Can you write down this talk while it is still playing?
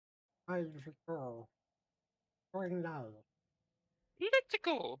Bicycle. Going loud. Let's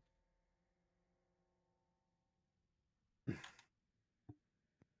go.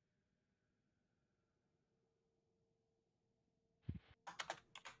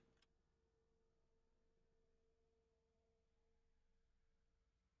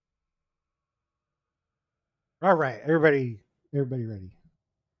 All right, everybody ready.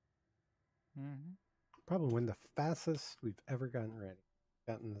 Mm-hmm. Probably one of the fastest we've ever gotten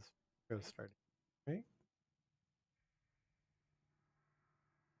this show started. Right?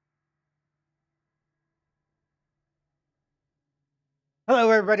 Hello,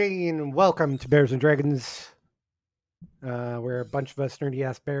 everybody, and welcome to Bears and Dragons, where a bunch of us nerdy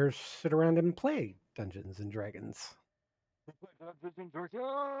ass bears sit around and play Dungeons and Dragons.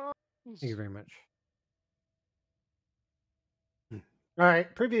 Thank you very much. All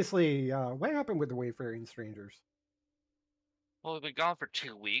right, previously, what happened with the Wayfaring Strangers? Well, we've been gone for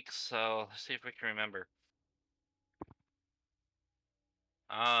 2 weeks, so let's see if we can remember.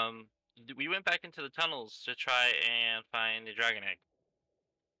 We went back into the tunnels to try and find the dragon egg.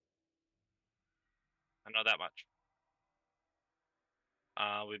 I know that much.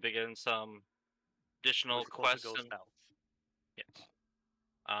 We've been getting some additional quests. To go south. Yes.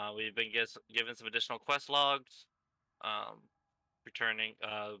 We've been given some additional quest logs. Returning,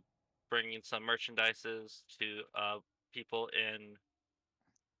 bringing some merchandises to people in.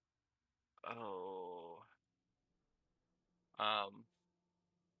 Um,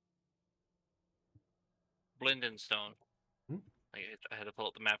 Blindenstone. Hmm? I had to pull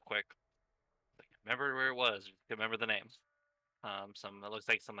up the map quick. Remember where it was. Remember the name. It looks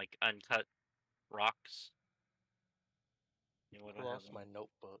like some like uncut rocks. I lost my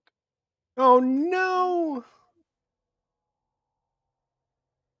notebook. Oh no!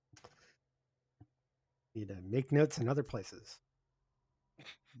 Need to make notes in other places.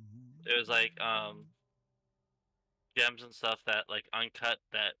 It was like gems and stuff that like uncut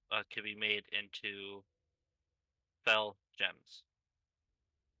that could be made into fell gems.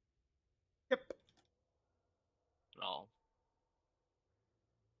 Yep. And all.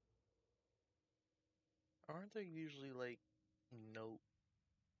 Aren't there usually like note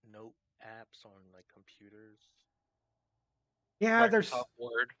apps on like computers? Yeah, Microsoft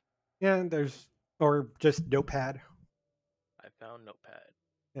Word. there's or just Notepad. I found Notepad.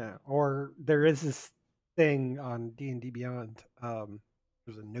 Yeah, or there is this thing on D&D Beyond.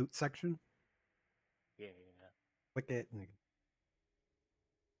 There's a note section. Yeah. Click it. And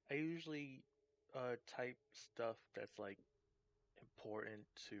I usually type stuff that's like important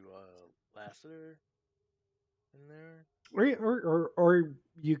to Lassiter in there. or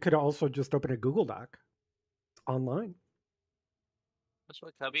you could also just open a Google Doc. It's online. That's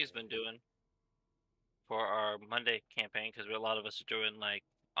what Cubby's been doing for our Monday campaign because a lot of us are doing like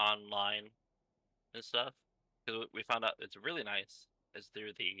online and stuff. Because we found out it's really nice is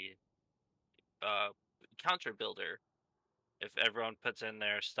through the counter builder. If everyone puts in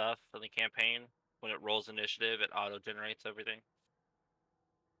their stuff for the campaign, when it rolls initiative, it auto generates everything.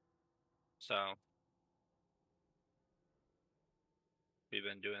 So we've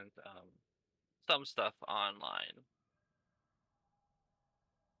been doing some stuff online.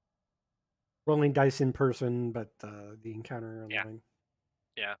 Rolling dice in person, but the encounter Yeah. online.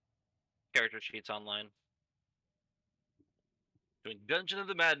 Yeah. Character sheets online. Doing Dungeon of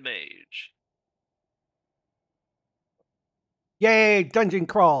the Mad Mage. Yay! Dungeon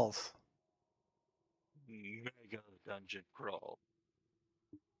crawls. Mega dungeon crawl.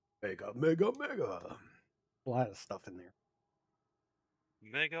 Mega, mega, mega. A lot of stuff in there.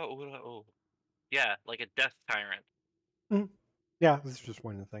 Mega oh. Yeah, like a death tyrant. Yeah, this is just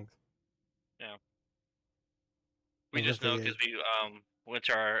one of the things. Yeah. We just know because we went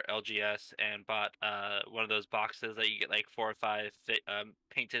to our LGS and bought one of those boxes that you get like 4 or 5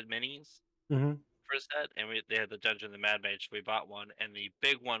 painted minis for a set, and they had the Dungeon of the Mad Mage. So we bought one, and the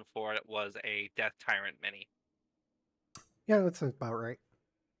big one for it was a Death Tyrant mini. Yeah, that's about right.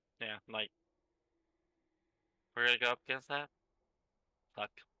 Yeah, I'm like we're gonna go up against that. Fuck.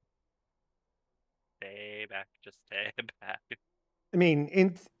 Stay back, just stay back. I mean,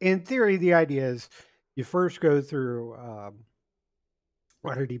 in theory, the idea is you first go through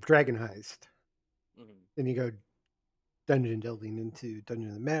Waterdeep Dragon Heist, then you go dungeon delving into Dungeon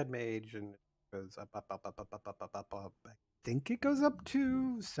of the Mad Mage, and it goes up. I think it goes up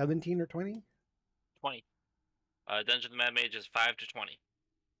to 17 or 20. 20. Dungeon of the Mad Mage is 5 to 20.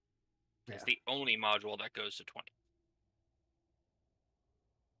 Yeah. It's the only module that goes to 20.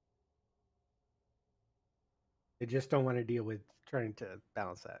 They just don't want to deal with trying to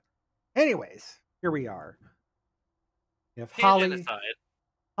balance that. Anyways, here we are. You have Holly. Genocide.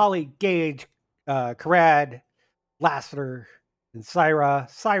 Holly, Gage, Karad, Lassiter, and Syra.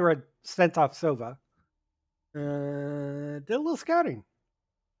 Syra sent off Sova. Did a little scouting.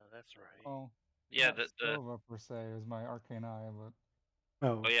 Oh, that's right. Oh, Yeah, not Sova per se is my arcane eye, but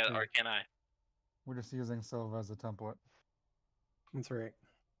Oh, yeah, the Arcane Eye. we're just using Sova as a template. That's right.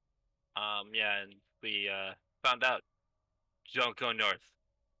 Yeah, and we found out. Don't go north.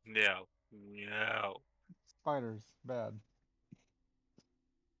 No. No. Spiders, bad.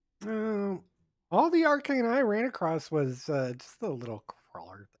 All the arcane I ran across was just a little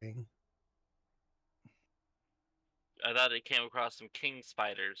crawler thing. I thought it came across some king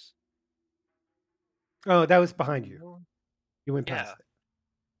spiders. Oh, that was behind you. Really? You went Yeah. past it.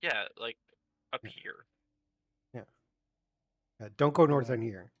 Yeah, like up Yeah. here. Don't go north Yeah. on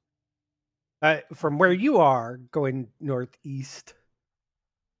here. From where you are, going northeast.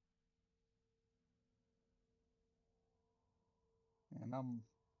 And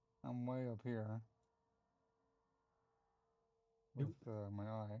I'm way up here with my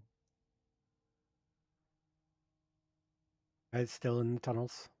eye. Guys, still in the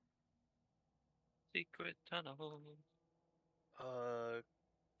tunnels. Secret tunnel.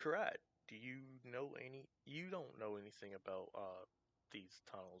 Karat, do you know any? You don't know anything about these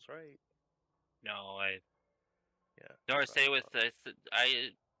tunnels, right? No, Yeah. nor That's what stay I with thought. this.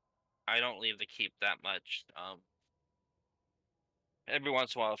 I don't leave the keep that much. Every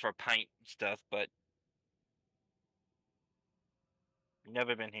once in a while for pint stuff, but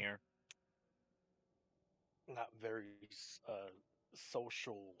never been here. Not very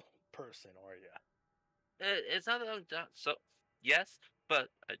social person, are you? It's not that so. Yes, but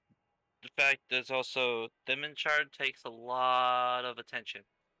the fact is also them in charge takes a lot of attention.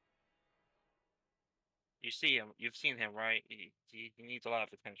 You see him. You've seen him, right? He needs a lot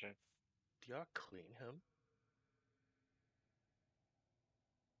of attention. Do y'all clean him?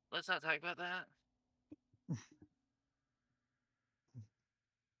 Let's not talk about that.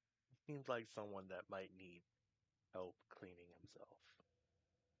 Seems like someone that might need help cleaning himself.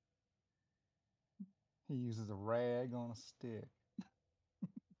 He uses a rag on a stick.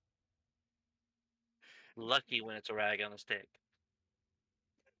 Lucky when it's a rag on a stick.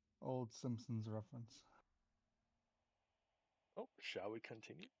 Old Simpsons reference. Oh, shall we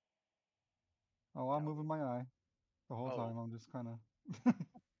continue? Oh, I'm Shall moving we? my eye the whole Oh, time. I'm just kind of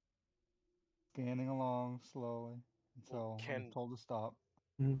scanning along slowly well, until I'm told to stop.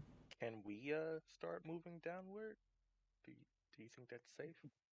 Mhm. can we start moving downward? Do you, do you think that's safe?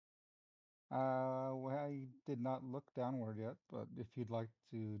 Well, I did not look downward yet, but if you'd like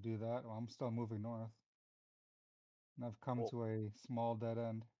to do that, well, I'm still moving north. And I've come Well, to a small dead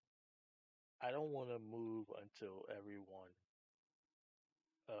end. I don't want to move until everyone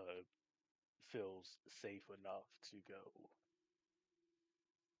uh feels safe enough to go.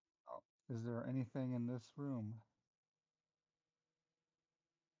 Oh, is there anything in this room?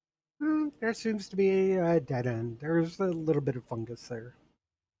 There seems to be a dead end. There's a little bit of fungus there.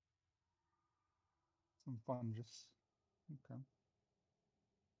 Some fungus. Okay.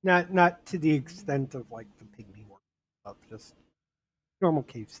 Not to the extent of like the pygmy worm stuff, just normal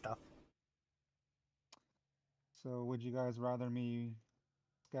cave stuff. So would you guys rather me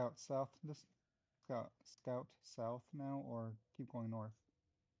scout south this scout south now or keep going north?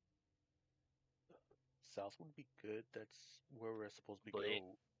 South would be good. That's where we're supposed to Blade.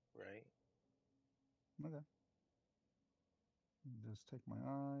 go, right? Okay. Just take my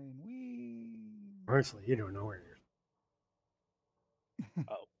eye and wee. Honestly, you don't know where you're.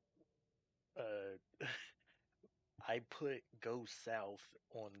 Oh, uh, I put go south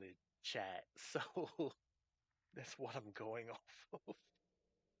on the chat, so that's what I'm going off of.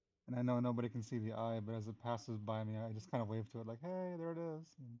 And I know nobody can see the eye, but as it passes by me, I just kind of wave to it like, "Hey, there it is."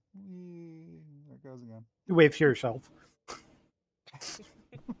 And wee, there it goes again. You wave to yourself.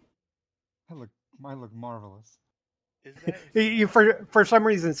 I look marvelous. Is that in You Spanish? for some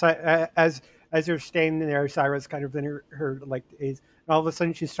reason, as you're standing there, Cyrus kind of in her like is, and all of a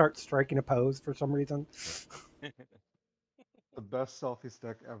sudden she starts striking a pose for some reason. The best selfie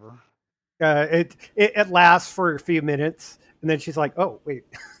stick ever. It lasts for a few minutes, and then she's like, "Oh wait,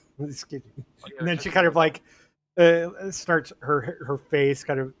 excuse me," Oh, yeah, and then check she the kind of robot. like starts her face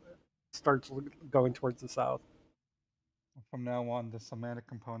kind of starts going towards the south. From now on, the semantic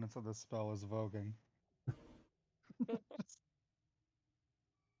components of the spell is voguing. The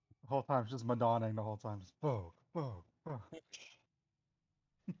whole time, it's just Madonnaing the whole time. Just vogue, vogue, vogue.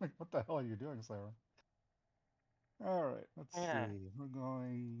 Like, what the hell are you doing, Sarah? Alright, let's Yeah. see. We're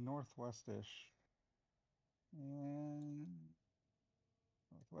going northwest-ish. And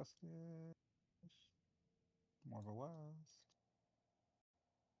northwest-ish. More of a west.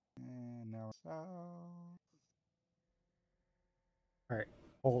 South. All right,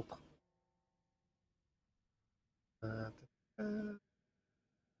 hold. Uh,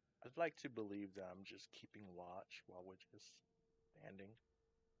 I'd like to believe that I'm just keeping watch while we're just standing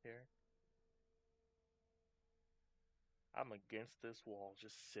here. I'm against this wall,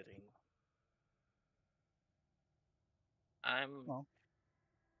 just sitting. I'm Well,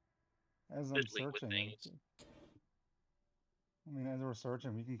 as I'm fiddling with searching, things. I mean, as we're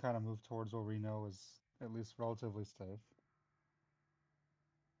searching, we can kind of move towards what we know is at least relatively safe.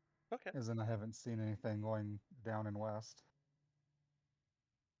 Okay. As in, I haven't seen anything going down and west.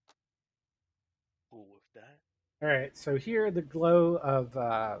 Cool with that. all right, so here the glow of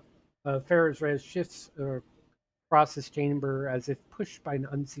Farah's res shifts across this chamber as if pushed by an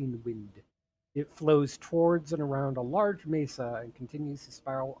unseen wind. It flows towards and around a large mesa and continues to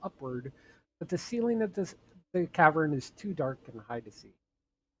spiral upward, but the ceiling of the cavern is too dark and high to see.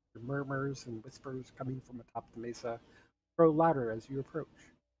 The murmurs and whispers coming from atop the mesa grow louder as you approach.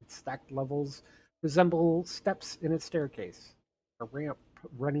 Its stacked levels resemble steps in a staircase. A ramp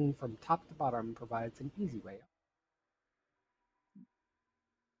running from top to bottom provides an easy way up.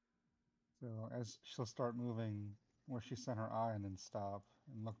 So as she'll start moving where she sent her eye and then stop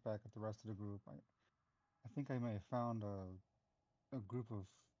and look back at the rest of the group, I think I may have found a group of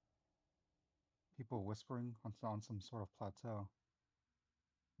people whispering on some sort of plateau.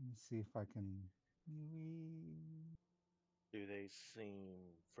 Let me see if I can. Do they seem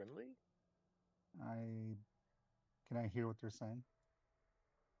friendly? I can I hear what they're saying?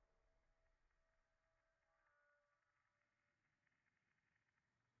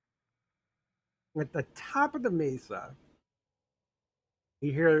 At the top of the mesa,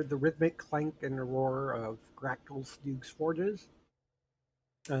 you hear the rhythmic clank and the roar of Grackel Stug's forges.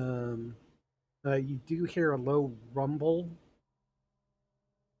 You do hear a low rumble.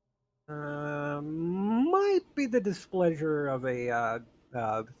 Might be the displeasure of a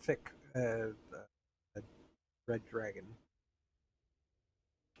thick red dragon.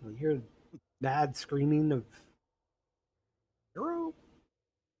 You hear mad screaming of hero,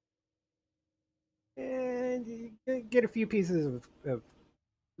 and you get a few pieces of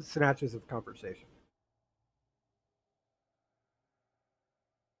snatches of conversation.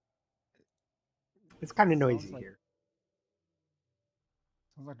 It's kind of Sounds noisy like here.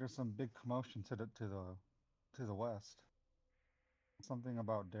 sounds like there's some big commotion to the west. Something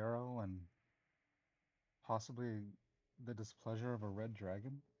about Darrow and possibly the displeasure of a red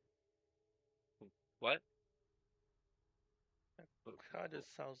dragon. What? That kind of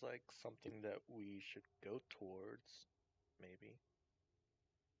sounds like something that we should go towards, maybe.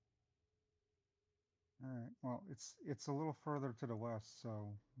 All right. Well, it's a little further to the west,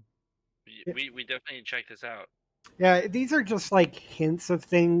 so We definitely need to check this out. Yeah, these are just like hints of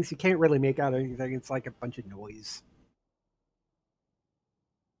things. You can't really make out anything. It's like a bunch of noise.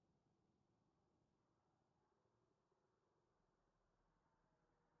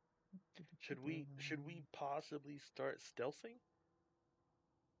 Should we possibly start stealthing?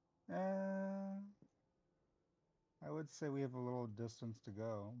 uh, I would say we have a little distance to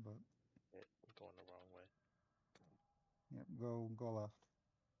go, but Yeah, I'm going the wrong way. yep, go left.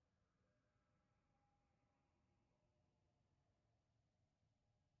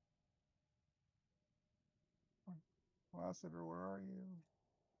 Lassiter, where are you?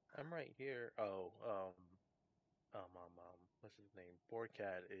 I'm right here. Oh, what's his name?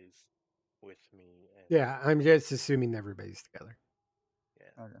 Borcat is with me, and Yeah, I'm just assuming everybody's together.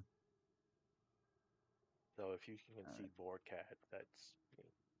 yeah. Okay. So if you can All see Borcat, that's me.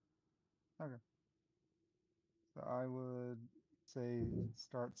 right. Okay. So I would say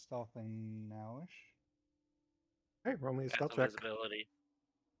start stealthing nowish. Hey, roll me a That's stealth some check. visibility.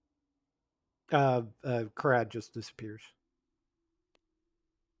 Karad just disappears.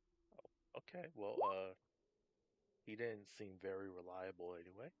 Okay, well, he didn't seem very reliable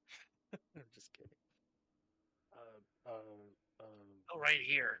anyway. I'm just kidding. Oh, What's right his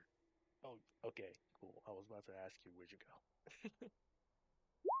here. name? Oh, okay, cool. I was about to ask you where'd you go.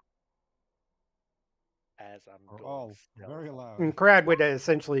 As I'm Are going all stealth, very I'm loud. And Karad would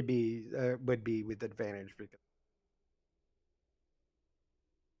essentially be would be with advantage because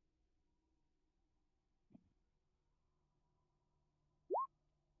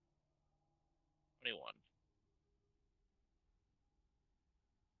 21.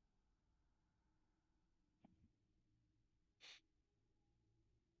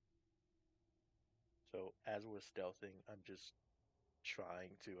 so as we're stealthing, I'm just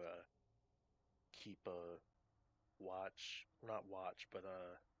trying to keep a watch, not watch, but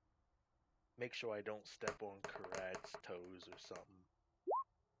make sure I don't step on Karad's toes or something.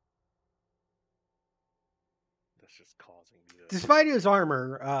 that's just causing me to. Despite his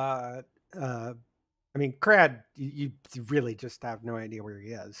armor, I mean, Crad, you really just have no idea where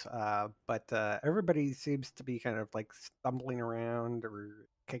he is. But everybody seems to be kind of like stumbling around or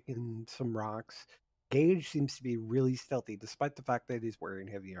kicking some rocks. Gage seems to be really stealthy, despite the fact that he's wearing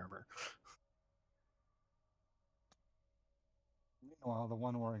heavy armor. Meanwhile, the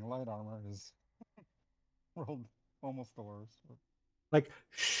one wearing light armor is rolled almost the worst. But... Like,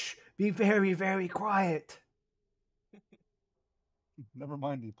 shh, be very, very quiet. Never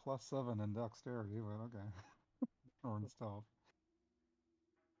mind the +7 in dexterity, but okay. Or in stealth.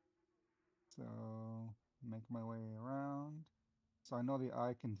 So, make my way around. So I know the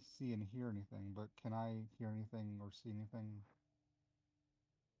eye can see and hear anything, but can I hear anything or see anything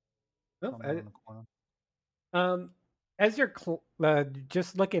Oh, coming around the corner? As you're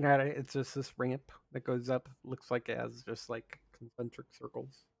just looking at it, it's just this ramp that goes up. Looks like it has just like concentric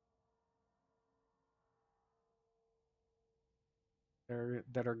circles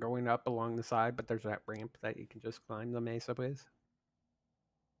that are going up along the side, but there's that ramp that you can just climb the mesa with.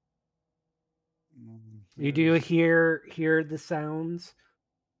 You do hear the sounds.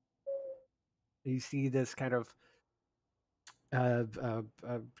 You see this kind of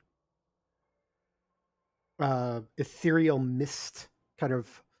ethereal mist kind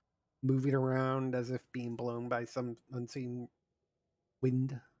of moving around as if being blown by some unseen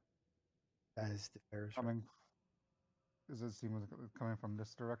wind as the bears coming. Does it seem coming from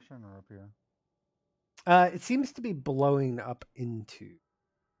this direction or up here? it seems to be blowing up into.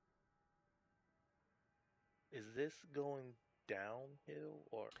 Is this going downhill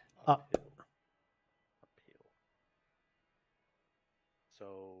or Up. uphill? Uphill.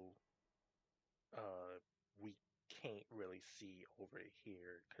 So, we can't really see over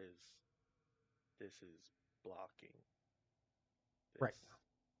here because this is blocking this. Right.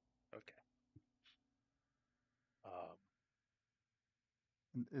 Okay. Um,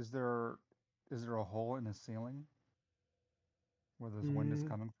 Is there a hole in the ceiling where this wind is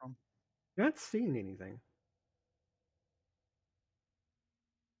coming from? You're not seeing anything.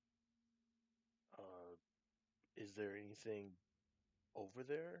 Is there anything over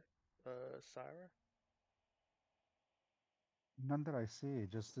there, Syra? None that I see,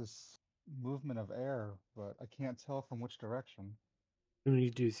 just this movement of air, but I can't tell from which direction. And you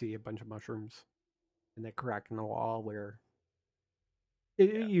do see a bunch of mushrooms in that crack in the wall where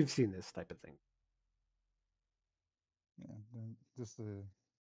Yeah. you've seen this type of thing. Yeah, just the.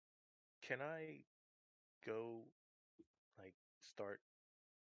 Can I go, like, start,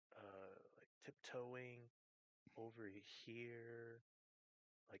 like, tiptoeing over here,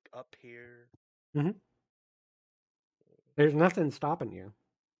 like, up here? Mm-hmm. There's nothing stopping you.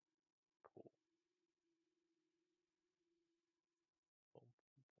 Cool.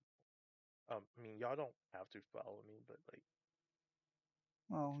 I mean, y'all don't have to follow me, but, like...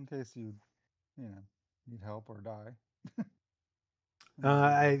 Well, in case you need help or die.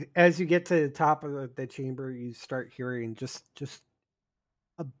 As you get to the top of the chamber, you start hearing just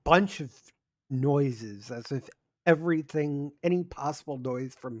a bunch of noises, as if everything, any possible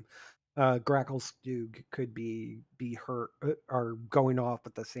noise from Grackle's Stug could be heard or going off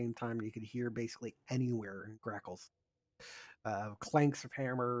at the same time. You could hear basically anywhere in Grackle's. Clanks of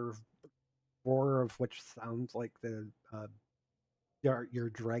hammer, roar of which sounds like the your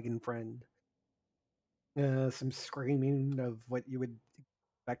dragon friend. Some screaming of what you would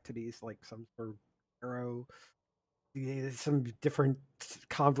expect to be like some sort of arrow. Some different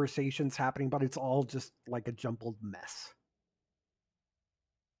conversations happening, but it's all just like a jumbled mess.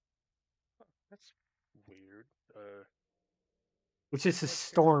 That's weird. It's just a Okay.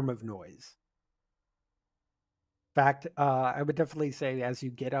 storm of noise. In fact, I would definitely say as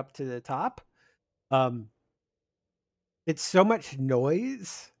you get up to the top, it's so much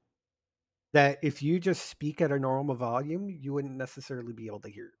noise that if you just speak at a normal volume, you wouldn't necessarily be able to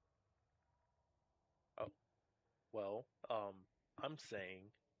hear. Oh, well, I'm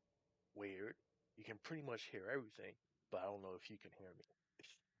saying weird. You can pretty much hear everything, but I don't know if you can hear me.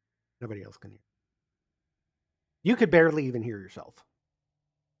 Nobody else can hear. You could barely even hear yourself.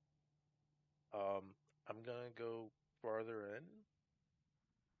 I'm gonna go farther in.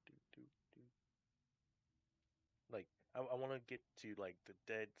 Like, I want to get to, like, the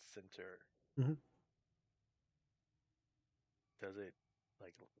dead center. Mm-hmm. Does it,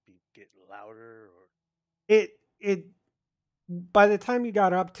 like, get louder or? It by the time you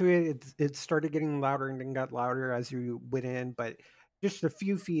got up to it, it started getting louder and then got louder as you went in, but just a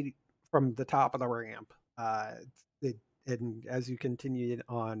few feet from the top of the ramp. It and as you continued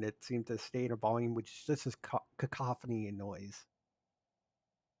on, it seemed to stay in a volume which is just as cacophony and noise.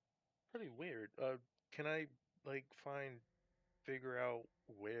 Pretty weird. Can I like figure out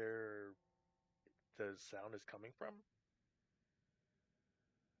where the sound is coming from?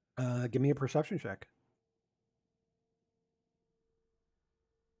 Give me a perception check.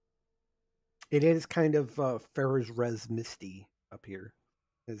 It is kind of Ferrous Res misty up here.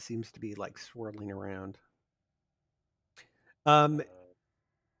 It seems to be like swirling around.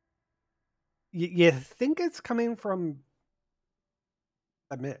 You think it's coming from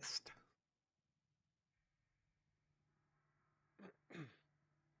a mist?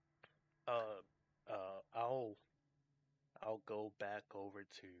 I'll go back over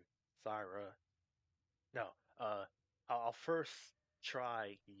to Syra. No, I'll first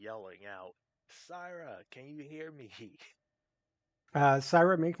try yelling out, Syra, can you hear me?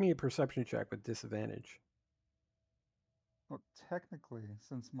 Syra, make me a perception check with disadvantage. Well, technically,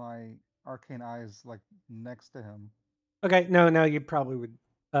 since my arcane eye is like next to him. Okay, no, you probably would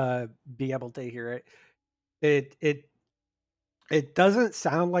be able to hear it. It doesn't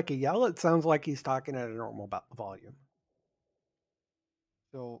sound like a yell. It sounds like he's talking at a normal volume.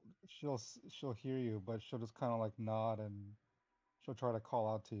 She'll hear you, but she'll just kind of like nod and she'll try to call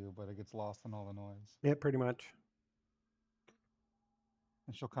out to you, but it gets lost in all the noise. Yeah, pretty much.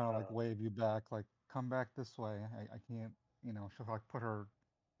 And she'll kind of like wave you back, like, come back this way. I can't, she'll like put her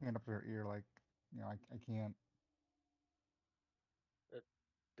hand up to her ear, like, I can't.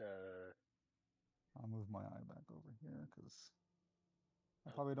 I'll move my eye back over here because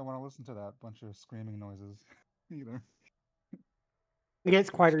I probably don't want to listen to that bunch of screaming noises either. It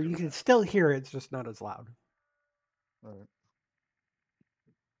gets quieter. You can still hear it. It's just not as loud. Right.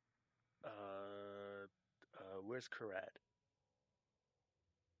 Where's Karat?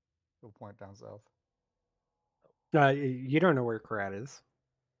 He'll point down south. You don't know where Karat is.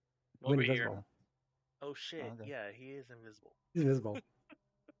 Over here. Oh shit! Oh, okay. Yeah, he is invisible. He's invisible.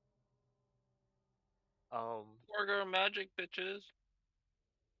 Burger magic, bitches.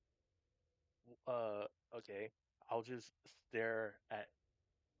 Okay. I'll just stare at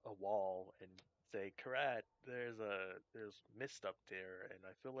a wall and say, Karat, there's mist up there, and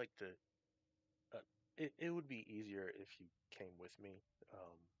I feel like it would be easier if you came with me,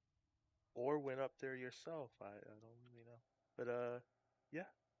 or went up there yourself. I don't really know, but yeah,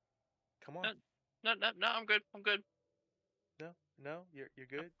 come on. No, I'm good. I'm good. No, you're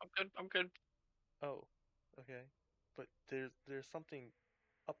good. I'm good. Oh, okay, but there's something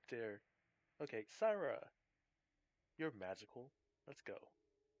up there. Okay, Syra, you're magical. Let's go.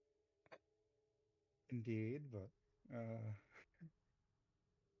 Indeed, but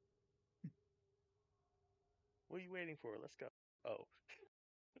what are you waiting for? Let's go. Oh.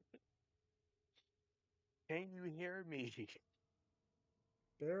 Can you hear me?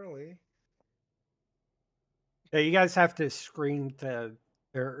 Barely. Yeah, you guys have to scream to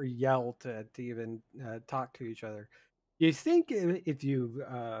or yell to even talk to each other. You think if you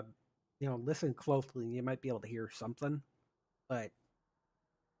listen closely, you might be able to hear something, but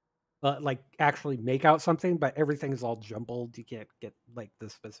like actually make out something. But everything's all jumbled. You can't get like the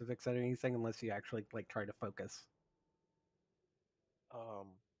specifics of anything unless you actually like try to focus.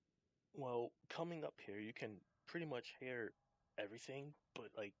 Well, coming up here, you can pretty much hear everything, but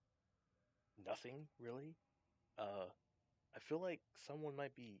like nothing really. I feel like someone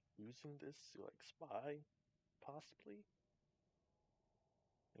might be using this to like spy, possibly.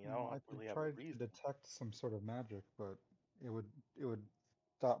 I don't I could really have try a to reason. detect some sort of magic, but it would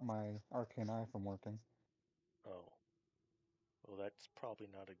stop my arcane eye from working. Oh, well, that's probably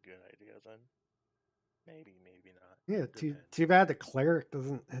not a good idea then. Maybe not. Yeah, Depends. too bad the cleric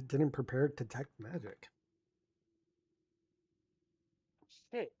didn't prepare to detect magic.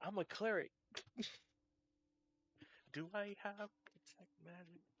 Shit, I'm a cleric. Do I have detect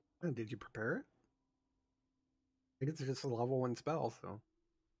magic? Oh, did you prepare it? I think it's just a level 1 spell, so.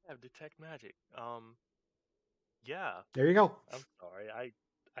 I have detect magic. Yeah. There you go. I'm sorry.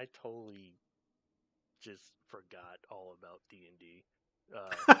 I totally just forgot all about D&D.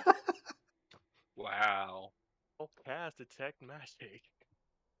 Wow. I'll cast detect magic.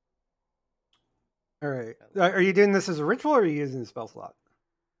 All right. Are you doing this as a ritual, or are you using the spell slot?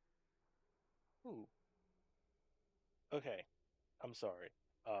 Ooh. Okay. I'm sorry.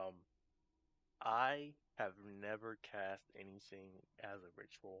 I have never cast anything as a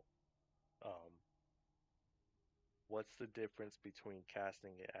ritual. What's the difference between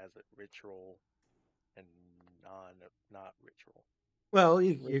casting it as a ritual and not ritual? Well,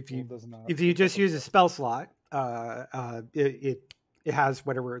 if you just use a spell slot, it has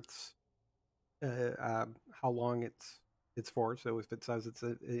whatever it's how long it's for. So if it says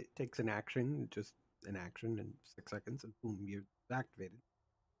it takes an action, just an action in 6 seconds, and boom, you're activated.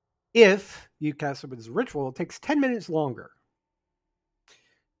 If you cast it with a ritual, it takes 10 minutes longer.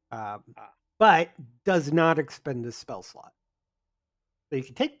 But does not expend a spell slot. So you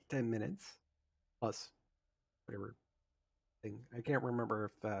can take 10 minutes plus whatever thing. I can't remember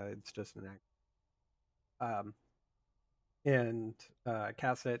if it's just an act. And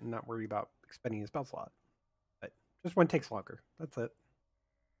cast it and not worry about expending a spell slot. But just one takes longer. That's it.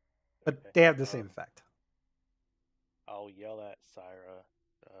 But Okay. they have the same effect. I'll yell at Syra.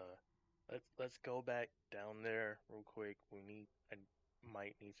 Let's go back down there real quick. I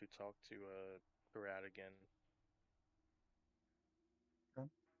might need to talk to Karat again. Okay.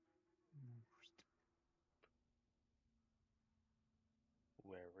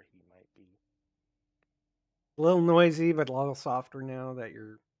 Wherever he might be. A little noisy, but a little softer now that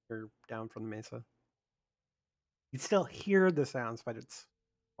you're down from the mesa. You still hear the sounds, but it's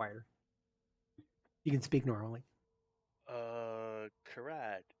quieter. You can speak normally.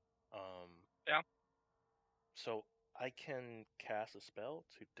 Karat. Yeah. So I can cast a spell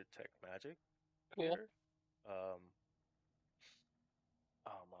to detect magic. Cool. Here.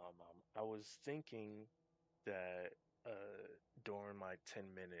 I was thinking that during my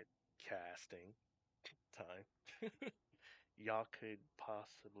 10-minute casting time, y'all could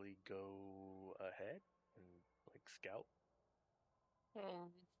possibly go ahead and like scout.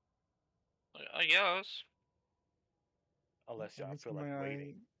 I guess. Unless I y'all can feel see like my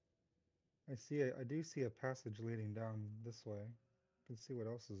waiting. I do see a passage leading down this way. I can see what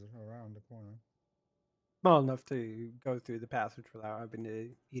else is around the corner. Small enough to go through the passage without having to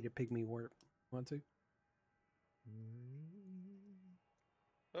eat a pygmy wart. Want to?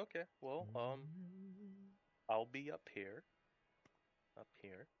 Okay, well, I'll be up here,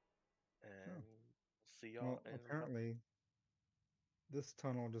 and see y'all Well, in about. apparently, this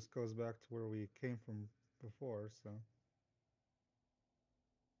tunnel just goes back to where we came from before, so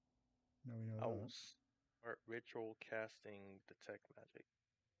now we know I will that. start ritual casting detect magic.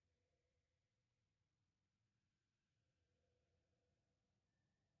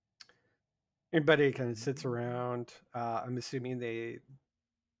 Everybody kind of sits around. I'm assuming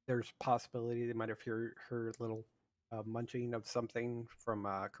there's possibility they might have heard a little munching of something from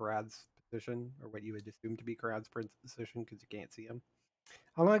Karad's position, or what you would assume to be Karad's position, because you can't see him.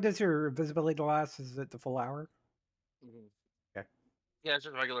 How long does your visibility last? Is it the full hour? Mm-hmm. Okay. Yeah, it's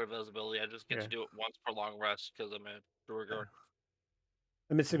just regular visibility. I just get Yeah. to do it once per long rest because I'm a trigger. Yeah.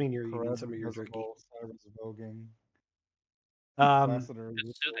 I'm assuming you're eating Karad's some of your jerky. Cyber's voguing. Um, Lassiter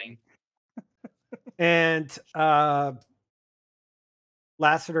It's soothing. And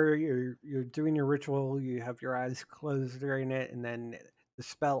Lassiter, you're doing your ritual. You have your eyes closed during it, and then the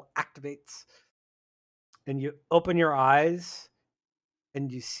spell activates, and you open your eyes,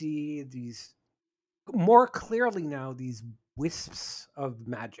 and you see these more clearly now. These wisps of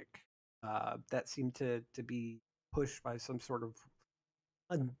magic that seem to be pushed by some sort of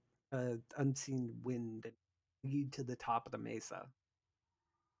unseen wind and lead to the top of the mesa.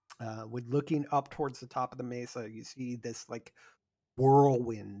 When looking up towards the top of the mesa, you see this like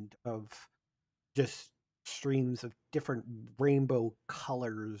whirlwind of just streams of different rainbow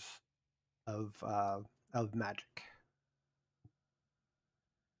colors of magic.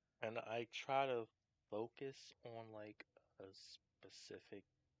 And I try to focus on like a specific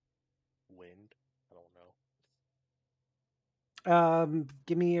wind. I don't know.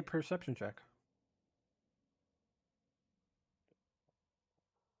 Give me a perception check.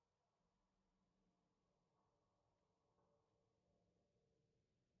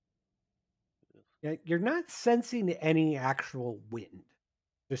 Yeah, you're not sensing any actual wind.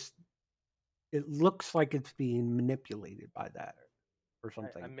 Just it looks like it's being manipulated by that or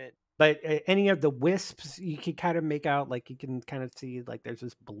something. I meant. But any of the wisps, you can kind of make out, like you can kind of see, like there's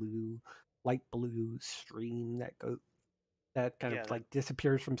this light blue stream that goes that kind Yeah, of like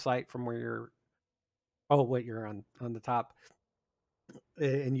disappears from sight from where you're. Oh, wait, you're on the top,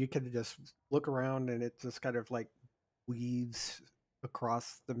 and you can just look around, and it just kind of like weaves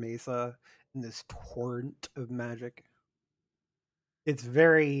across the mesa in this torrent of magic. It's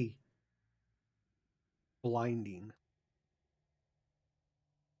very blinding.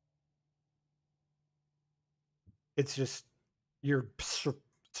 It's just you're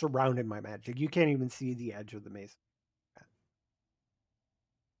surrounded by magic. You can't even see the edge of the mesa.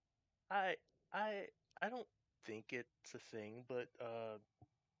 I I I don't think it's a thing, but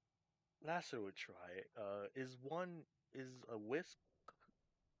Lasser would try it. Is a wisp?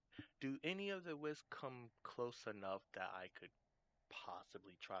 Do any of the wisps come close enough that I could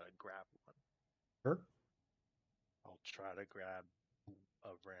possibly try to grab one? Sure. I'll try to grab a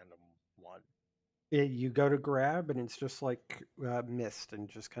random one. You go to grab, and it's just like mist, and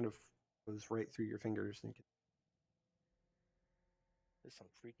just kind of Goes right through your fingers. And There's some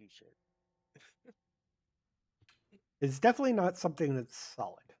freaky shit. it's definitely not something that's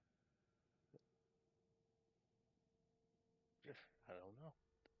solid. I don't know.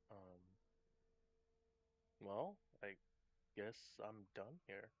 Well, I guess I'm done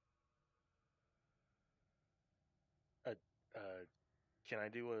here. Uh, uh, can I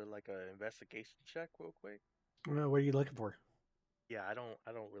do a investigation check real quick? What are you looking for? Yeah, I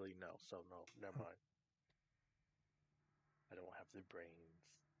don't really know, so no, never mind. I don't have the brains.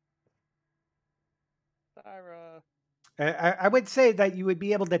 Syra. I would say that you would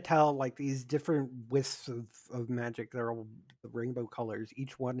be able to tell like these different wisps of magic. They're all the rainbow colors.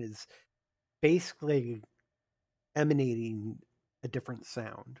 Each one is basically emanating a different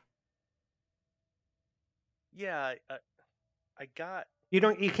sound. Yeah, I got.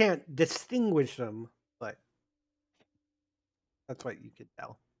 You can't distinguish them, but that's what you could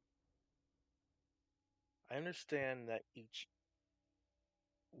tell. I understand that each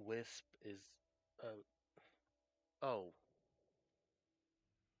wisp is. Oh,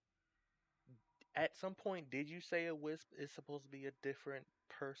 at some point, did you say a wisp is supposed to be a different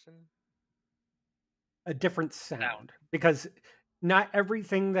person? A different sound because not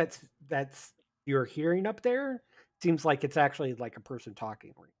everything that's you're hearing up there seems like it's actually like a person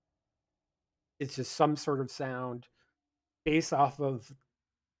talking. It's just some sort of sound based off of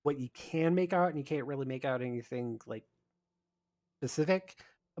what you can make out, and you can't really make out anything like specific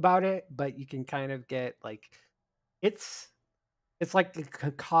about it, but you can kind of get like it's like the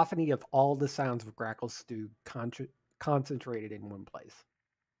cacophony of all the sounds of Grackle Stew concentrated in one place.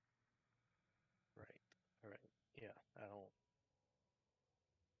 Right. Yeah,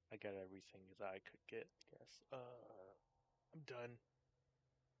 I got everything as I could get, I guess. I'm done.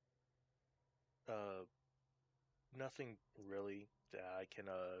 Uh, Nothing really that I can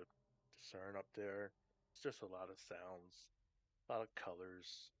discern up there. It's just a lot of sounds, a lot of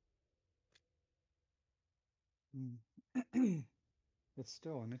colors. It's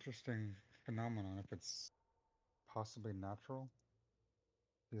still an interesting phenomenon if it's possibly natural.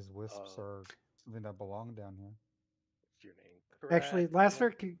 These wisps Uh, are something that belong down here. what's your name? Actually, Karat,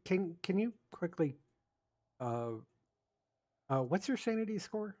 Lassiter, can you quickly what's your sanity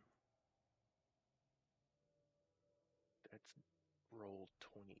score? That's roll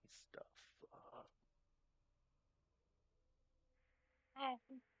 20 stuff. Oh.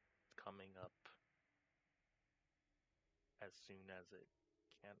 It's coming up as soon as it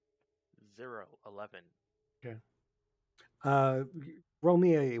can. 11. Okay. Uh, Roll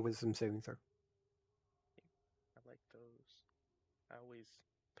me a wisdom saving throw. I like those. I always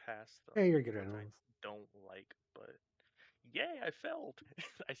pass them, Hey, you're good at which I those. don't like, but yay, I failed.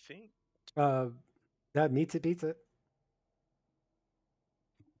 I think. That meets it, beats it.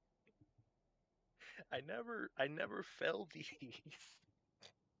 I never failed these.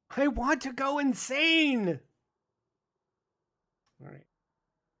 I want to go insane. All right.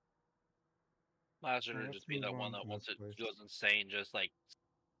 Lazarus Well, would let's just be move that one on that from once this it place. goes insane, just like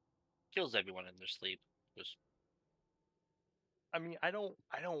kills everyone in their sleep. Just I mean, I don't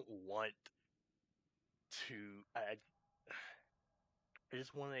want to. I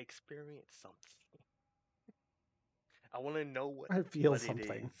just want to experience something. I want to know I feel what it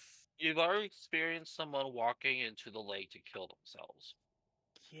something. is. you've already experienced someone walking into the lake to kill themselves.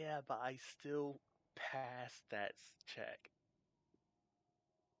 Yeah, but I still passed that check.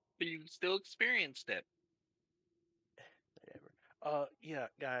 But you still experienced it. Whatever. Yeah,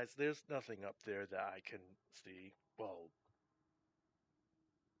 guys, there's nothing up there that I can see. Well,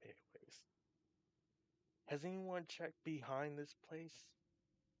 anyways, has anyone checked behind this place?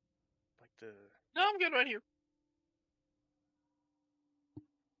 Like the No, I'm good right here.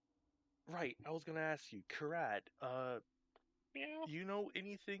 right. I was gonna ask you, Karat. Yeah. You know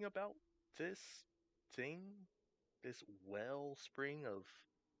anything about this thing? This wellspring of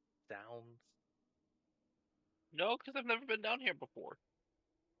sounds? No, because I've never been down here before.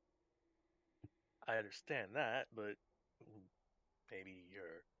 I understand that, but maybe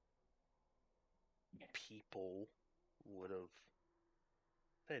your people would have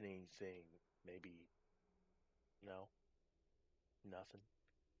said anything. Maybe no, nothing.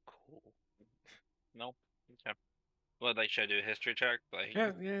 Cool. No. Okay. Well, like, should I do a history check? Like,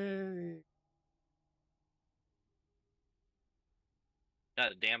 Yeah.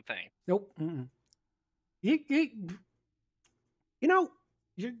 not a damn thing. Nope. Mm-mm. You know,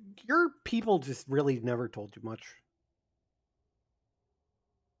 your people just really never told you much.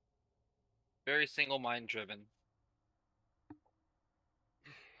 Very single mind driven.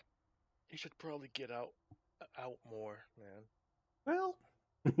 You should probably get out more, man. Well,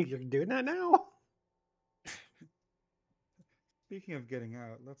 You're doing that now? Speaking of getting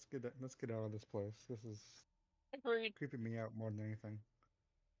out, let's get out of this place. This is Agreed. creeping me out more than anything.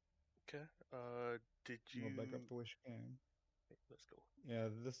 Okay. Did Go you? back up the way she came. Let's go. Yeah,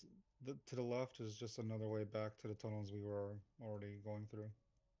 to the left is just another way back to the tunnels we were already going through.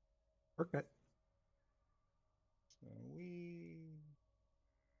 Okay. So we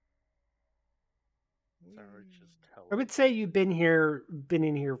Sorry, just tell I us. would say you've been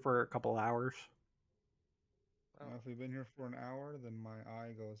in here for a couple hours. Oh, if we've been here for an hour, then my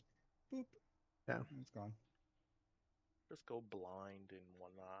eye goes boop. Yeah. And it's gone. just go blind in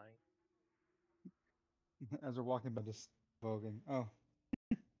one eye. As we're walking by, just voguing. Oh,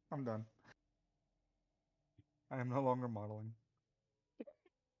 I'm done. I am no longer modeling.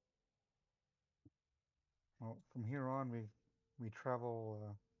 Well, from here on, we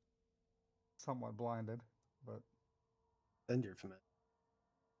travel somewhat blinded, but Then you're familiar.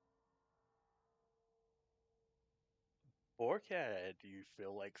 Borcat, do you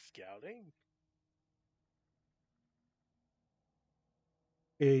feel like scouting?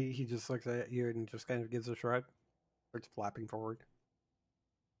 He just looks at you and just kind of gives a shrug, starts flapping forward.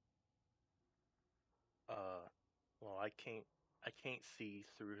 Well, I can't see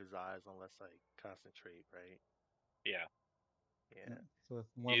through his eyes unless I concentrate, right? Yeah. Yeah. so if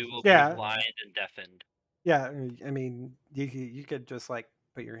one of You us will is be Yeah. looking blind and deafened. Yeah, I mean, you could just like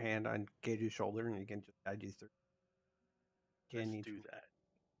put your hand on Gage's shoulder and you can just guide you through. Let's Can you do that.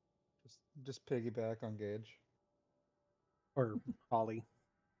 just piggyback on Gage. or Holly?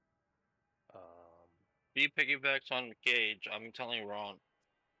 Um, If he piggybacks on Gage, I'm telling you wrong.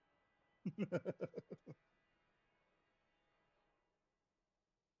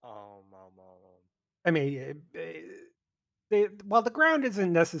 um, um, um, I mean, while the ground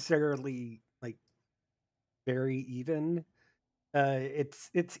isn't necessarily like very even, it's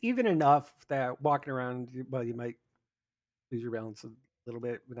even enough that walking around, well, you might lose your balance a little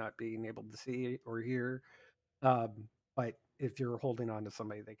bit with not being able to see or hear. But if you're holding on to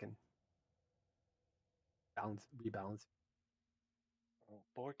somebody, they can rebalance.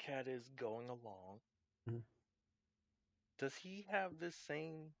 Borcat is going along. Mhm. Does he have the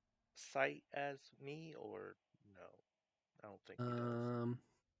same sight as me, or no? I don't think he does.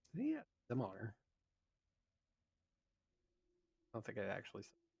 Yeah, similar. I don't think I actually.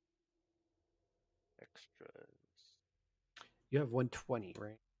 Extras. You have 120,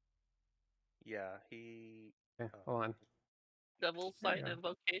 right? Yeah, he. Okay, hold on. Devil There you sight go.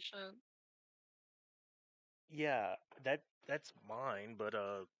 invocation. Yeah, that's mine. But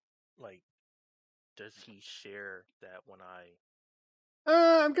like, does he share that when I?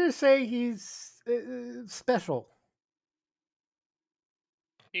 I'm gonna say he's special.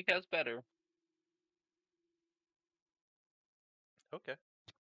 He has better. Okay,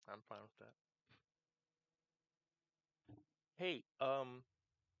 I'm fine with that. Hey,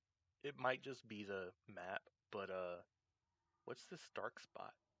 it might just be the map, but what's this dark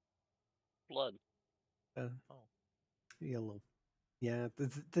spot? Blood. Uh, Oh, Yellow. Yeah,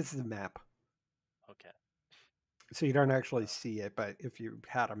 this is a map, okay. so you don't actually Uh, see it. But if you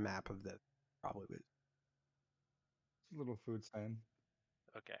had a map of this, probably would. It's a little food sign.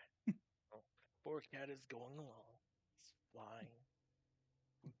 okay. Well, Borcat is going along. It's flying.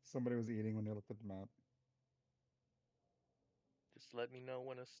 Somebody was eating when they looked at the map. Just let me know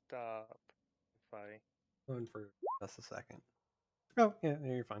when to stop. If I Going for just a second. Oh yeah,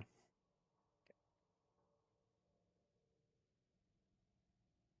 you're fine.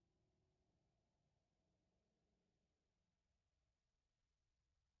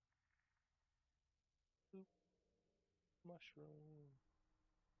 mushroom.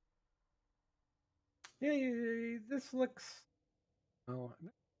 Yeah, this looks. Oh,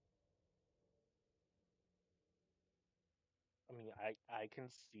 I mean, I can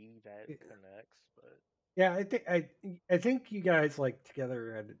see that connects, but yeah. I think you guys like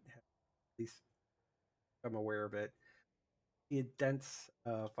together at least I'm aware of it. A dense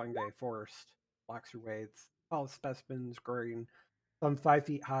fungi forest blocks your way. It's all specimens growing some 5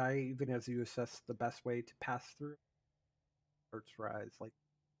 feet high. Even as you assess the best way to pass through, starts rise like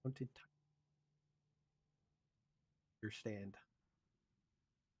mounted your stand.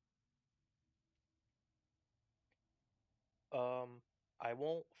 I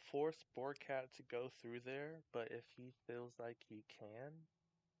won't force Borcat to go through there. But if he feels like he can,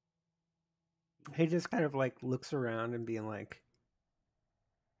 He just kind of like looks around and being like,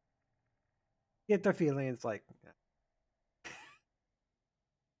 get the feeling it's like,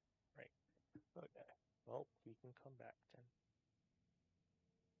 right? Okay. Well, we can come back then.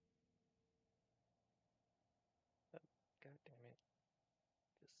 Oh, God damn it.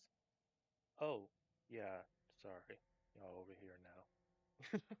 Oh, yeah. Sorry. Y'all over here now.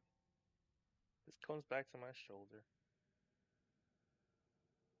 This comes back to my shoulder.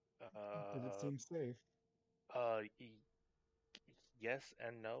 Did it Uh, seem safe? uh, yes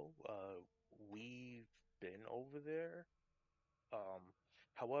and no. We've been over there. Um,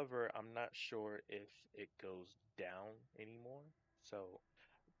 However, I'm not sure if it goes down anymore. So,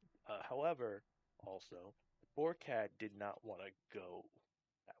 however, also, Borcat did not want to go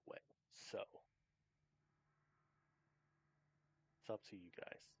that way. So, it's up to you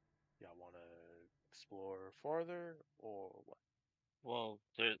guys. Y'all want to explore farther or what? Well,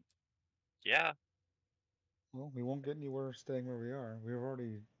 yeah. Well, we won't get anywhere staying where we are. We're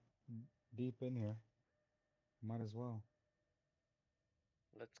already deep in here. Might as well.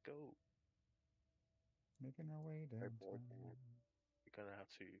 Let's go. Making our way Right, downtown. you're gonna have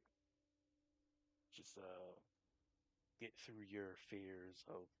to just get through your fears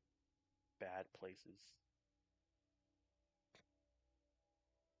of bad places.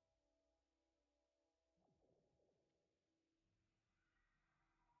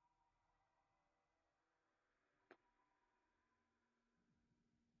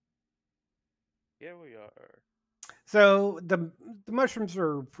 Here we are. So the mushrooms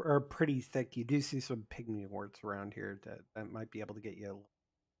are pretty thick. You do see some pygmy warts around here that might be able to get you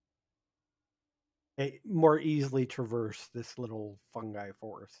more easily traverse this little fungi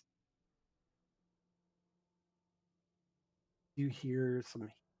forest. You hear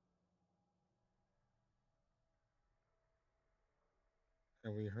some.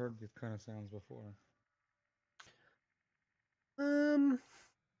 Have we heard these kind of sounds before? Um.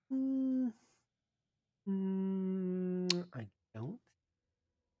 mm, I don't.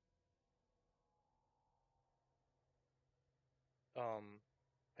 Um,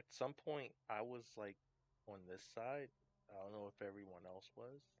 at some point, I was like on this side. I don't know if everyone else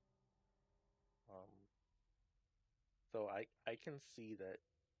was. Um, so I can see that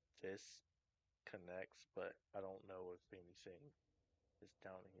this connects, but I don't know if anything is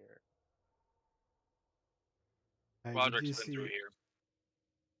down here. You Roderick's do been through see. here.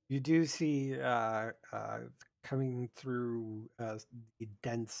 You do see coming through the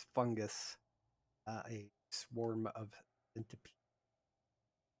dense fungus, a swarm of centipedes.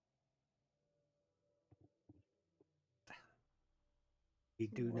 They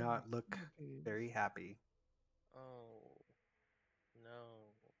do Swarm of not look centipedes. very happy. Oh,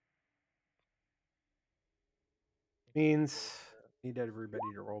 no. Well, Means need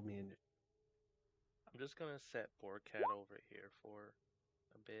everybody to roll me in. I'm just gonna set Borcat over here for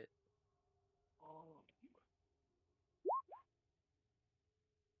a bit.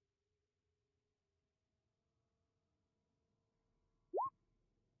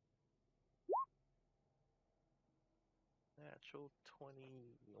 Natural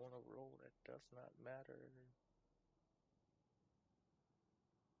 20 on a roll that does not matter.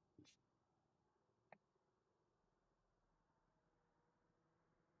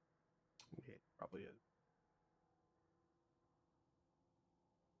 Yeah, probably is.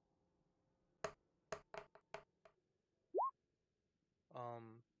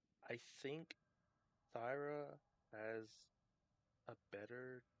 I think Thyra has a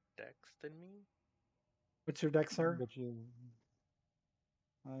better dex than me. What's your dex, sir? But you,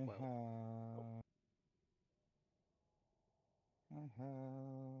 I Well, have, I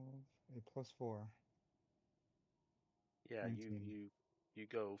have a +4. yeah, 19. you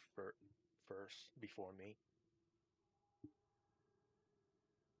go first before me,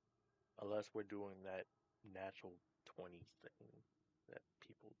 unless we're doing that natural 20 thing that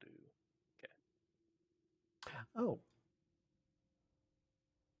people do. Okay. Oh,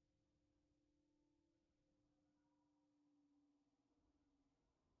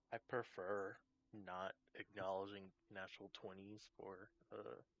 I prefer not acknowledging natural 20s for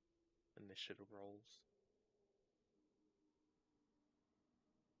initiative rolls.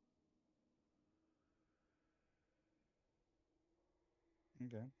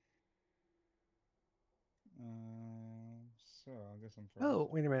 Okay. So I guess I'm oh,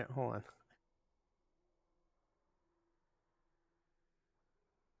 first. wait a minute. Hold on.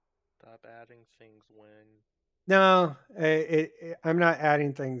 Stop adding things when. No, I'm not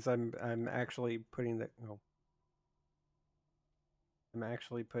adding things. I'm actually putting the. No, I'm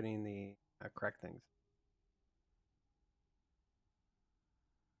actually putting the correct things.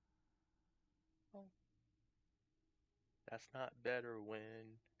 Oh, that's not better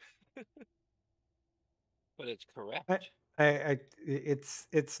when. But it's I, correct.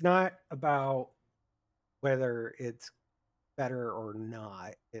 it's not about whether it's better or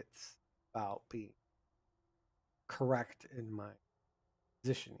not. It's about being correct in my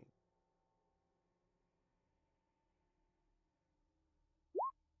positioning.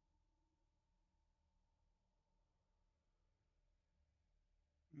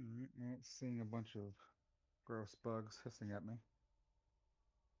 Seeing a bunch of gross bugs hissing at me.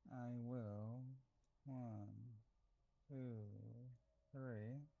 I will. 1, 2, 3.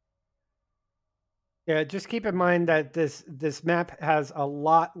 Yeah, just keep in mind that this map has a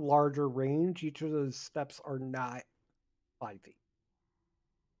lot larger range. Each of those steps are not 5 feet.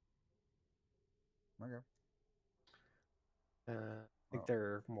 Okay. I think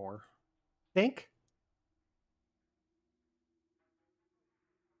they're more. Think?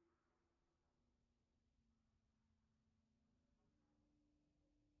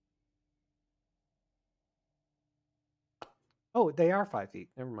 Oh, they are 5 feet.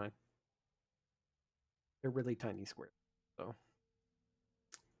 Never mind. They're really tiny squares. So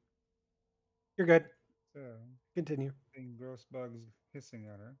you're good. So Continue. seeing gross bugs hissing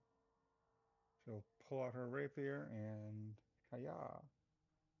at her, she'll pull out her rapier and hiya.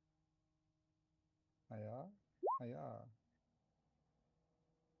 Hiya. Hiya.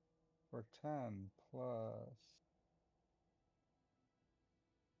 For 10 plus.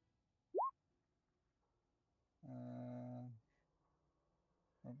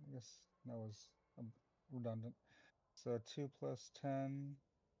 I guess that was redundant. So 2 plus 10.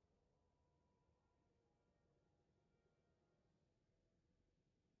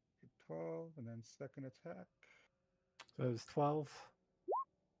 12, and then second attack. So it was 12.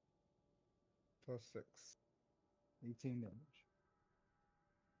 Plus 6. 18 damage.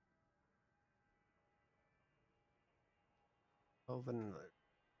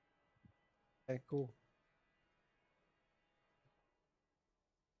 Okay, cool.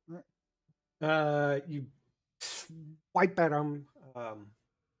 Right. You swipe at them.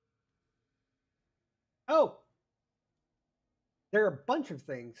 Oh, there are a bunch of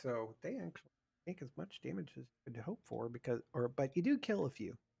things, so they actually take as much damage as you could hope for but you do kill a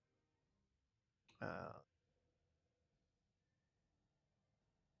few.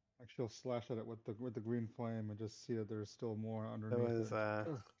 Like she'll slash at it with the green flame and just see that there's still more underneath was, it.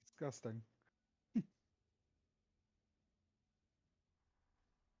 Ugh, disgusting.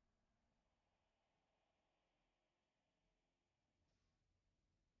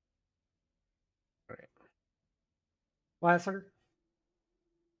 right. Lasser?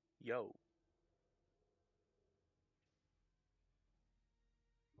 Yo.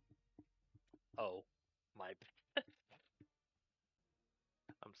 Oh, my.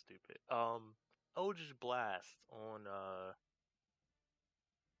 I'm stupid. Eldritch Blast on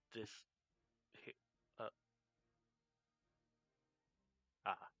this. Uh,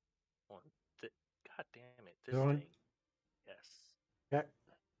 on the. God damn it! This One. thing. Yes. Okay.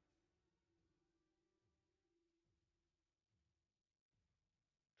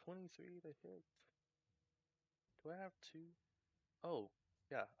 23 to hit. Do I have 2? Oh,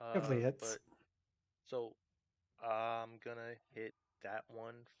 yeah. Definitely hits. But so I'm gonna hit that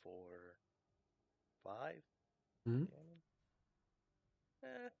one for 5 Mhm. damage.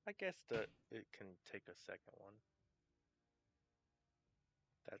 I guess it can take a second one.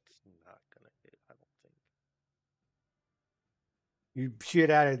 That's not gonna hit, I don't think. You shoot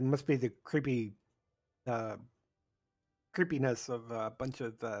at it. It must be the creepiness of a bunch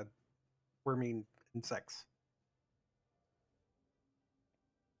of worming insects.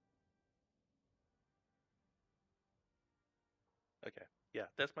 Okay, yeah,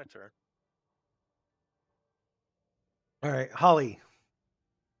 that's my turn. All right, Holly.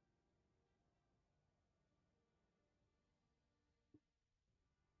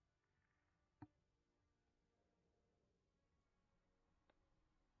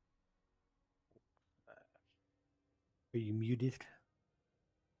 Are you muted,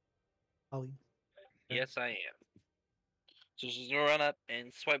 Holly? Yes, I am. So she's gonna run up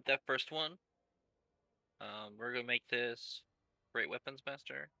and swipe that first one. We're gonna make this Great Weapons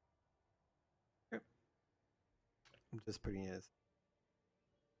Master. Yep. I'm just putting it as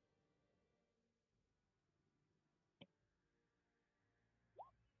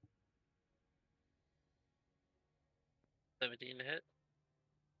 17 to hit.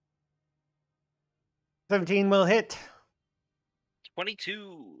 17 will hit.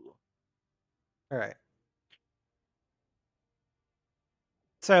 22. All right.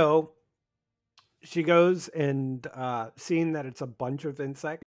 So she goes and seeing that it's a bunch of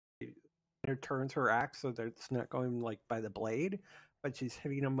insects, she turns her axe so that it's not going like by the blade, but she's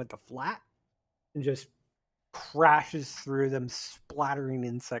hitting them with the flat and just crashes through them, splattering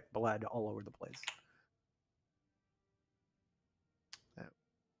insect blood all over the place.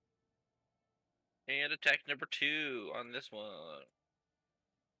 And attack number 2 on this one.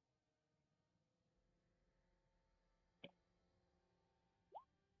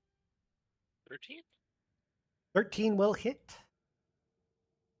 13? 13 will hit.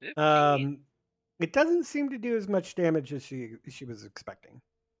 15. It doesn't seem to do as much damage as she was expecting.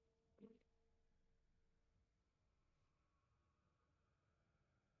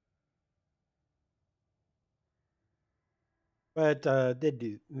 But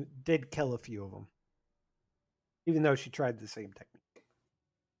did kill a few of them, even though she tried the same technique.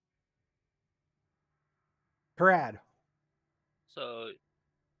 Parad. So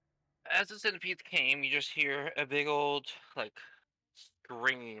as the centipedes came, you just hear a big old like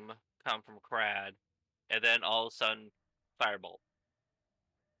scream come from Crad, and then all of a sudden, firebolt.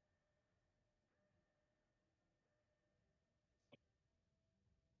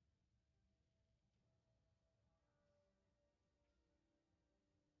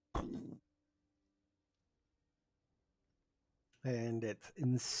 And it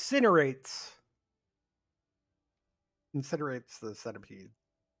incinerates the centipede.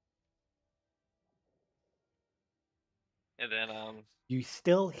 And then you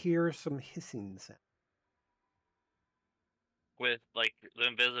still hear some hissing sound. With like the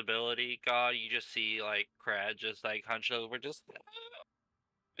invisibility god, you just see like Crad just like hunched over, just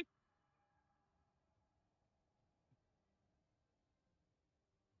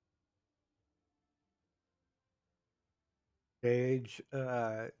Gage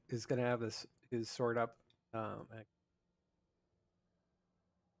is going to have his sword up.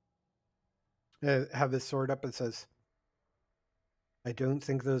 Have his sword up and says, I don't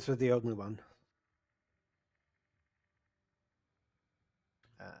think those are the only one.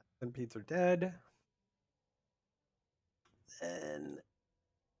 Centipedes are dead. And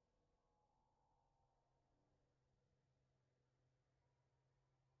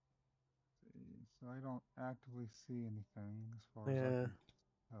so I don't actively see anything as far as I can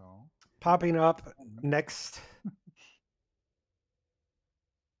tell. Popping up next.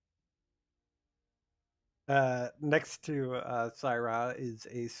 Next to Syra is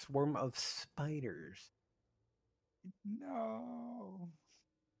a swarm of spiders. No.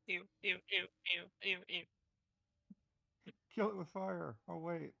 Ew, ew, ew, ew, ew, ew. Kill it with fire. Oh,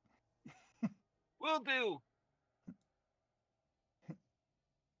 wait. Will do.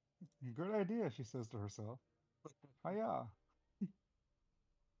 Good idea, she says to herself. Hiya.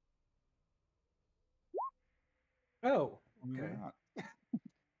 Oh, Maybe okay. not.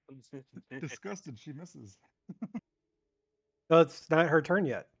 Disgusted, she misses. No, it's not her turn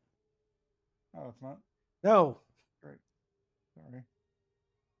yet. Oh, it's not? No. Great. Sorry.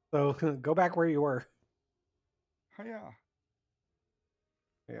 So go back where you were. Hiya.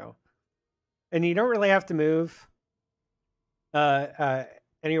 You know. And you don't really have to move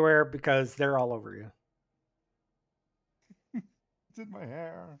anywhere because they're all over you. It's in my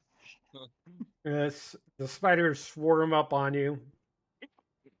hair. Yes, the spiders swarm up on you.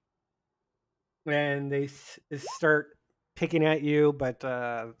 And they start picking at you, but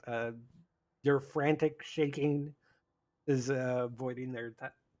your frantic shaking is avoiding their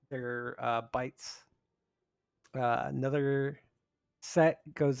bites. Another set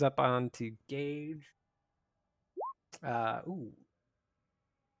goes up onto Gage. Ooh.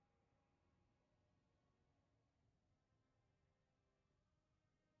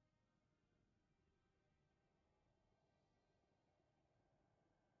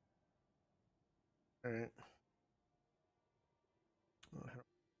 All right.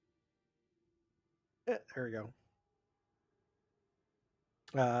 There we go.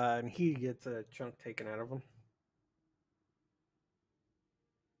 And he gets a chunk taken out of him.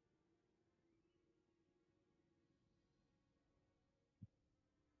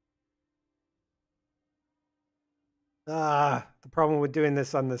 The problem with doing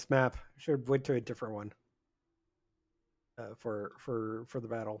this on this map, I should have went to a different one for the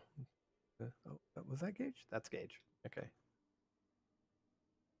battle. Oh, was that Gage? That's Gage. Okay.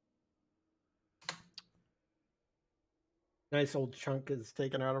 Nice old chunk is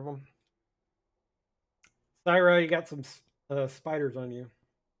taken out of him. Syra, you got some spiders on you.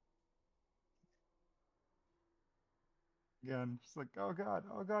 Again, she's like, oh god,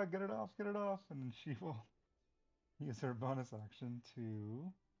 get it off. And she will use her bonus action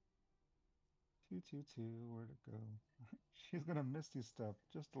to... where'd it go? She's gonna Misty Step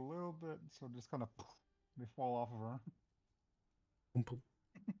just a little bit, so just kind of they fall off of her.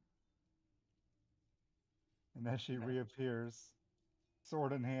 And as she reappears,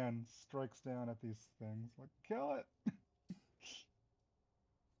 sword in hand, strikes down at these things. Like, kill it!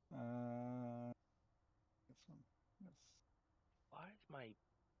 This one. Yes. Why is my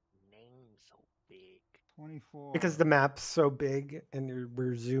name so big? 24. Because the map's so big and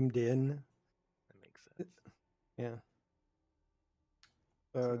we're zoomed in. That makes sense. Yeah.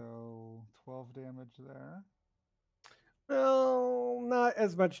 So 12 damage there. Well, not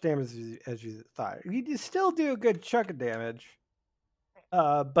as much damage as you thought. You still do a good chunk of damage.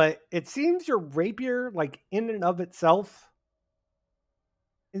 But it seems your rapier, like in and of itself,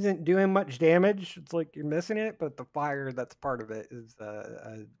 isn't doing much damage. It's like you're missing it, but the fire that's part of it is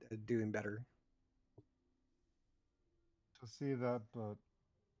doing better. To see that, but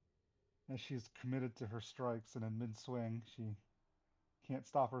as she's committed to her strikes and in mid-swing, she can't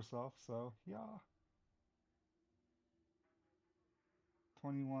stop herself, so yeah.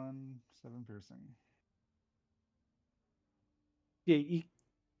 21, 7 piercing.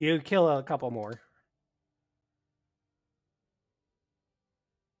 You kill a couple more.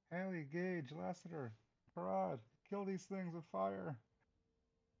 Haley, Gage, Lassiter, Parad, kill these things with fire.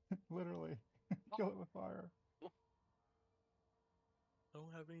 Literally, kill it with fire. I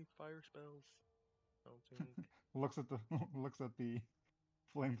don't have any fire spells. I don't think. looks at the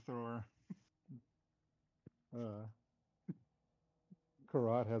flamethrower.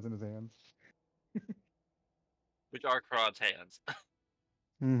 Karat has in his hands. Which are Karad's hands.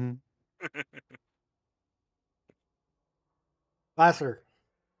 Mm-hmm. Lasser.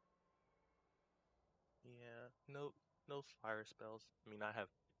 Yeah, no fire spells. I mean, I have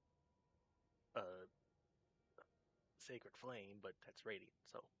Sacred Flame, but that's radiant.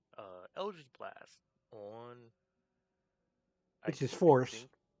 So, Eldritch Blast on. Which is force. Think,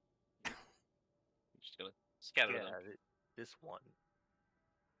 Just gonna scatter them. This one.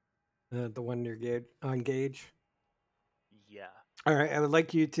 The one near on Gage. Yeah. All right, I would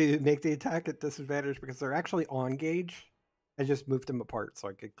like you to make the attack at disadvantage because they're actually on Gage. I just moved them apart so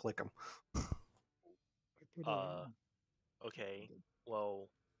I could click them. Okay. Well,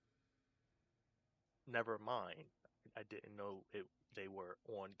 never mind. I didn't know they were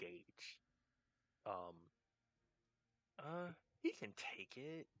on Gage. He can take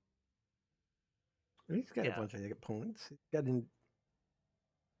it. He's got a bunch of hit points. He's got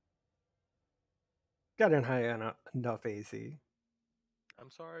an high enough AC. I'm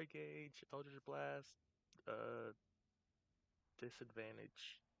sorry, Gage. Eldritch Blast.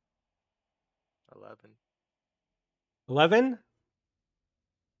 Disadvantage. 11. 11?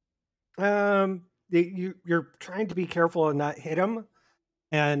 You're trying to be careful and not hit him,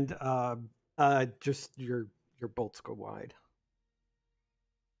 and just your bolts go wide.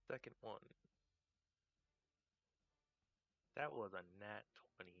 Second one. That was a nat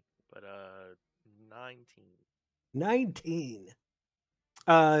 20, but 19. 19.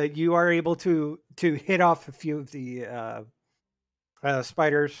 You are able to hit off a few of the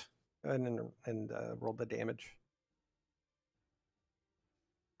spiders and roll the damage.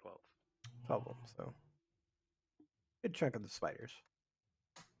 12. 12 of them, so good chunk of the spiders.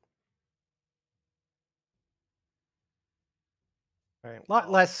 All right, a lot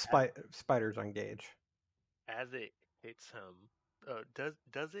less spiders on Gage. As it hits him,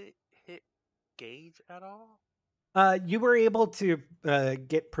 does it hit Gage at all? You were able to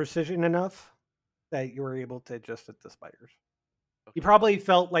get precision enough that you were able to adjust it to spiders. Okay. You probably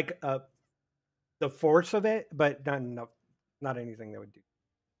felt like the force of it, but not enough, not anything that would do.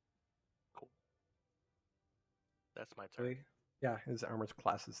 Cool. That's my turn. Really? Yeah, his armor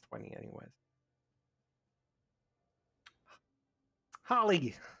class is 20 anyways.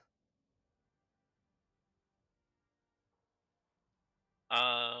 Holly.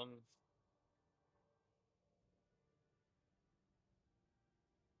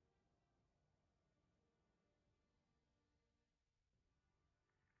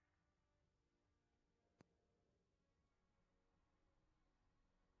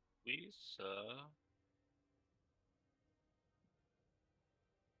 Lisa.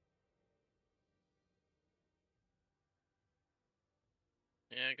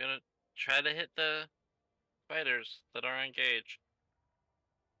 Yeah, gonna try to hit the spiders that are engaged.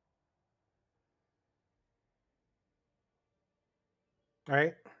 All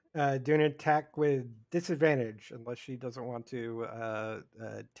right. Do an attack with disadvantage unless she doesn't want to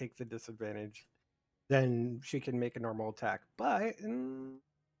take the disadvantage. Then she can make a normal attack. But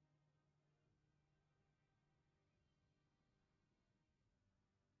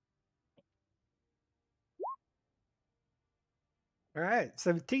all right,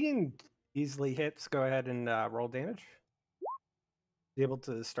 17 easily hits. Go ahead and roll damage. Be able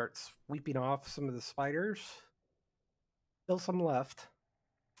to start sweeping off some of the spiders. Still some left.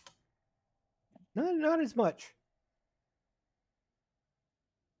 Not as much.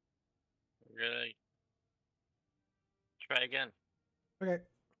 We're gonna try again. Okay.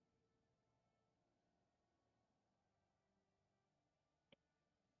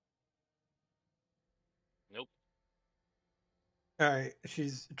 Nope. All right.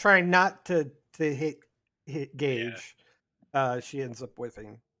 She's trying not to hit Gage. she ends up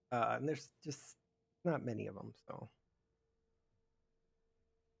whiffing. And there's just not many of them, so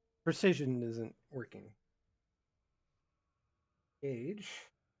precision isn't working. Gage.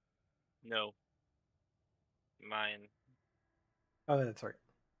 No. Mine. Oh, that's right.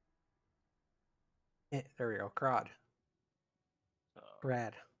 There we go. Crod.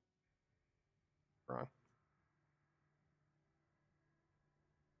 Brad. Wrong.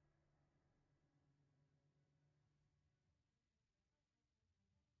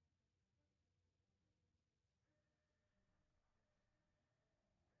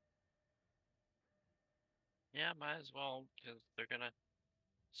 Yeah, might as well, because they're gonna...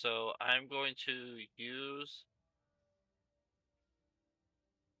 So, I'm going to use...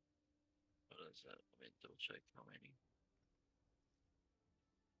 What is that? Let me double check how many.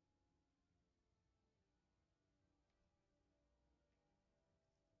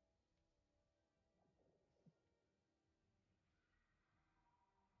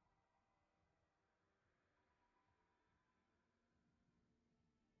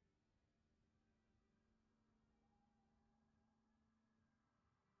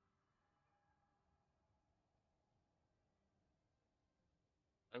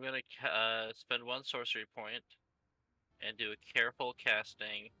 I'm gonna spend 1 sorcery point and do a careful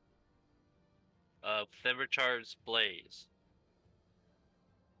casting of Thimberchar's Blaze.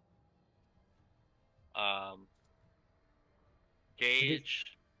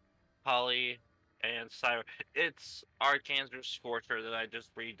 Gage, Holly, and Syra. It's Archangel's Scorcher that I just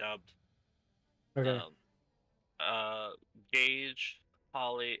redubbed. Okay. Gage,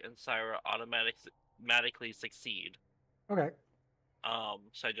 Holly, and Syra automatically succeed. Okay.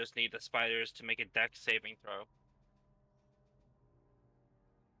 So I just need the spiders to make a dex saving throw.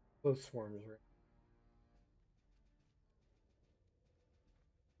 Those swarms,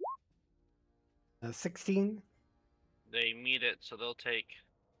 right? 16. They meet it, so they'll take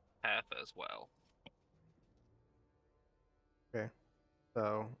half as well. Okay.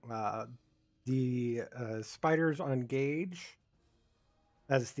 So the spiders on Gage,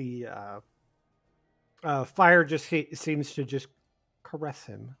 as the fire just seems to just caress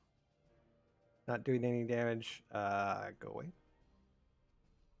him, not doing any damage. Go away.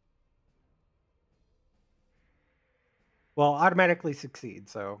 Well, automatically succeed.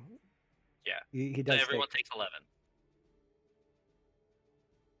 So yeah, he does. So everyone takes 11.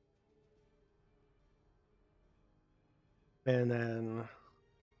 And then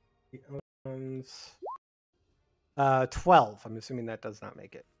the other ones, 12. I'm assuming that does not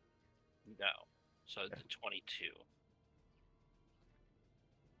make it. No, so it's 22.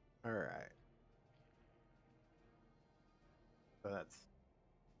 All right. So that's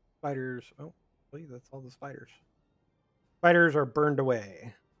spiders. Oh, wait, that's all the spiders. Spiders are burned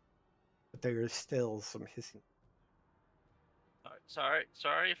away, but there is still some hissing. Sorry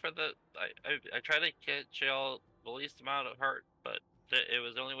for the. I tried to get y'all the least amount of hurt, but it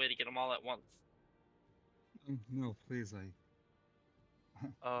was the only way to get them all at once. No, please, if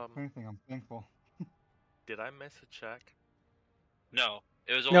anything, I'm thankful. Did I miss a check? No,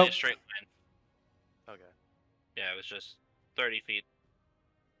 it was only a straight line. Okay. Yeah, it was just 30 feet.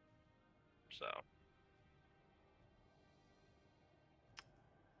 So.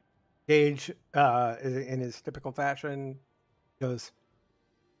 Gage, in his typical fashion, goes,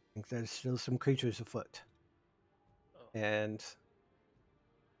 I think there's still some creatures afoot. Oh. And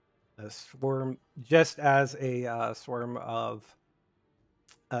a swarm, just as a swarm of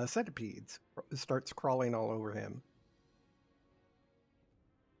centipedes starts crawling all over him.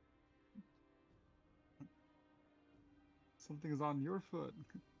 Something is on your foot.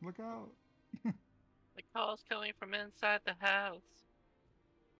 Look out. The call's coming from inside the house.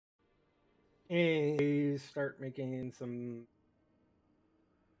 And they start making some...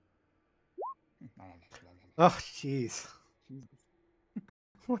 Oh, jeez.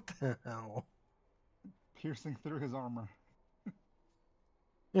 What the hell? Piercing through his armor.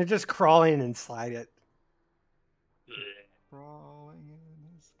 You're just crawling inside it. Crawling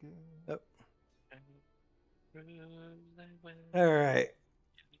in his skin. Yep. All right.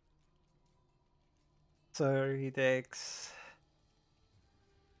 So he takes...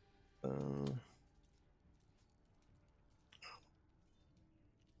 all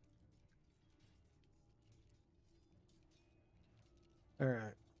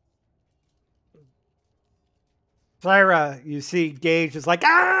right. Syra, you see Gage is like,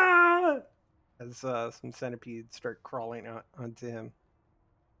 ah! As some centipedes start crawling onto him.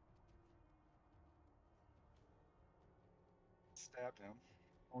 Stab him.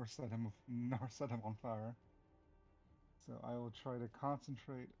 Or set him on fire. So I will try to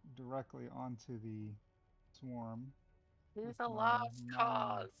concentrate directly onto the swarm. He's a lost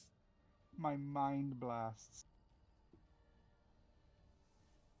cause. My mind blasts.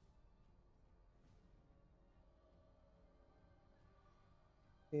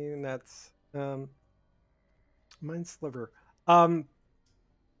 And that's mine's sliver. Let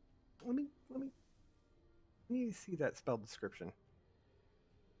me see that spell description.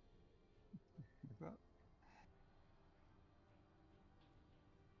 Like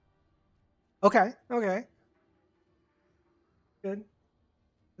that. Okay. Good.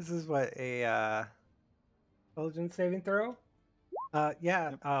 This is what a intelligence saving throw.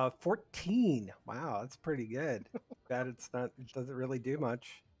 Yeah. Yep. 14. Wow, that's pretty good. That it doesn't really do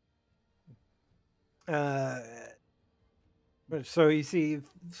much. So you see a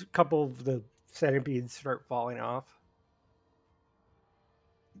couple of the centipedes start falling off.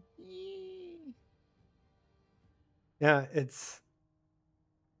 Yeah, it's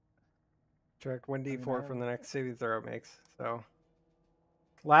track 1d4 from the next saving throw it makes. So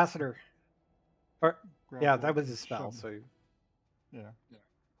Lassiter. Yeah, that was a spell. So yeah.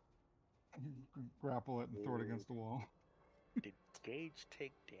 Grapple it and throw it against the wall. Did Gage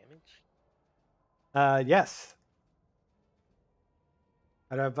take damage? Yes.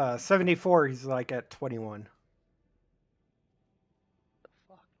 Out of 74, he's like at 21. The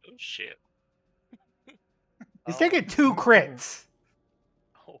fuck? Oh shit. He's taking 2 crits.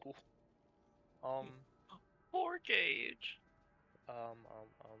 Oh. Poor Gage.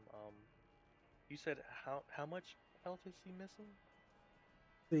 You said how much health is he missing?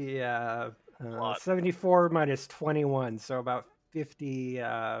 The 74 minus 21, so about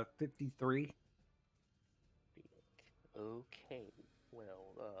 53. Okay.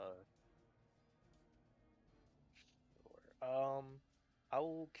 Well, sure. I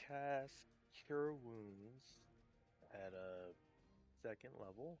will cast Cure Wounds at a 2nd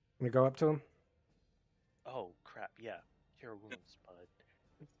level. I'm gonna go up to him. Oh crap! Yeah, Cure Wounds, bud.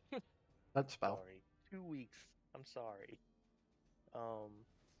 That spell. Sorry, 2 weeks. I'm sorry.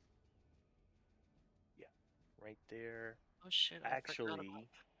 Yeah, right there. Oh shit! Actually,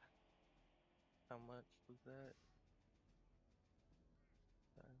 how much was that?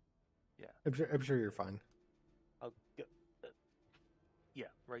 Yeah. I'm sure you're fine. I'll go. Yeah,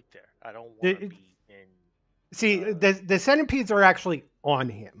 right there. I don't want to be in. See, the centipedes are actually on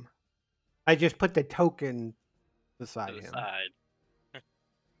him. I just put the token beside him.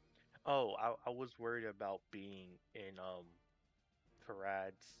 Oh, I was worried about being in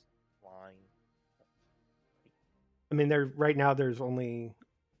Farad's line. I mean, right now there's only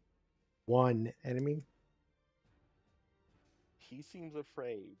one enemy. He seems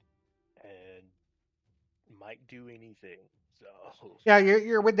afraid and might do anything. So yeah,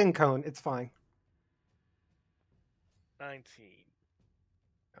 you're within cone. It's fine. 19.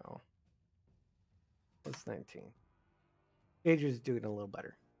 No, it's 19. Gage is doing a little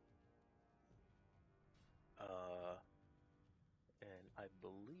better. And I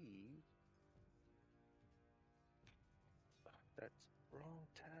believe that's wrong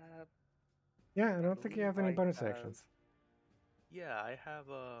tab. Yeah, I don't think you have any bonus actions. Yeah, I have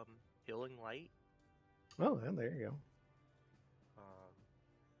Healing Light. Oh, well, there you go.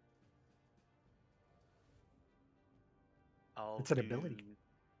 It's an ability.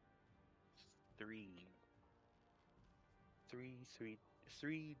 3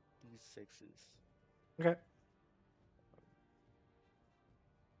 D6s. Okay.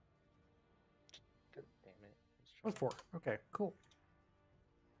 Damn it. That's 4. Okay, cool.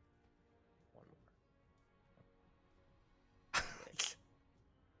 One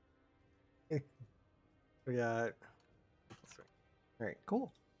more. Yeah. All right,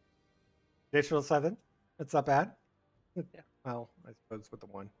 cool. Additional 7. That's not bad. Yeah. Well, I suppose with the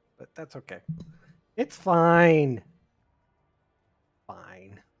 1, but that's okay. It's fine.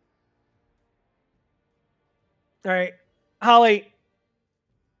 Fine. All right, Holly.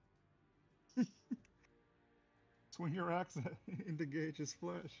 Swing your axe into Gage's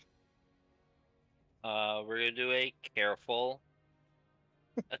flesh. We're gonna do a careful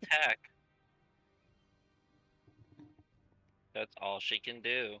attack. That's all she can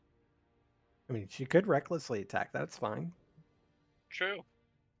do. I mean, she could recklessly attack. That's fine. True.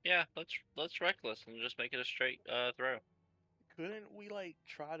 Yeah, let's reckless and just make it a straight throw. Couldn't we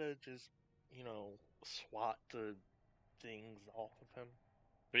try to just, swat the things off of him?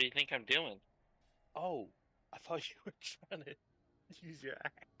 What do you think I'm doing? Oh, I thought you were trying to use your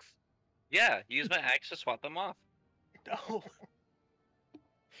axe. Yeah, use my axe to swat them off. No.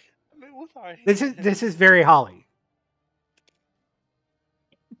 I mean, with our This is very Holly.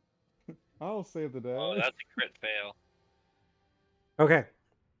 I'll save the day. Oh, that's a crit fail. Okay.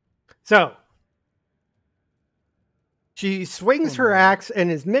 So She swings her axe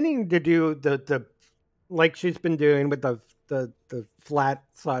and is meaning to do the like she's been doing with the flat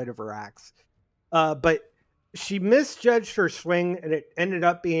side of her axe. But she misjudged her swing, and it ended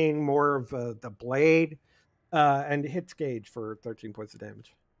up being more of the blade, and hits Gage for 13 points of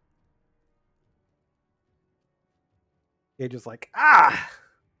damage. Gage is like, ah!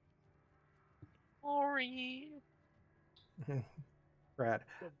 Sorry. Brad.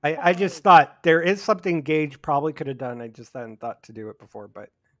 I just thought there is something Gage probably could have done. I just hadn't thought to do it before, but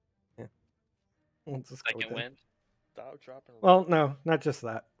yeah. We'll just go with Second it. wind. Stop dropping. Well, no, not just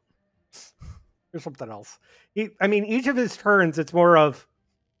that. There's something else. I mean, each of his turns, it's more of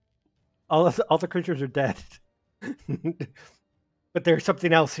all the creatures are dead, but there's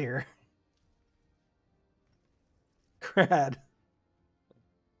something else here. Crad.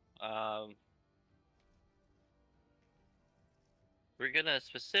 We're gonna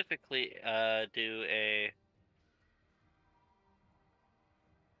specifically do a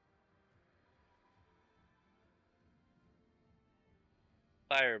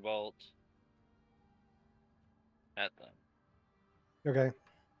firebolt at them. Okay.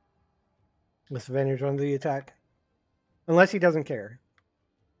 With advantage on the attack. Unless he doesn't care.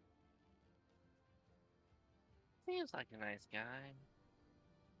 Seems like a nice guy.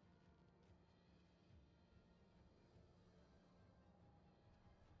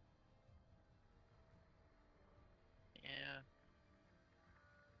 Yeah.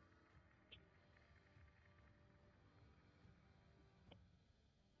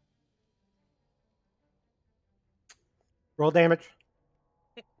 Roll damage.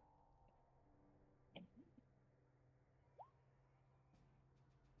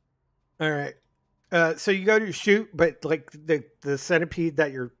 All right. So you go to shoot, but like the centipede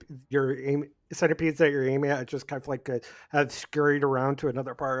that centipedes that you're aiming at just kind of like have scurried around to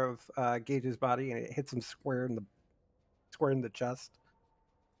another part of Gage's body, and it hits him square in the chest.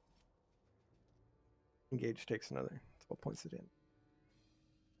 And Gage takes another 12 points of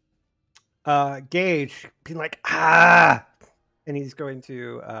damage. Gage being like ah, and he's going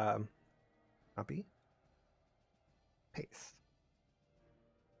to copy, paste.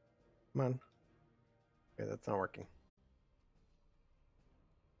 Come on. Okay, that's not working.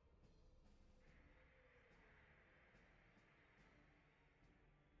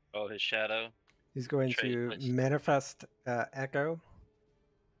 Oh, his shadow. He's going to manifest Echo.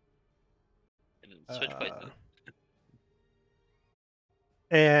 Switch places.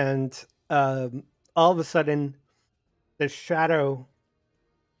 And all of a sudden, the shadow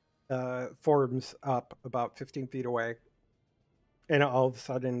forms up about 15 feet away. And all of a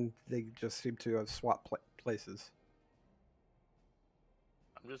sudden, they just seem to have swapped places.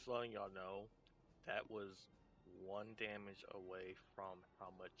 I'm just letting y'all know that was 1 damage away from how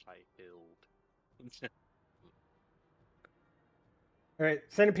much I healed. All right,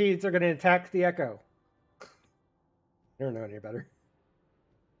 centipedes are going to attack the Echo. I don't know any better.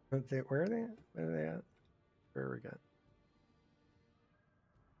 Where are they at? Where are they at? Where are we at?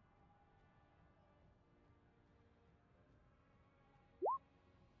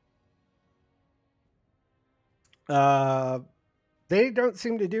 They don't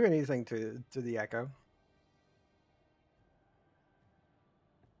seem to do anything to the Echo.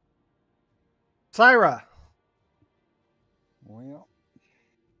 Syra. Well,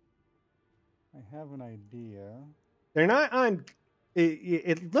 I have an idea. They're not on.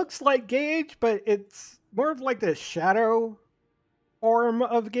 It looks like Gage, but it's more of like the shadow form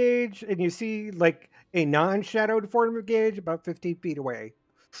of Gage, and you see like a non-shadowed form of Gage about 15 feet away.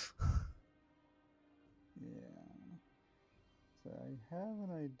 Yeah. So I have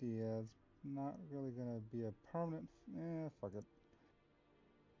an idea. It's not really gonna be a permanent. Fuck it.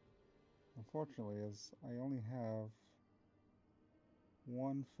 Unfortunately, as I only have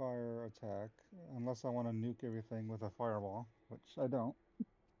 1 fire attack, unless I want to nuke everything with a fireball, which I don't.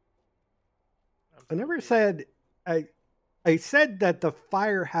 I never said I said that the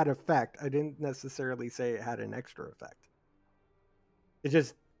fire had effect. I didn't necessarily say it had an extra effect. It's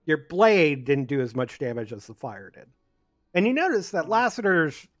just your blade didn't do as much damage as the fire did. And you notice that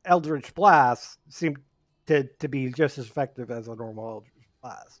Lassiter's Eldritch Blast seemed to be just as effective as a normal Eldritch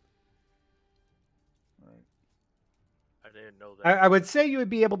Blast. Right. I didn't know that. I would say you would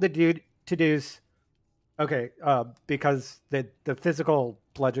be able to deduce. Okay, because the physical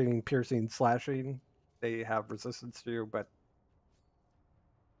bludgeoning, piercing, slashing, they have resistance to, but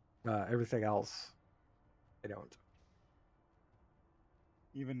everything else, they don't.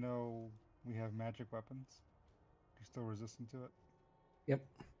 Even though we have magic weapons, you're still resistant to it? Yep.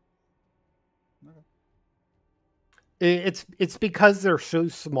 Okay. It's because they're so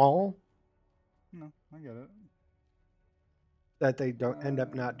small. No, I get it. that they don't end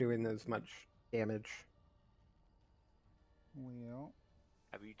up not doing as much damage. Well,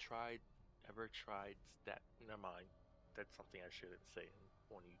 have you ever tried that? Never mind. That's something I shouldn't say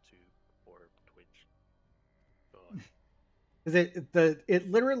on YouTube or Twitch. Go on.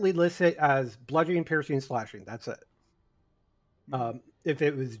 It literally lists it as bludgeoning, piercing, slashing. That's it. If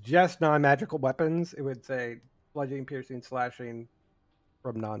it was just non-magical weapons, it would say bludgeoning, piercing, slashing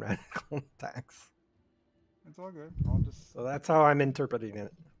from non-magical attacks. it's all good. I'll just. So that's how I'm interpreting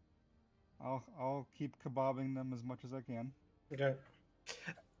it. I'll keep kebabbing them as much as I can. Okay.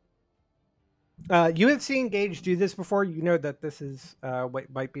 You have seen Gage do this before. You know that this is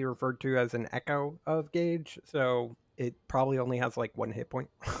what might be referred to as an echo of Gage. So it probably only has like 1 hit point.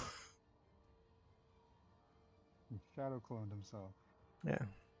 He shadow cloned himself. Yeah.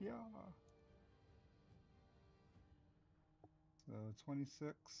 Yeah. So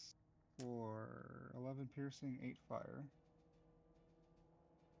 26 for 11 piercing, 8 fire.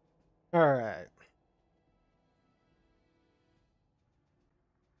 All right.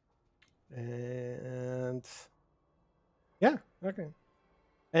 And yeah, okay.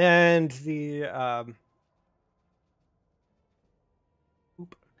 And the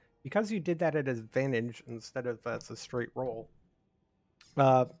because you did that at advantage instead of as a straight roll,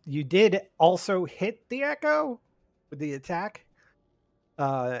 you did also hit the echo with the attack,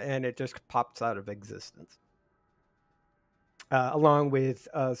 and it just pops out of existence, along with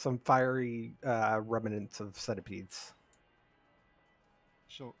some fiery remnants of centipedes.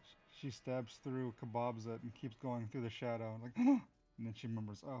 She stabs through, kebabs it, and keeps going through the shadow. Like, and then she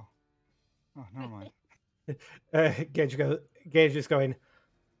remembers, oh, never mind. Gage is going,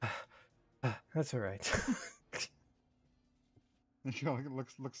 that's all right. And she like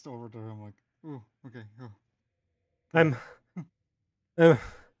looks over to him like, ooh, okay, oh. I'm, I'm,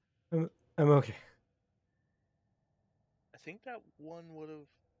 I'm okay. I think that one would have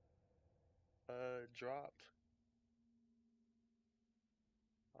dropped.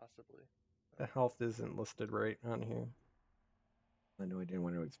 Possibly. The health isn't listed right on here. I know I didn't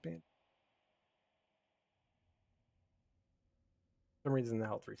want to expand. For some reason the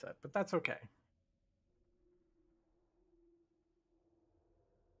health reset, but that's okay.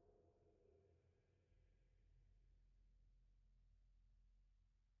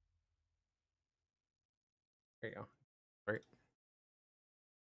 There you go. Right.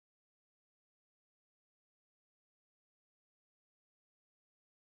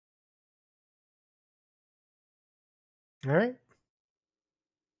 All right.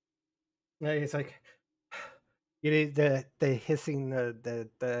 Yeah, it's like you know, the hissing,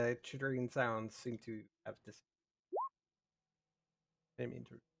 the chittering sounds seem to have this. I didn't mean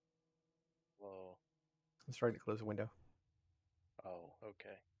to. Whoa. I was trying to close the window. Oh,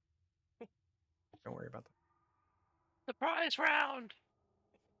 okay. Don't worry about that. Surprise round.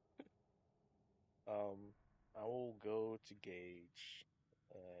 I will go to Gage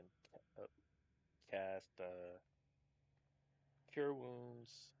and cast Cure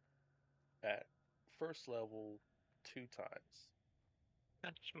Wounds at first level 2 times.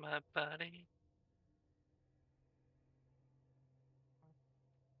 Touch my body.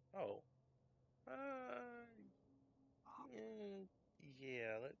 Oh. Uh.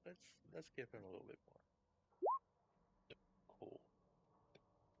 Yeah. Let's give him a little bit more. Cool.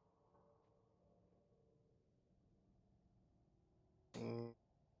 Mm.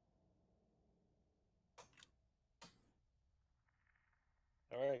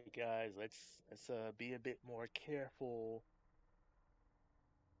 All right, guys. Let's be a bit more careful.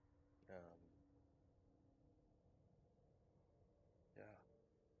 Um. Yeah.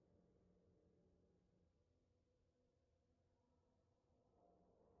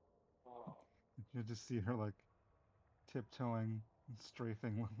 You just see her like tiptoeing,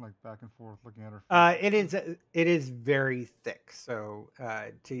 strafing, like back and forth, looking at her feet. It is very thick. So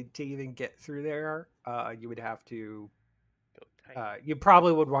to even get through there, you would have to. Go tiny. You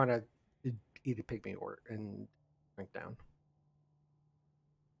probably would want to eat a pygmy or and drink down.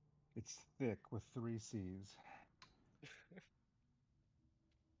 It's thick with 3 C's.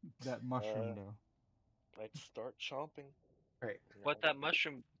 That mushroom though. Let's start chomping. Right. You What know. that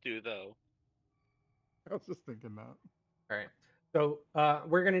mushroom do though? I was just thinking that. All right. So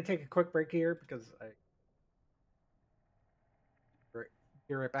we're gonna take a quick break here because I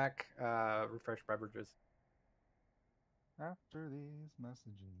be right back. Refresh beverages. After these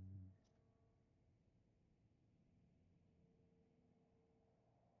messages.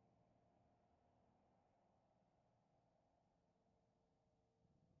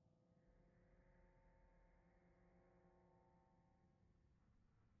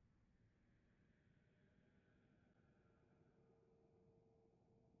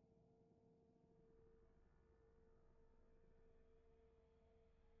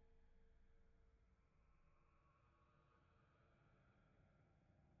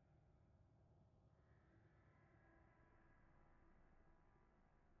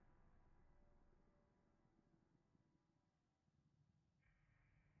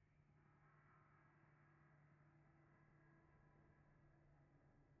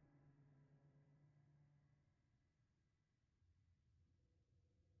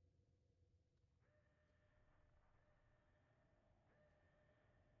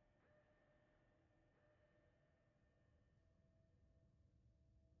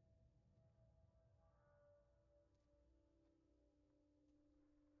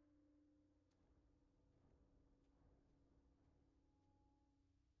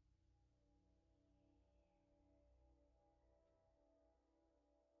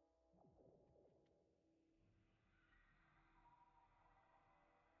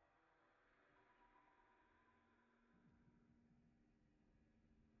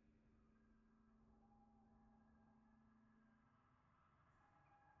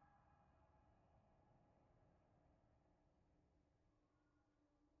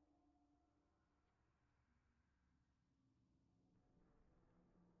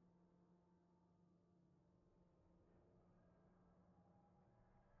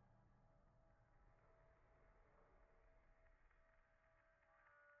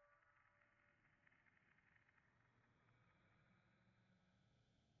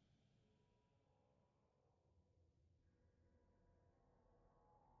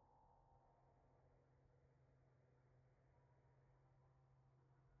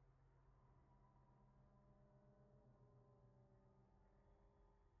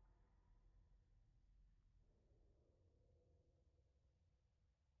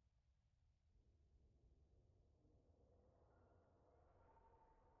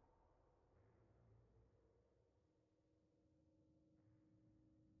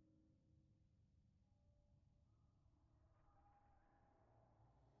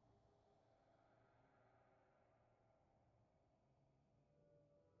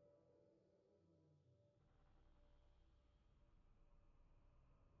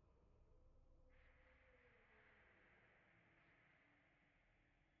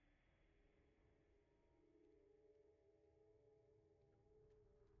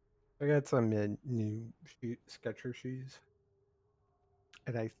 I got some new Skechers shoes,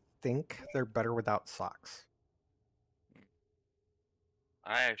 and I think they're better without socks.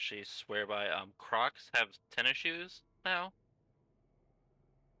 I actually swear by Crocs have tennis shoes now.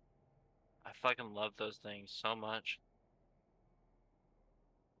 I fucking love those things so much.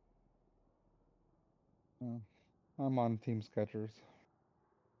 I'm on Team Skechers.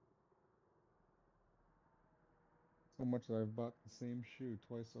 So much that I've bought the same shoe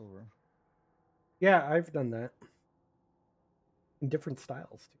twice over. Yeah, I've done that. In different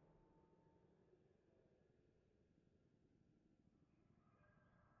styles,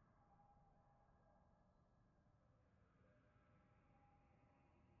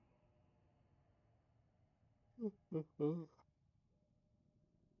 too.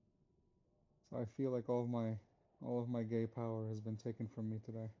 So I feel like all of my gay power has been taken from me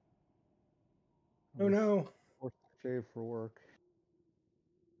today. I Oh was no. forced to shave for work.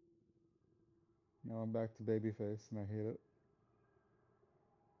 Now I'm back to babyface and I hate it.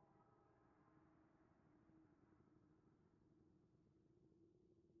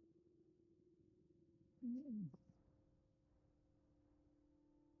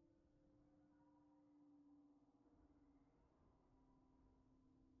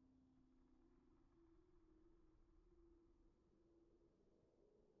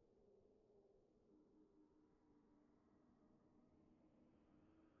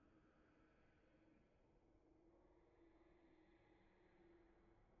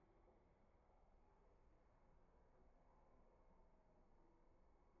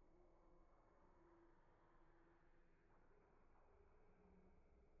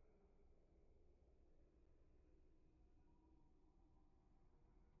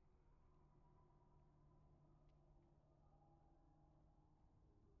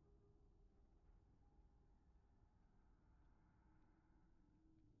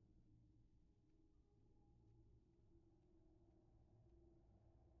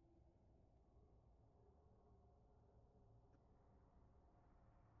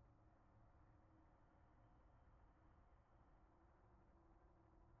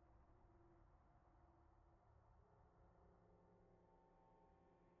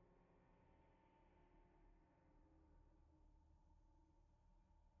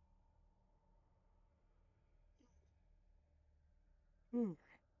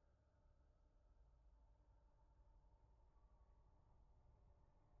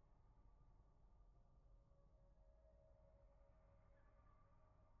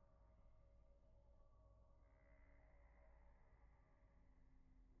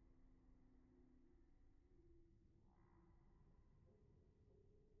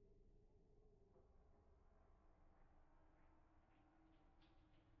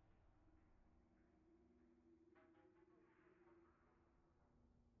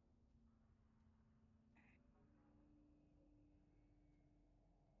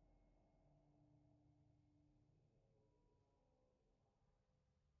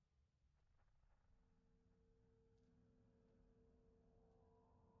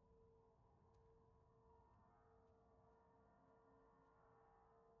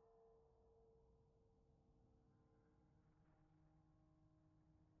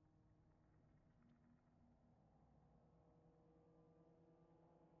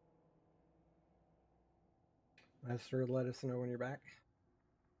 Master, let us know when you're back.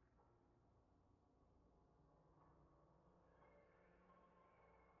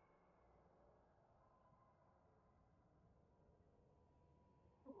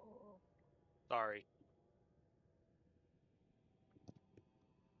 Sorry.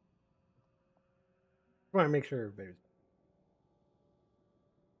 I want to make sure everybody's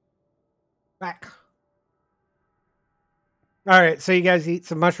back. All right, so you guys eat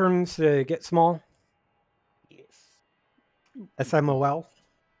some mushrooms to get small? Yes. SMOL?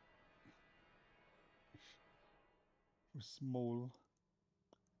 Small.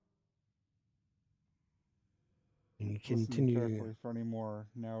 And you Listening continue. carefully for any more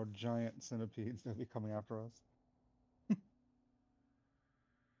now giant centipedes that will be coming after us.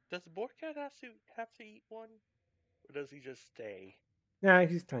 Does Borkat have to eat one, or does he just stay? Nah,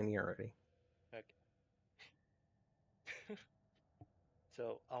 he's tiny already. Okay.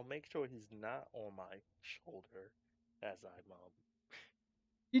 So I'll make sure he's not on my shoulder as I'm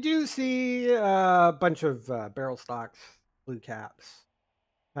You do see a bunch of barrel stocks, blue caps,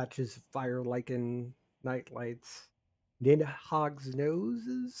 patches of fire lichen, night lights, nilhogs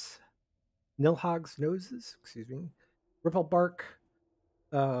noses, excuse me, ripple bark,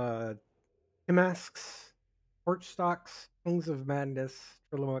 uh, masks, porch stalks, tongues of madness,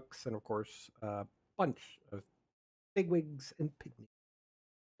 trillimucks, and of course a bunch of bigwigs and pygmies.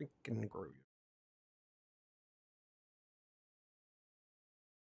 freaking grow you.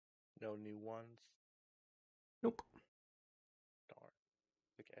 No new ones? Nope. Darn.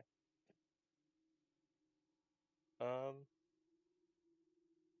 Okay. Um.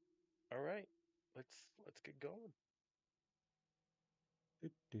 All right. Let's get going.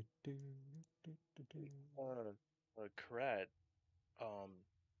 Karat.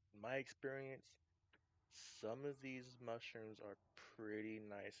 In my experience, some of these mushrooms are pretty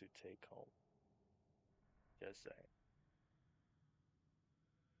nice to take home. Just saying.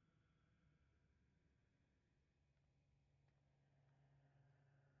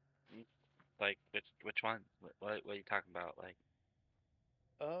 Like which one? What are you talking about? Like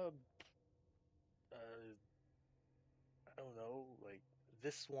Uh, I don't know. Like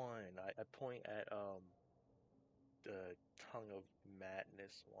this one, I point at the Tongue of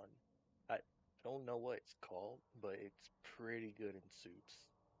Madness one. I don't know what it's called, but it's pretty good in soups.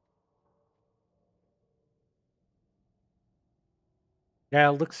 Yeah,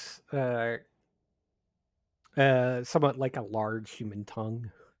 it looks somewhat like a large human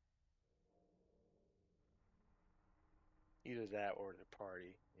tongue. Either that or the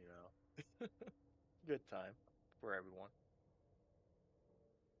party, you know. Good time for everyone.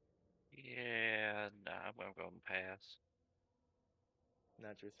 yeah, nah, I'm gonna go and pass.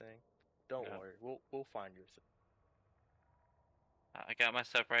 Not your thing. Don't No, worry, we'll find your thing. I got my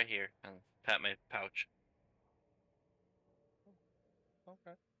stuff right here and pat my pouch.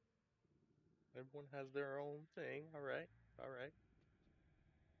 Okay. Everyone has their own thing. All right. All right.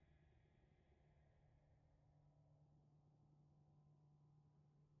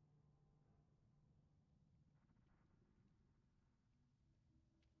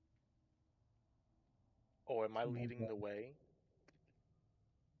 Oh, am I leading the way?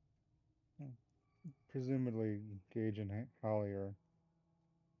 Presumably, Gage and Holly are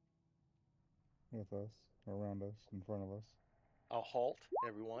with us, around us, in front of us. I'll halt,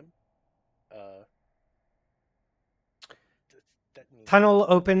 everyone. Uh, that means Tunnel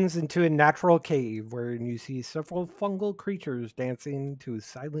opens into a natural cave wherein you see several fungal creatures dancing to a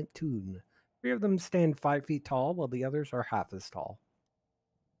silent tune. 3 of them stand 5 feet tall, while the others are half as tall.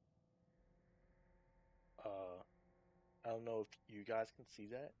 uh, I don't know if you guys can see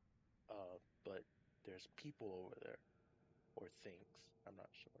that. But there's people over there or things. I'm not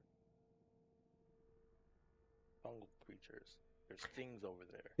sure. Fungal creatures. There's things over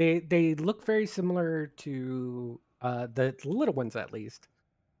there. They look very similar to the little ones, at least.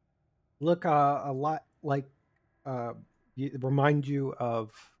 Look a lot like remind you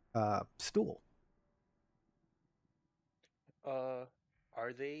of stool. Uh,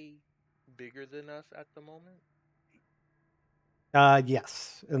 are they bigger than us at the moment?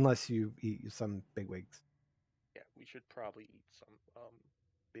 Yes, unless you eat some bigwigs. Yeah, we should probably eat some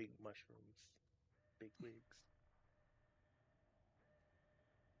big mushrooms, big wigs.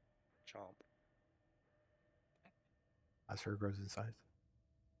 Chomp. As her grows in size.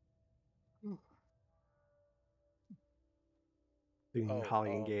 And Oh,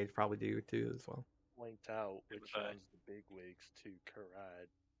 Holly and Gage probably do too as well. point out Good which bye. one's the big wigs to Karad.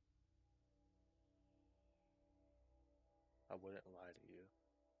 I wouldn't lie to you.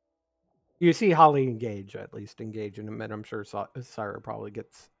 You see Holly engage, at least engage in a minute. I'm sure Sarah probably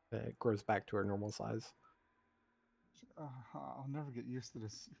grows back to her normal size. I'll never get used to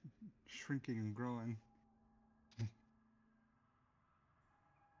this shrinking and growing.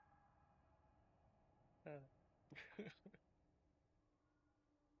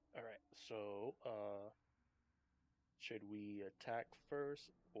 All right. So, should we attack first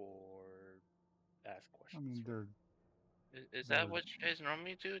or ask I questions mean, first? Is that they're, what you guys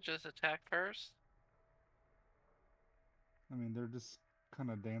normally do? Just attack first? they're just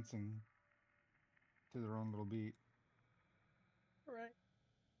kind of dancing to their own little beat. All right.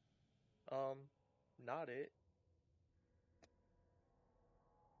 Um, not it.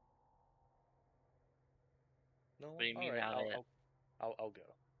 No What one. do you All mean right. not I'll it? I'll I'll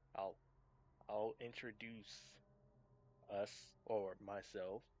go. I'll I'll introduce us or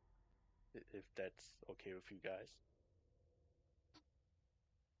myself if that's okay with you guys.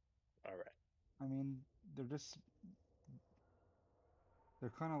 All right. I mean,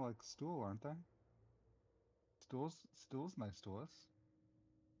 they're kind of like stool, aren't they? Stool's nice to us.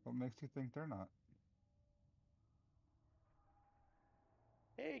 What makes you think they're not?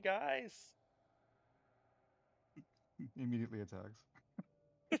 Hey guys. Immediately attacks.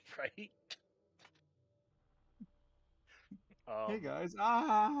 Right. Hey Um. guys!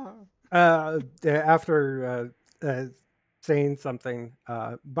 Ah! After saying something,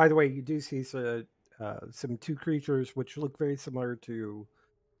 by the way, you do see some 2 creatures which look very similar to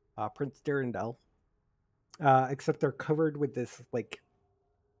Prince Durandal. Except they're covered with this like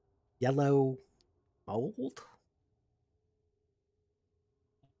yellow mold.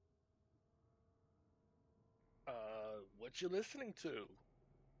 What you listening to?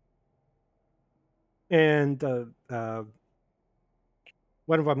 And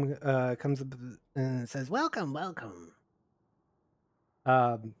one of them comes up and says, "Welcome, welcome.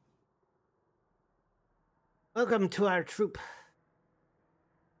 Um, welcome to our troop.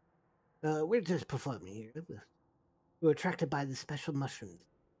 We're just performing here. We were attracted by the special mushrooms."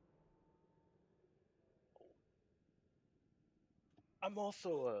 I'm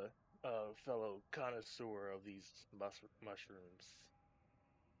also a fellow connoisseur of these mushrooms.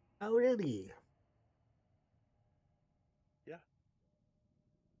 Oh, really? Yeah.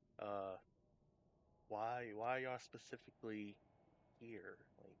 Uh, why y'all specifically here?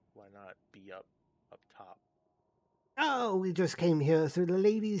 Like, why not be up top? Oh, we just came here through the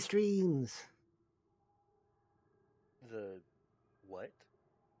lady's dreams. The what?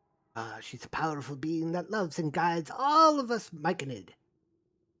 She's a powerful being that loves and guides all of us Myconid. If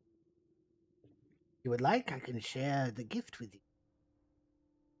you would like, I can share the gift with you.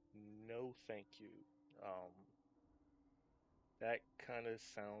 No, thank you. Um, that kind of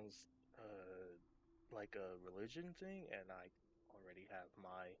sounds like a religion thing, and I already have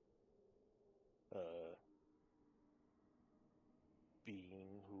my uh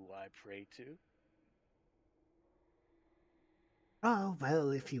being who I pray to. Oh,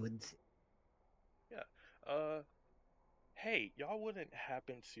 well, if you would. Yeah. Hey, y'all wouldn't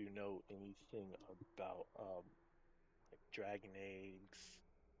happen to know anything about like dragon eggs,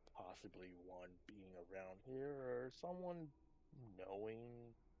 possibly one being around here, or someone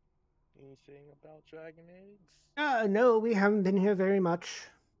knowing anything about dragon eggs? No, we haven't been here very much.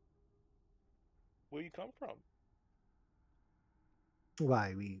 Where you come from?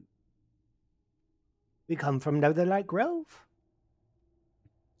 Why, we come from Netherlight Grove.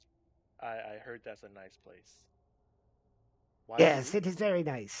 I heard that's a nice place. Why did you Yes, leave? it is very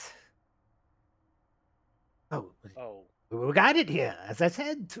nice. Oh, Oh, we got it here, as I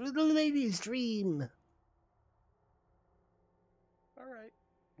said, through the lady's dream. all right.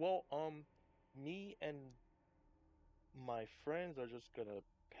 Well, me and my friends are just gonna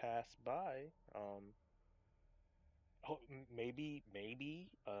pass by. Maybe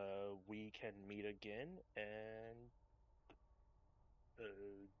we can meet again and uh,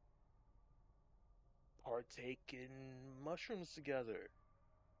 partake in mushrooms together.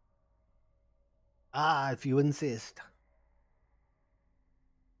 Ah, if you insist.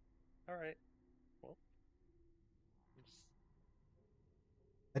 All right. Well, just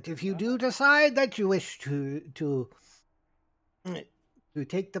But if you do bye. decide that you wish to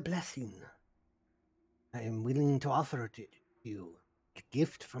take the blessing, I am willing to offer it to you. A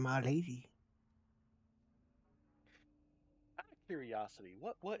gift from Our Lady. Out of curiosity,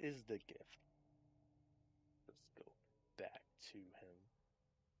 what is the gift? Let's go back to him.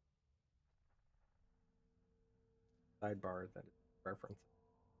 Sidebar, that is reference.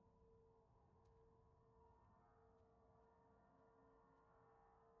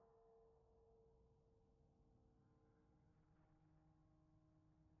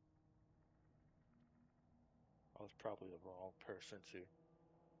 I was probably the wrong person to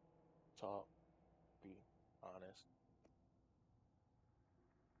talk. Be honest.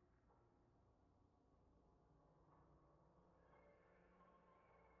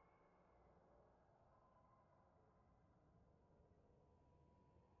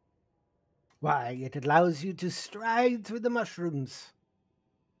 Why, it allows you to stride through the mushrooms.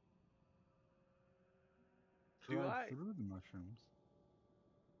 Do Stride I through the mushrooms.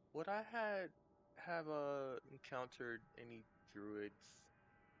 would I have encountered any druids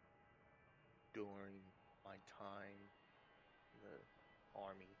during my time in the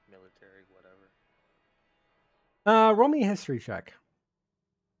army, military, whatever? Roll me a history check.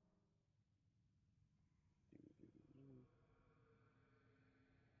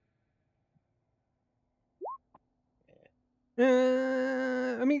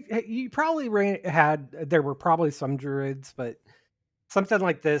 I mean, you probably there were probably some druids, but something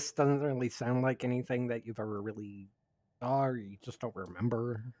like this doesn't really sound like anything that you've ever really saw, or you just don't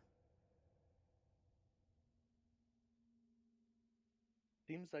remember.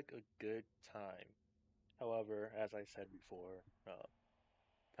 Seems like a good time. However, as I said before,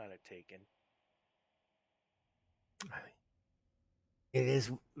 kind of taken. It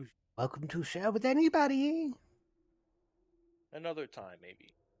is welcome to share with anybody. Another time, maybe.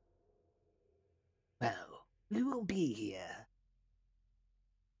 Well, we will be here.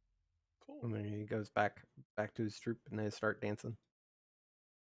 Cool. And then he goes back to his troop, and they start dancing.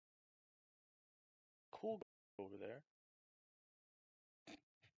 cool guy over there.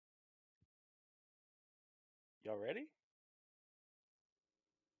 Y'all ready?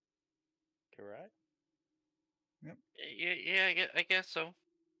 Correct? Yep. Yeah, I guess so.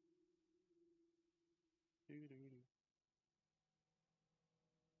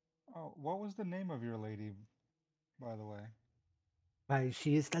 Oh, what was the name of your lady, by the way? Why,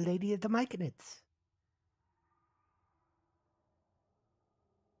 she is the lady of the Myconids.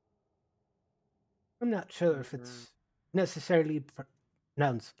 I'm not sure if it's necessarily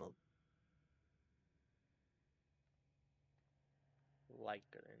pronounceable.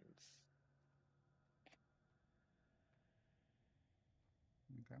 Lycanins.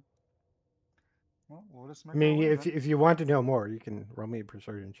 Okay. Well, we'll just I make our mean, way if you want to know more, you can roll me a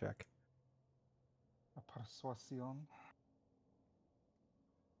persuasion check. A persuasion.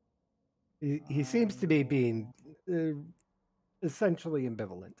 He seems to be being essentially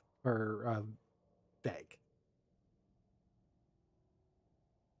ambivalent or vague.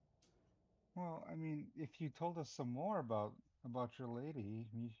 Well, I mean, if you told us some more about your lady,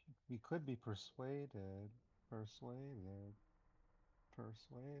 we could be persuaded. Persuaded.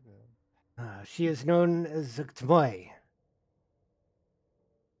 Persuaded. She is known as Zugtmoy.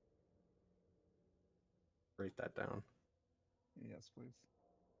 Write that down. Yes, please.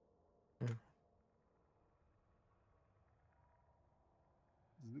 Yeah.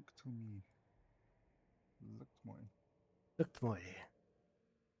 Zugtumi. Zugtmoy. Zugtmoy.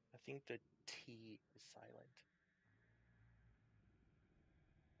 I think the T is silent.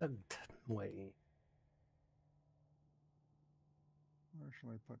 Zugtmoy. Where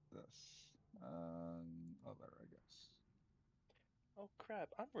shall I put this? Other, I guess. Oh crap,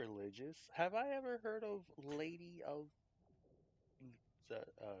 I'm religious. Have I ever heard of Lady of the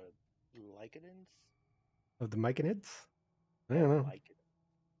Lycanins? Of the Myconids? I Yeah, don't know. Lycan.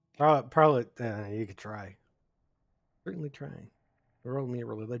 Probably you could try. Certainly try. Roll me a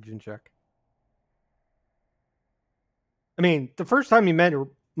religion check. I mean, the first time you met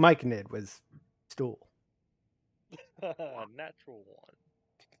Myconid was stool. Natural one.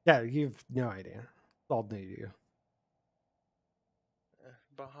 Yeah, you've no idea. It's all new to you.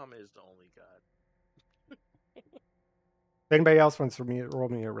 Bahamut is the only god. If anybody else wants to roll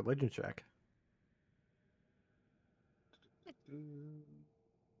me a religion check.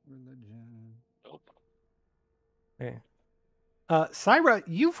 Religion. Nope. Okay. Syra,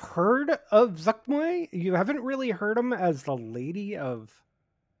 you've heard of Zuckmoy. You haven't really heard him as the lady of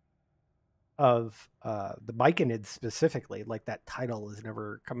the Myconids specifically. Like that title has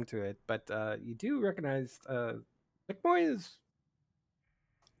never come to it, but you do recognize Zuckmoy is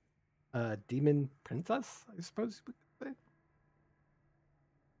demon princess, I suppose we could say.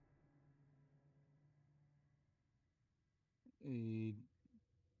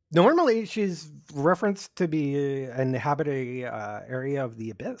 Normally, she's referenced to be inhabit a area of the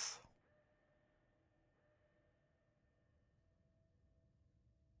abyss.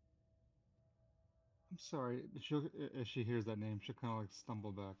 I'm sorry. She'll, as she hears that name, she'll kind of like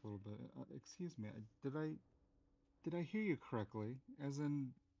stumble back a little bit. Excuse me. Did I hear you correctly? As in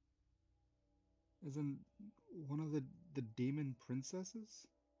one of the demon princesses?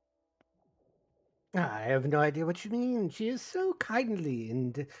 I have no idea what you mean. She is so kindly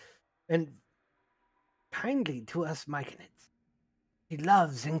and kindly to us Myconids. She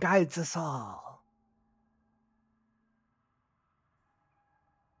loves and guides us all.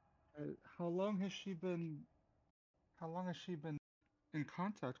 How long has she been? How long has she been in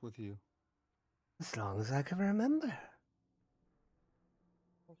contact with you? As long as I can remember.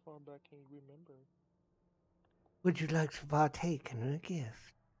 How far back can you remember? Would you like to partake in her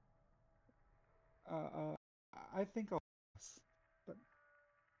gift? Uh, I think I'll pass,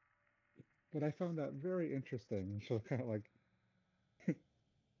 but I found that very interesting. And she'll kind of like,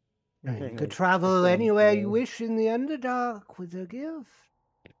 You could like look travel down at anywhere you the. wish in the Underdark with her gift.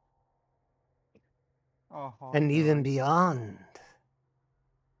 Oh, And no, even beyond.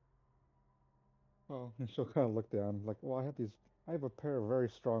 well, and she'll kind of look down, like, well, I have a pair of very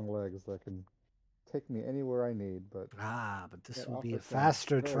strong legs that can take me anywhere I need, but But this that will be offer a sounds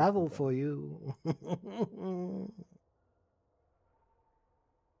faster very travel tempting. for you.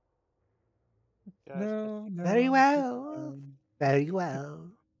 Guys, No, Very no, keep well. going. Very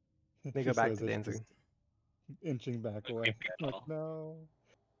well. They She go back says to as she's dancing. inching back No away. creepy at Like, all. no,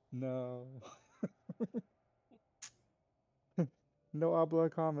 no, no habla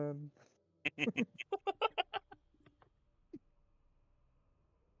common.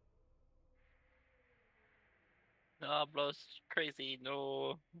 No, bros, crazy.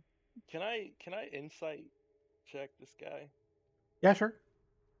 No. can I insight check this guy? Yeah, sure.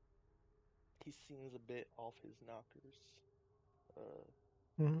 he seems a bit off his knockers.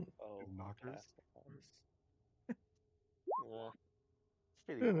 Mhm. Oh, Knockers? pass on this. Yeah,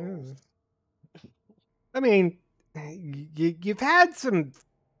 steady rolls. I mean, you've had some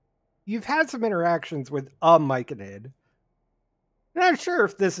interactions with a Myconid. I'm not sure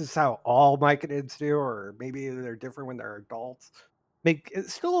if this is how all Myconids do, or maybe they're different when they're adults. It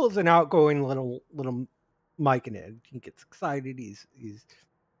still is an outgoing little Myconid. He gets excited. He's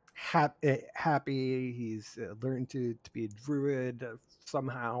happy. He's learned to be a druid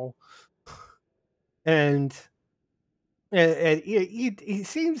somehow, and he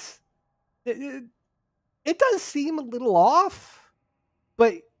seems. It does seem a little off,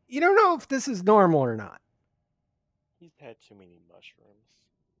 but you don't know if this is normal or not. He's had too many mushrooms.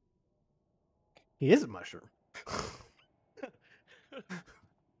 He is a mushroom.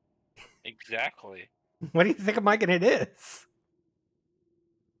 Exactly. What do you think a Myconid is?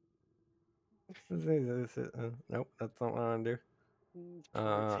 Nope, that's not what I want to do. He's I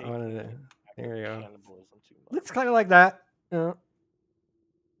partaking want in to. Here we go. cannibalism too much. Looks kind of like that. Yeah.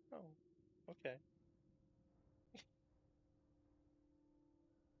 Oh, okay.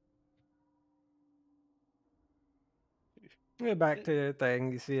 Yeah, back to the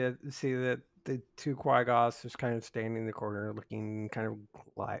thing. You see that the two Quaggoths just kind of standing in the corner, looking kind of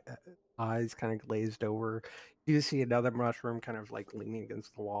eyes kind of glazed over. You see another mushroom kind of like leaning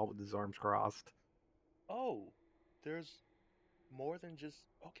against the wall with his arms crossed. Oh, there's more than just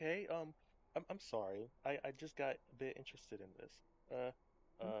okay. I'm sorry. I just got a bit interested in this.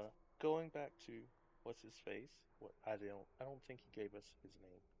 Going back to what's his face? What I don't think he gave us his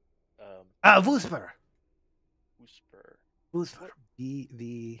name. Whisper. Whisper. Whisper. What?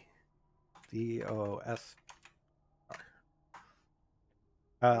 VOS.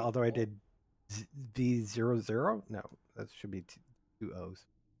 Wait, Although I what? did V00. No, that should be two O's.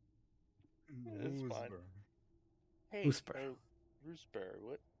 It's fine. Whoosber. Hey, Whisper. Whisper.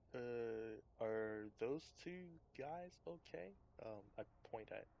 What? Are those two guys okay? I point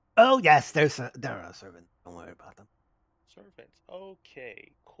at Oh yes, they're a servant. Don't worry about them. servants.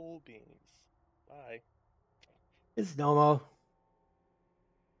 Okay, cool beans. Bye. It's normal.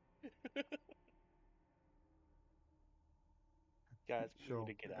 Guys, we need She'll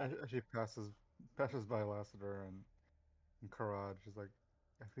to get out of as she passes by Lassiter and Karad, she's like,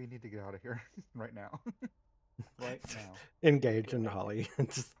 we need to get out of here right now. Right now. Engage here. in Right Holly.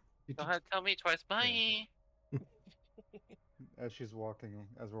 Just Don't have to tell me twice. Bye. As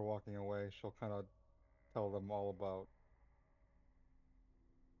we're walking away, she'll kind of tell them all about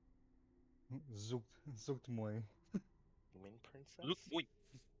Zuktmoy. Wind Look, Princess? wait,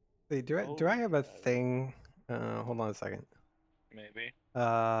 Wait, Oh do I have a yeah, thing? Hold on a second. maybe.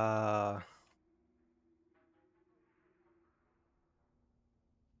 Uh,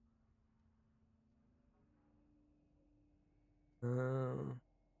 um,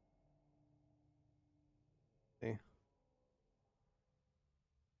 see.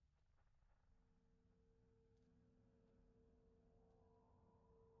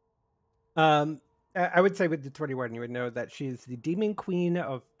 I would say with the 21, you would know that she is the demon queen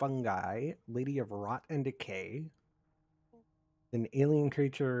of fungi, lady of rot and decay, an alien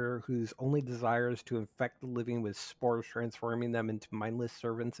creature whose only desire is to infect the living with spores, transforming them into mindless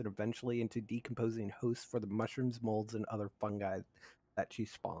servants and eventually into decomposing hosts for the mushrooms, molds, and other fungi that she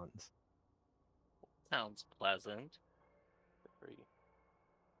spawns. Sounds pleasant. very,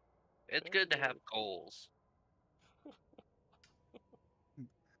 It's very, good to have very cool. goals.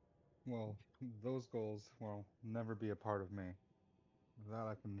 Well, those goals will never be a part of me. That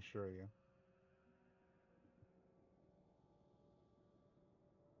I can assure you.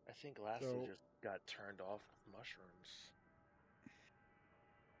 I think Lasso So, just got turned off with mushrooms.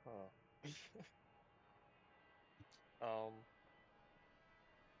 Huh. um.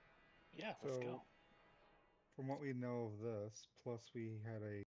 Yeah, let's so go. from what we know of this, plus we had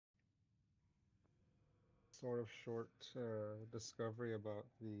a sort of short discovery about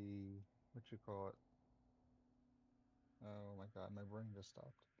the what you call it. Oh my god, my brain just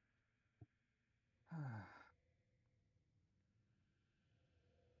stopped.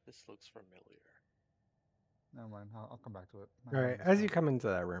 This looks familiar. Never mind. I'll come back to it. My All right, brain just as you kind of come into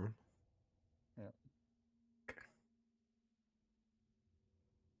that room, yeah.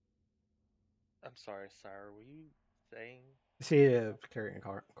 I'm sorry, Sire. Were you saying? you see a carrying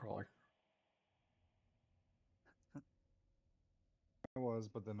crawler, I was,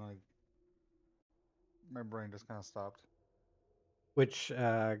 but then my brain just kind of stopped. which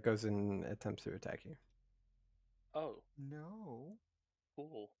goes and attempts to attack you. Oh, No.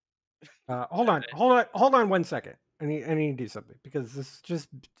 cool. Hold on 1 second. I need to do something because this just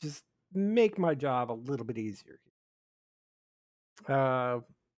make my job a little bit easier.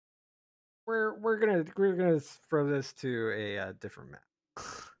 We're gonna throw this to a different map.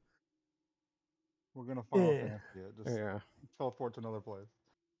 We're gonna Final Fantasy it. Just Yeah. teleport to another place.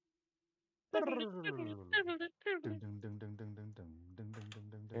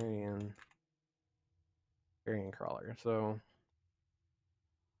 Variant crawler. So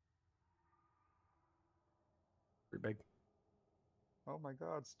pretty big. Oh my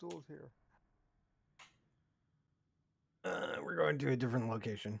God, Stool's here. We're going to a different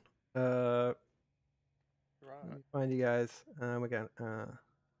location. Right. Let me find you guys. We got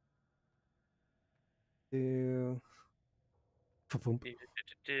two.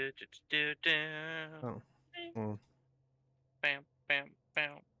 Oh. Bam, bam,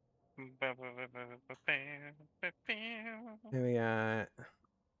 bam. Then we got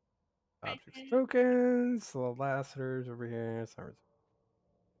objects tokens. The lasters over here.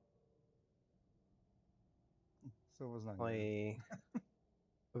 Silver's not Play.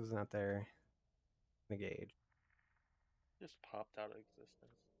 Silver's not there. Engage. Just popped out of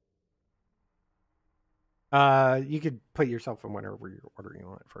existence. You could put yourself in whatever order you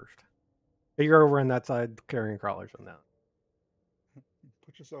want first. You're over on that side carrying crawlers on that.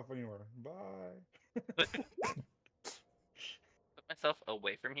 Put yourself anywhere. Bye. Put myself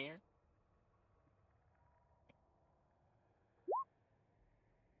away from here.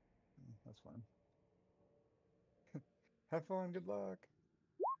 That's fine. Have fun. Good luck.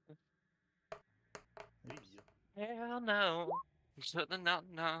 Hell no. No.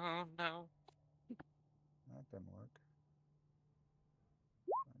 That didn't work.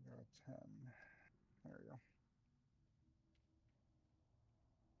 I got 10. There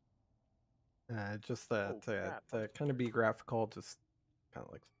we go. Just to kind of be graphical, just kind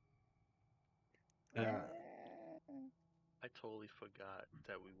of like. I totally forgot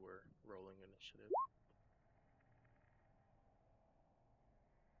that we were rolling initiative.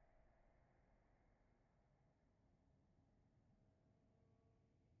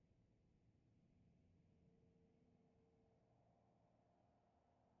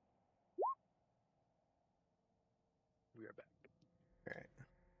 We are back. All right.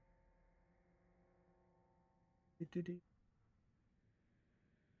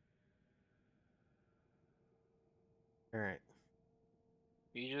 All right.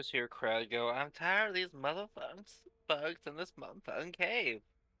 You just hear crowd go, I'm tired of these motherfucking bugs in this motherfucking cave.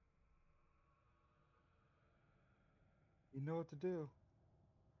 You know what to do.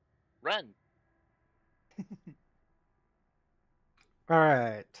 Run. All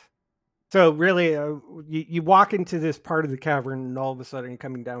right. So really, you walk into this part of the cavern, and all of a sudden,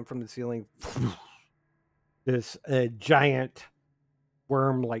 coming down from the ceiling, this giant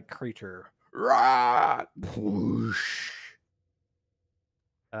worm-like creature.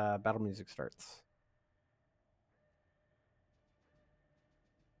 Battle music starts.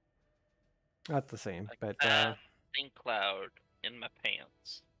 Not the same, but think cloud in my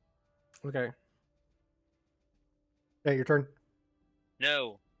pants. Okay. Yeah, your turn.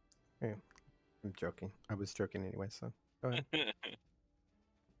 No. Yeah, I'm joking. I was joking anyway, so go ahead.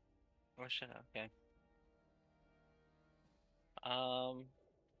 Oh shit, okay.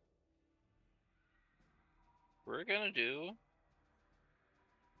 We're gonna do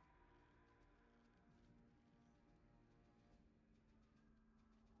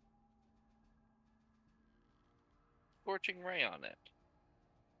Scorching Ray on it.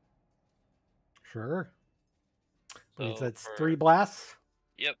 Sure. So that's for 3 blasts?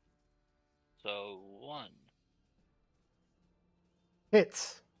 Yep. So 1.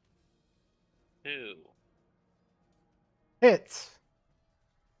 Hits. 2. Hits.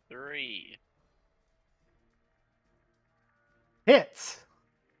 3. Hits.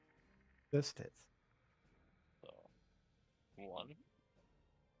 Just hits. So 1.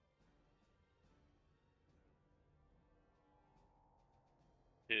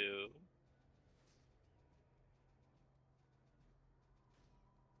 2.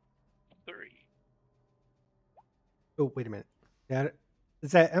 3. Oh, wait a minute. Yeah,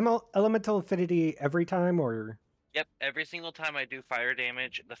 is that elemental affinity every time, or? Yep, every single time I do fire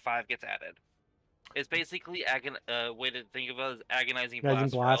damage, the 5 gets added. It's basically way to think of it as agonizing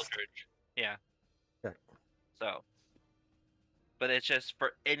blast for Eldritch. Yeah. Okay. So, but it's just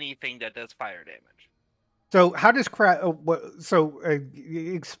for anything that does fire damage. So how does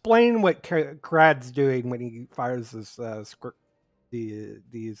explain what Krad's doing when he fires this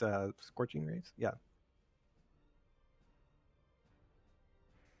these scorching rays? Yeah.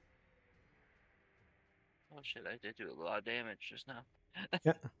 Oh shit! I did do a lot of damage just now.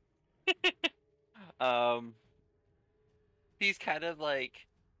 Yeah. He's kind of like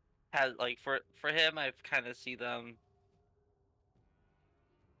has like for him, I've kind of see them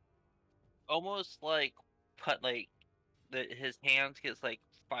almost like put like his hands gets like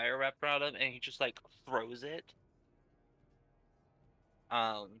fire wrapped around him, and he just like throws it.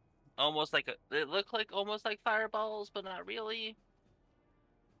 Almost like it looked like almost like fireballs, but not really.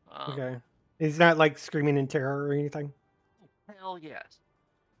 Okay. He's not like screaming in terror or anything. Hell yes.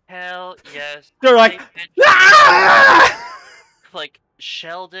 Hell yes. They're like, ah! Like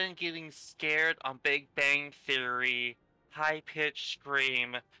Sheldon getting scared on Big Bang Theory, high pitched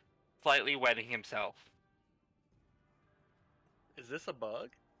scream, slightly wetting himself. Is this a bug?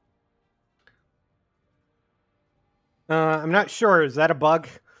 I'm not sure. Is that a bug?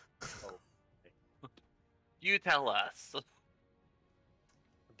 Oh, You tell us.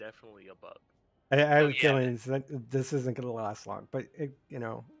 definitely a bug. I have a feeling that this isn't going to last long, but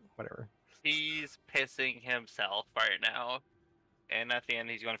whatever. He's pissing himself right now, and at the end,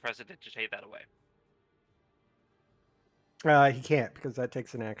 he's going to press it to take that away. He can't because that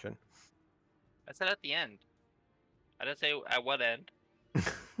takes an action. I said at the end. I didn't say at what end.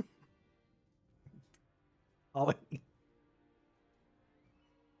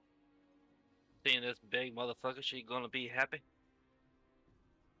 Seeing this big motherfucker, she gonna be happy.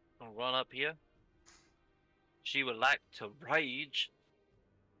 Gonna run up here. She would like to rage.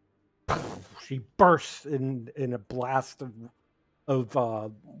 She bursts in a blast of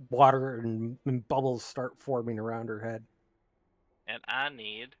water, and bubbles start forming around her head. And I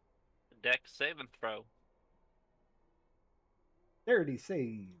need a dex saving throw. Dexterity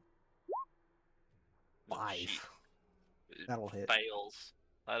save. 5. That'll hit. Fails.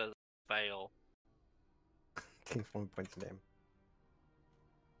 That is a fail. Takes 1 point of damage.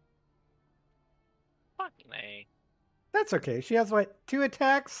 Fucking A. That's okay. She has, 2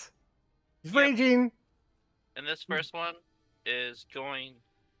 attacks? She's raging. And this first one is going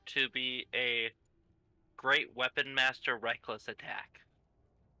to be a Great Weapon Master Reckless attack.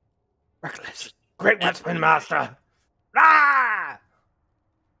 Reckless. Great Weapon Master. Ah!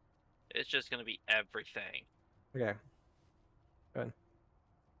 It's just going to be everything. Okay. Good.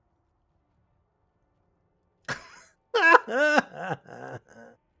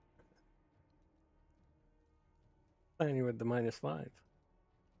 Tiny with the -5.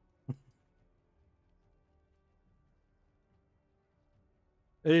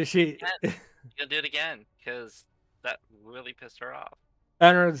 Is she? You can do it again because that really pissed her off.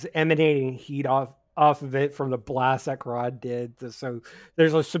 I don't know. It's emanating heat off of it from the blast that Karad did. So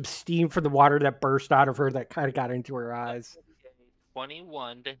there's some steam from the water that burst out of her that kind of got into her eyes.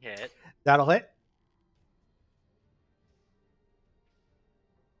 21 to hit. That'll hit.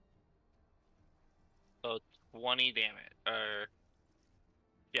 So 20 damage.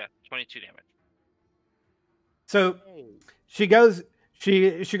 22 damage. So she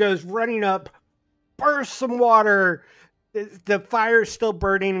goes running up, bursts some water. The fire is still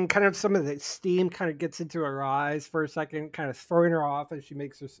burning, and kind of some of the steam kind of gets into her eyes for a second, kind of throwing her off as she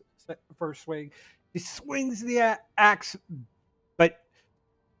makes her first swing. She swings the axe, but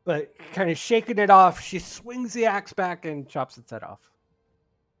kind of shaking it off. She swings the axe back and chops its head off.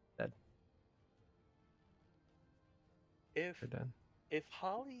 Dead. If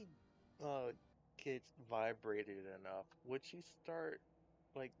Holly gets vibrated enough, would she start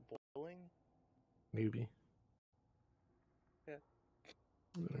boiling? Maybe.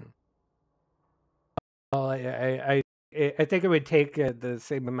 Well, I think it would take the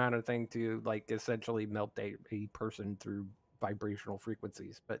same amount of thing to essentially melt a person through vibrational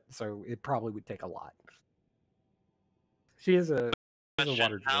frequencies, but so it probably would take a lot. She is a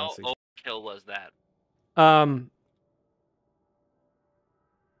water genasi. How overkill was that?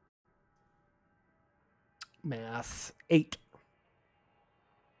 Math 8.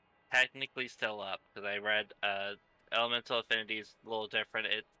 Technically still up because I read elemental affinity is a little different.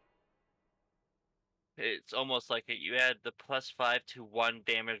 It's almost like you add the +5 to 1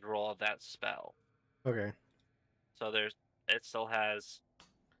 damage roll of that spell. Okay. So it still has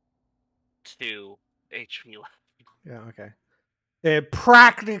 2 HP left. Yeah. Okay. It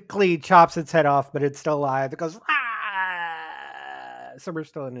practically chops its head off, but it's still alive. It goes. So we're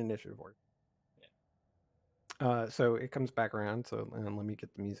still in initiative order. Yeah. So it comes back around. So let me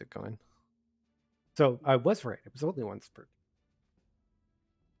get the music going. So I was right. It was only once per.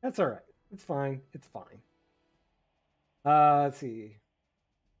 That's all right. It's fine. It's fine. Let's see.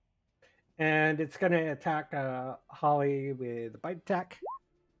 And it's going to attack Holly with a bite attack.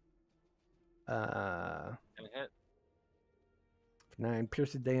 Gonna hit. 9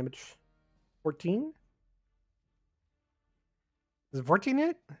 piercing damage. 14? Does it 14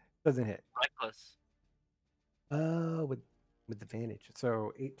 hit? Doesn't hit. Reckless. With with advantage.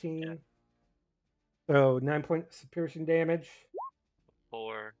 So 18. Yeah. So 9 points of piercing damage.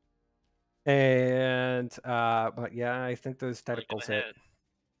 4. And but yeah, I think those tentacles hit.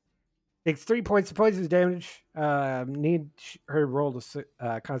 Takes 3 points of poison damage. Need her to roll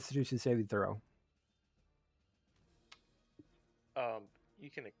the Constitution saving throw. You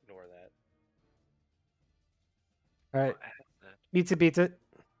can ignore that. All right. Beats it.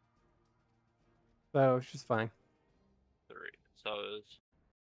 So she's fine. 3. So it's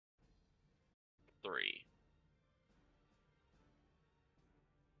 3.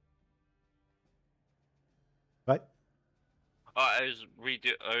 What? Oh, I was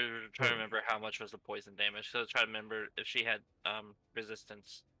trying to remember how much was the poison damage. So I was trying to remember if she had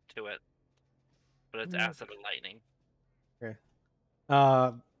resistance to it. But it's acid and lightning. Okay.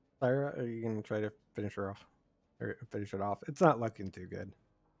 Lyra, are you gonna try to finish her off? Or finish it off? It's not looking too good.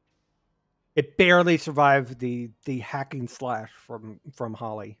 It barely survived the hacking slash from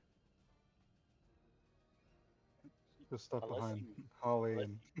Holly. Just stuck behind Holly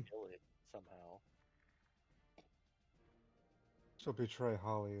and kill it somehow. She'll betray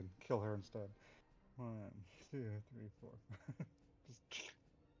Holly and kill her instead. 1, 2, 3, 4. Just...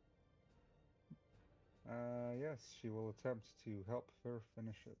 yes, she will attempt to help her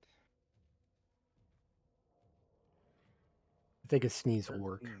finish it. I think a sneeze will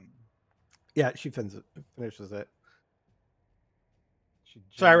work. Yeah, she finishes it.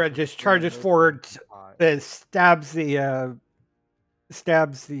 Syra just charges forward and stabs the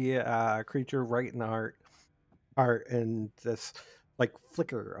creature right in the heart, and this like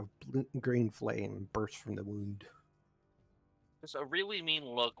flicker of green flame bursts from the wound. Just a really mean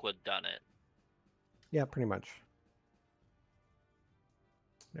look would done it. Yeah, pretty much.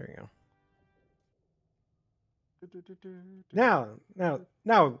 There you go. Now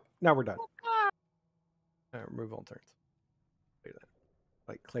we're done. Remove all turns.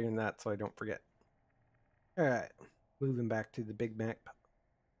 Like clearing that so I don't forget. All right, moving back to the big map.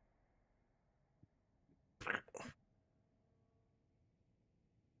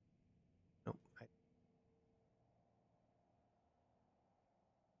 Nope.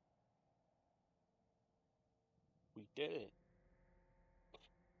 We did it.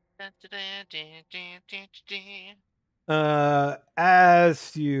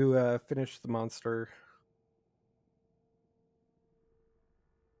 As you finish the monster,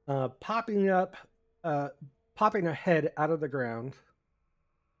 popping a head out of the ground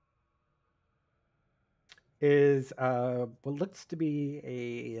is what looks to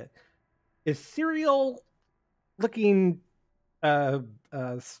be a cereal looking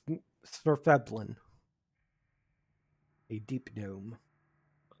Smurfeblin, a deep gnome.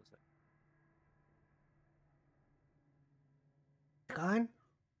 Gone?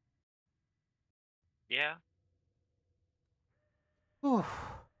 Yeah. Oh.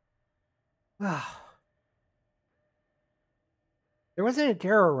 Wow. There wasn't a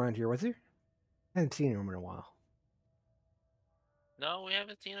Darrow around here, was there? I haven't seen him in a while. No, we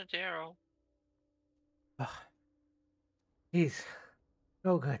haven't seen a Darrow. He's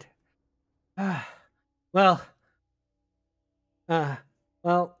so good. Well,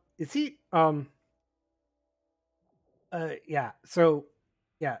 is he yeah, so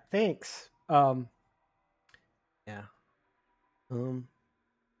yeah, thanks. Yeah. I'm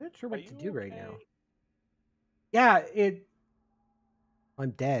not sure what to do right now. Yeah,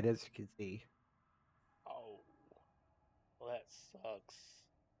 I'm dead, as you can see. Oh. Well, that sucks.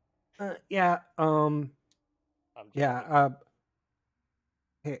 Yeah, yeah,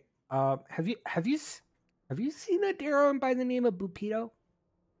 hey, have you seen a Darrow by the name of Bupito?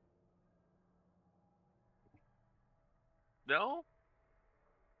 No?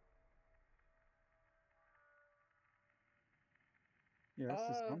 Yes,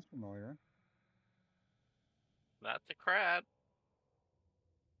 this sounds familiar. Not the crab.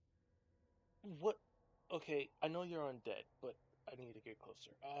 What? Okay, I know you're undead, but I need to get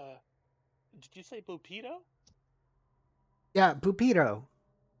closer. Did you say Bupito? Yeah, Bupito.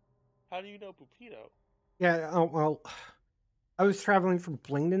 How do you know Bupito? Yeah, well, I was traveling from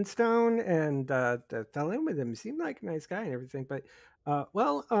Blingdenstone and fell in with him. He seemed like a nice guy and everything, but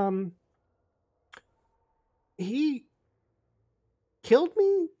he killed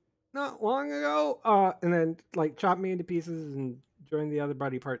me not long ago, and then like chopped me into pieces and joined the other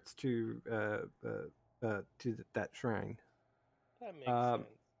body parts to that shrine. That makes sense.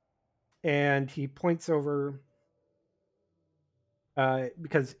 And he points over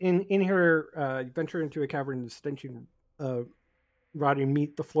because in her venture into a cavern, stenching rotting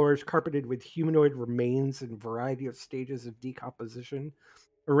meat, the floor is carpeted with humanoid remains in a variety of stages of decomposition.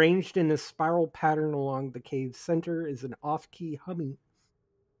 Arranged in a spiral pattern along the cave's center is an off-key humming.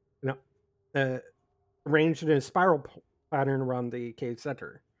 No, arranged in a spiral pattern around the cave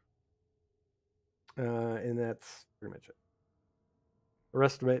center. And that's pretty much it. The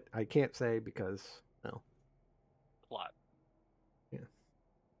rest of it I can't say because no. Plot. Yeah.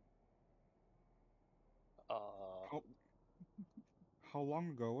 How long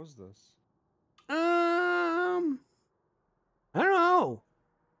ago was this? I don't know.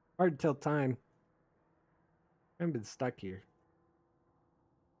 Hard to tell time. I haven't been stuck here.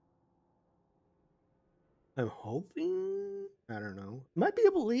 I'm hoping. I don't know. Might be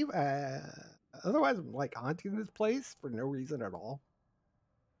able to leave. Otherwise, I'm like haunting this place for no reason at all.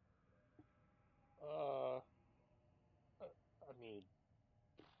 I mean,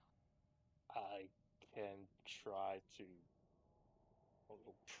 I can try to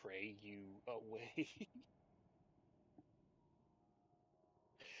pray you away.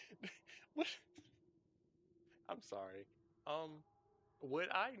 What? I'm sorry. Would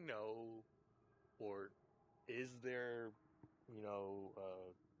I know, or is there, you know,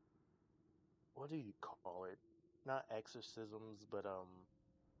 what do you call it? Not exorcisms, but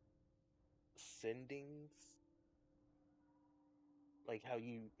sendings. Like how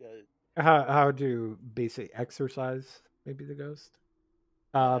you How to basically exercise maybe the ghost?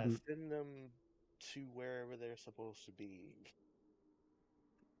 yeah, send them to wherever they're supposed to be.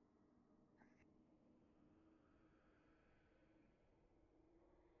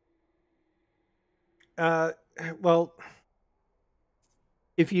 Well,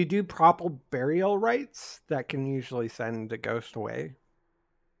 if you do proper burial rites, that can usually send the ghost away.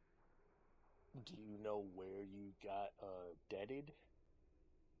 Do you know where you got deaded?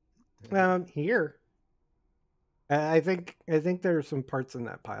 Here. I think there's some parts in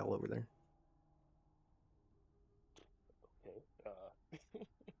that pile over there. Okay.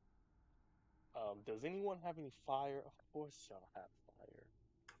 Does anyone have any fire? Of course, y'all have fire.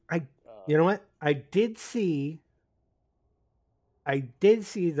 You know what? I did see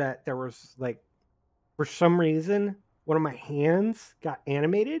that there was like, for some reason, one of my hands got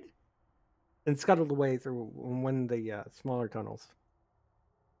animated and scuttled away through one of the smaller tunnels.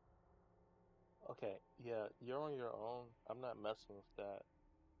 Okay, yeah, you're on your own. I'm not messing with that.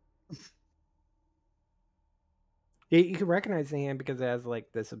 You can recognize the hand because it has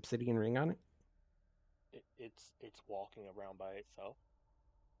like this obsidian ring on it. It's walking around by itself.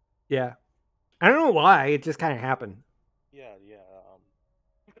 Yeah, I don't know why. It just kind of happened. Yeah.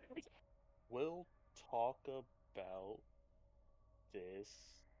 We'll talk about this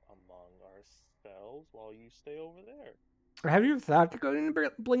among ourselves while you stay over there. Have you thought to go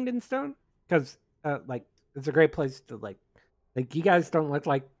to Blingdenstone? Because like it's a great place to like you guys don't look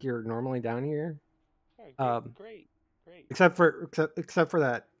like you're normally down here. Great. Except for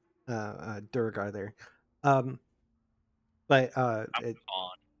that Durgar there. But I'm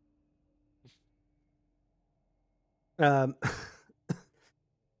on.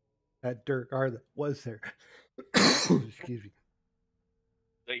 That Durgar that was there. Excuse me.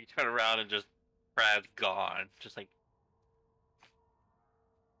 So you turn around and just Brad's gone. Just like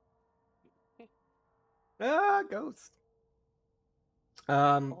Ghost.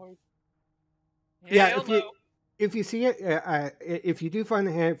 yeah, if you see it, if you do find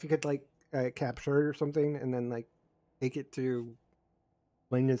the hand, if you could like capture it or something, and then like take it to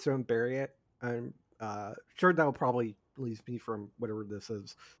Blingdenstone and bury it, I'm sure that'll probably release me from whatever this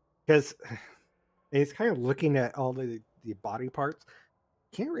is, because it's kind of looking at all the body parts.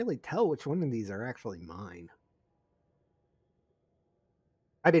 Can't really tell which one of these are actually mine.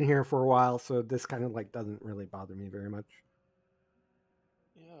 I've been here for a while, so this kind of like doesn't really bother me very much.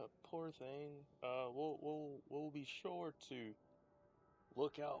 Yeah, poor thing. We'll be sure to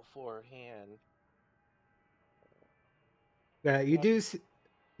look out for a hand. Yeah, you do.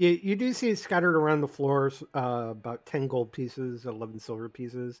 You do see scattered around the floors about 10 gold pieces, 11 silver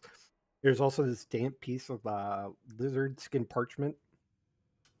pieces. There's also this damp piece of lizard skin parchment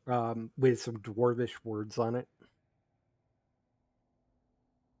with some dwarvish words on it.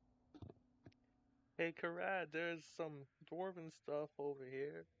 Hey, Karad, there's some dwarven stuff over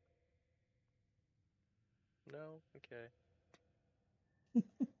here. No? Okay.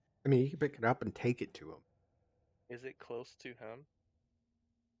 I mean, you can pick it up and take it to him. Is it close to him?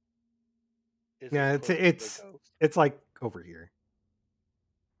 Yeah, it's like over here.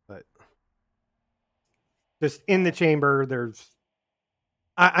 But just in the chamber, there's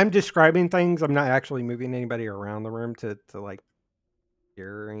I'm describing things. I'm not actually moving anybody around the room to like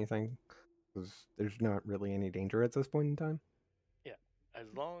hear or anything, because there's not really any danger at this point in time. Yeah, as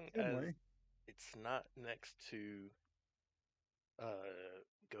long as it's not next to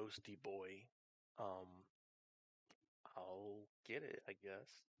ghosty boy. I'll get it, I guess.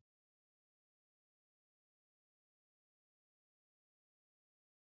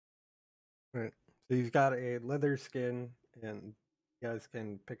 Right. So you've got a leather skin, and you guys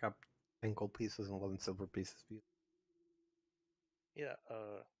can pick up 10 gold pieces and 11 silver pieces. Yeah,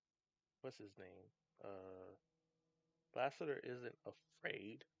 what's his name? Lassiter isn't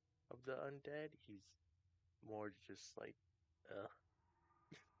afraid of the undead. He's more just like, uh,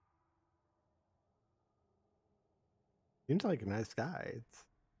 Seems like a nice guy.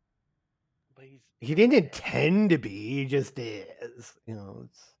 but He he's didn't dead. intend to be. He just is.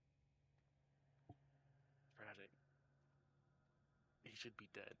 It's Tragic. He should be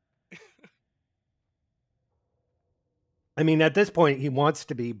dead. I mean, at this point, he wants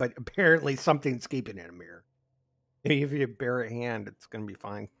to be, but apparently something's keeping him here. If you bare a hand, it's going to be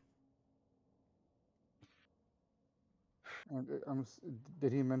fine. And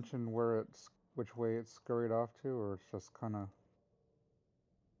did he mention which way it's scurried off to, or it's just kind of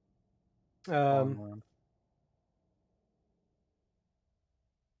following around?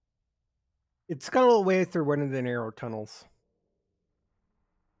 It's got a little way through one of the narrow tunnels.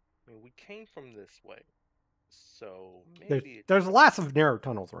 I mean, we came from this way, so maybe There's lots of narrow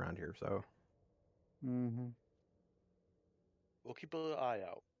tunnels around here, so. Mm-hmm. we'll keep an eye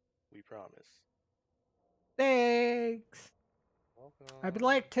out. We promise. Thanks. Welcome. I would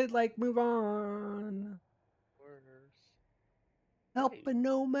like to move on. Orders. Helping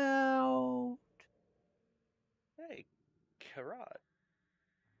them out. Hey, Karat.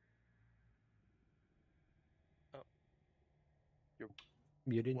 Oh, you're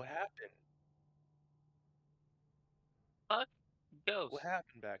Muted. what happened? Fuck Ghost. What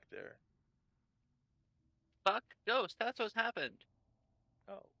happened back there? Fuck Ghost. That's what's happened.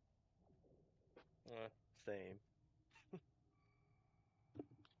 Oh, same.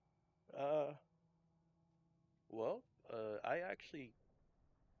 uh, well, I actually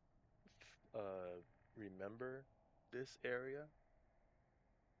remember this area,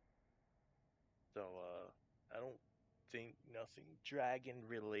 so I don't think nothing dragon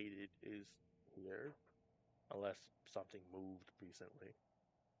related is here, unless something moved recently.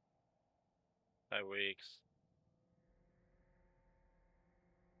 5 weeks.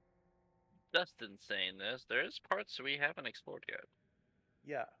 Dustin's saying this. There's parts we haven't explored yet.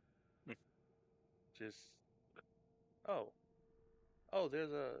 Yeah. Just oh, oh,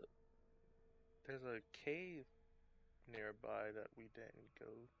 there's a cave nearby that we didn't go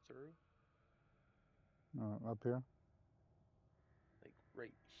through, Up here. like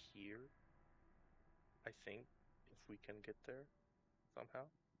right here. I think if we can get there somehow.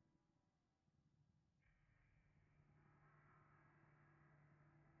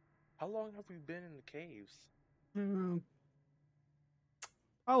 How long have we been in the caves?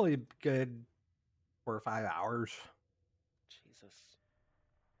 Probably good 4 or 5 hours. Jesus.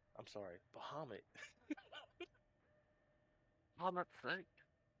 I'm sorry, Bahamut. Oh, that's sick.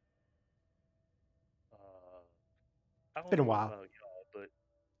 I don't Been a know while. about y'all, but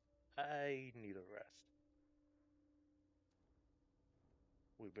I need a rest.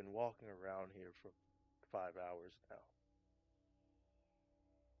 We've been walking around here for 5 hours now.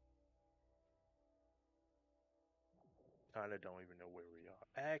 Kinda don't even know where we are.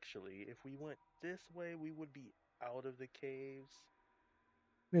 Actually, if we went this way, we would be out of the caves.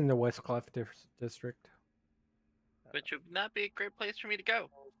 In the West Clef district. Which would not be a great place for me to go.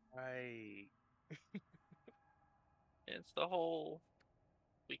 Right. It's the whole.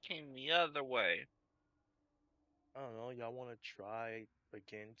 We came the other way. I don't know. Y'all want to try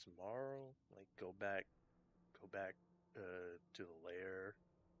again tomorrow? Like go back to the lair.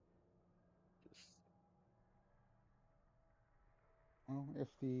 Just Well, if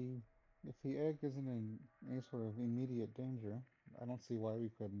the egg isn't in any sort of immediate danger, I don't see why we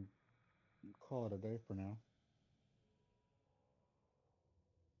couldn't call it a day for now.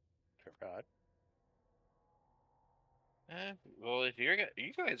 forgot. Well, if you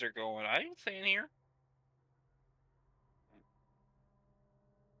guys are going, I ain't staying here.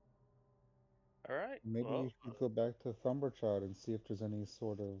 All right. Maybe you Well, should go back to Thumberchild and see if there's any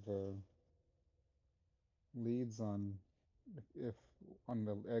sort of leads on if on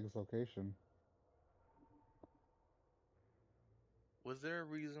the egg's location. was there a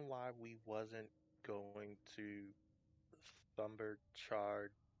reason why we wasn't going to Thumber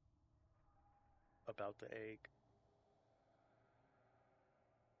Chard about the egg?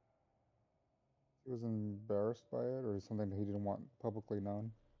 He was embarrassed by it, or something that he didn't want publicly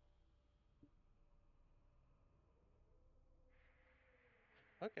known.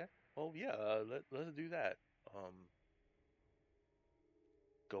 Okay. Well, yeah. Let's do that.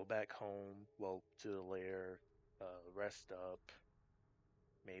 go back home, well, to the lair, rest up.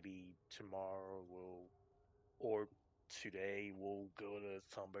 Maybe tomorrow or today we'll go to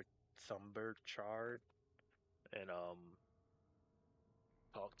Sumber Chard and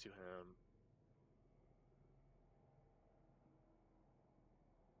talk to him.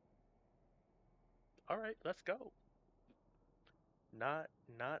 All right, let's go. Not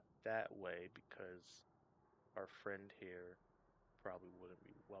that way because our friend here probably wouldn't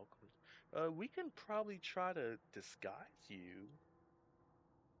be welcome. We can probably try to disguise you.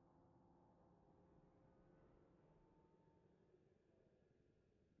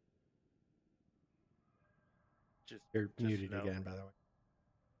 Just You're just muted know, again, by the way.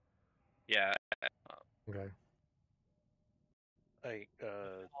 Yeah. Okay. like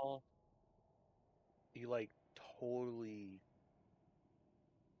you like totally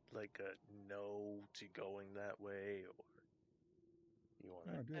like a no to going that way, or you want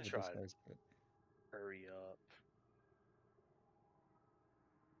Oh, I do to have a try to disguise kit. hurry up.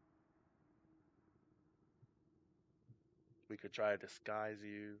 We could try to disguise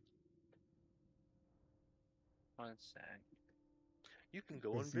you. One sec. You can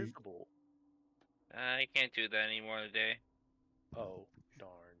go You'll see, invisible. I can't do that anymore today. Oh, darn.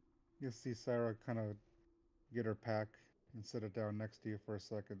 you'll see Sarah kind of get her pack and sit it down next to you for a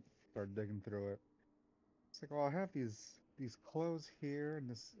second, start digging through it. It's like, well, I have these clothes here, and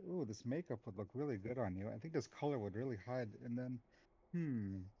this makeup would look really good on you. I think this color would really hide. And then,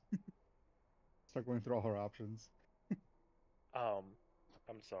 hmm, start going through all her options. Um,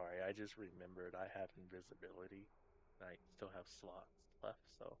 I'm sorry. I just remembered I have invisibility. I still have slots left,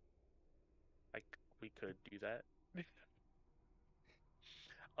 so we could do that.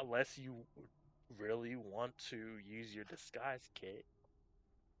 Unless you really want to use your disguise kit.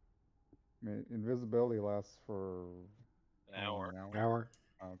 I mean, invisibility lasts for An how long? hour. An hour? Hour.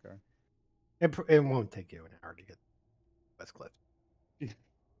 Oh, okay. It won't take you an hour to get to West Cliff.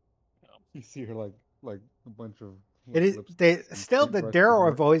 You see her like a bunch of It is they lipsticks and still the paintbrushes Darrow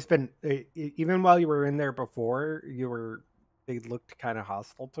and have always been even while you were in there before they looked kind of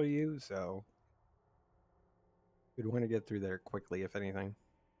hostile to you, so you'd want to get through there quickly if anything.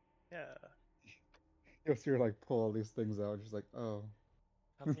 Yeah. you'll see her like pull all these things out. She's like, oh,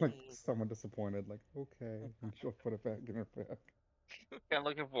 I like mean, someone disappointed. Like, okay, and she'll put it back in her pack. Kind of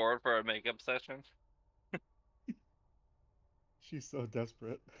looking forward for a makeup session. She's so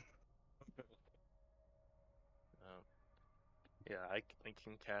desperate. um, yeah, I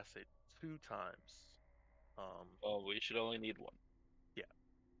can cast it 2 times. Um, Oh, we should only need one. yeah,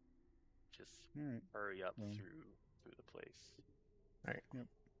 just All right. hurry up Well, through the place. All right. yep.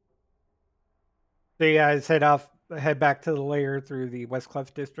 So you guys head back to the lair through the West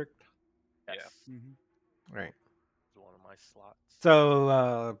Cliff district. Yes, Yeah. Mm-hmm. All right. it's one of my slots.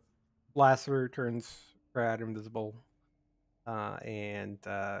 So Lasseter turns Brad invisible, and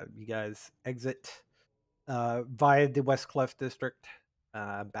you guys exit via the West Cliff district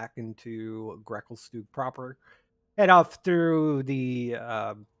back into Greckelstug proper. Head off through the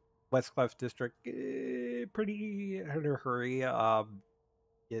West Cliff district, pretty in a hurry.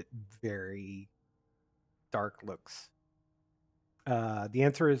 Get very dark looks. The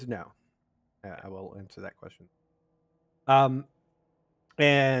answer is no. I will answer that question.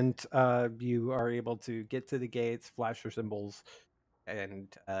 And you are able to get to the gates, flash your symbols, and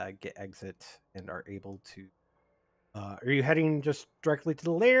get exit, and are able to. Are you heading just directly to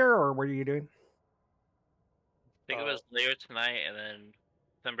the lair, or what are you doing? Think of it Uh, as later tonight and then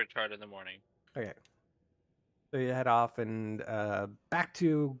December chart in the morning. Okay. So you head off and back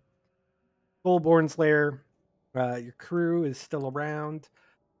to Goldborn's lair. Your crew is still around,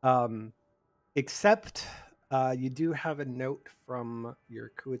 except you do have a note from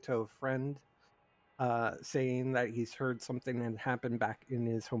your Kuito friend saying that he's heard something had happened back in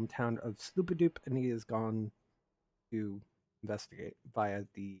his hometown of Sloopadoop, and he has gone to investigate via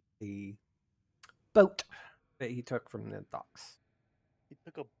the boat that he took from the docks. he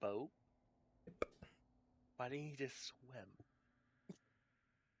took a boat. Why didn't he just swim?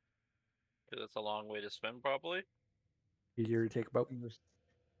 Because it's a long way to swim, probably. Easier to take a boat.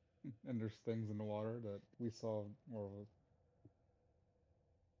 And there's things in the water that we saw more of.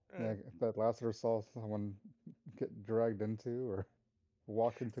 Yeah, Uh, if that Lassiter saw someone get dragged into or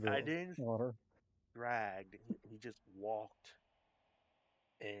walk into I the didn't water, dragged. He just walked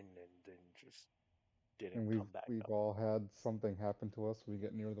in and then just didn't and come we've back we've up. all had something happen to us when we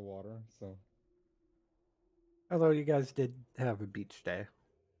get near the water. So Although you guys did have a beach day.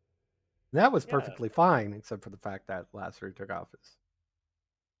 That was Yeah, perfectly fine, except for the fact that Lasseter took off his.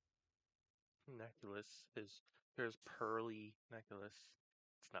 necklace is here's pearly necklace.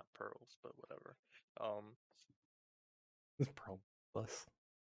 It's not pearls, but whatever. It's pearlless.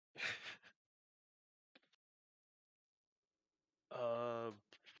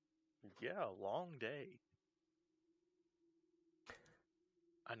 Yeah, long day.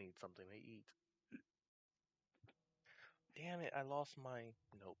 I need something to eat. Damn it, I lost my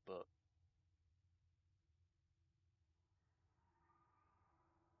notebook.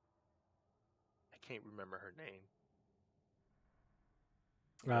 I can't remember her name.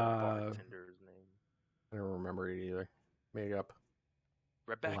 The bartender's name. I don't remember it either. Made it up.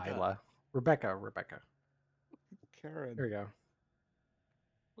 Rebecca. Rebecca. Karen. There we go.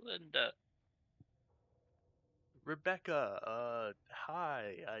 Linda. Rebecca,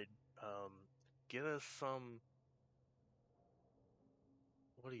 hi. Get us some.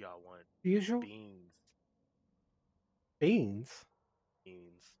 What do y'all want? Usual Beans. beans. It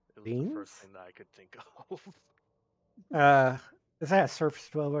was the first thing that I could think of. Is that a surface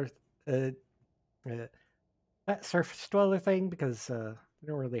dweller? That surface dweller thing? Because we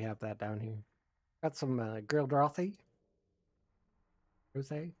don't really have that down here. Got some grilled rothy.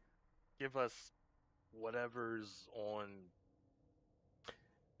 Rosé. Give us whatever's on.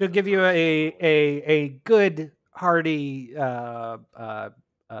 They'll give you a good hearty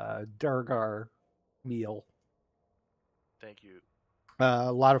Durgar meal. Thank you.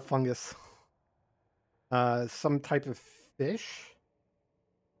 A lot of fungus. Some type of fish.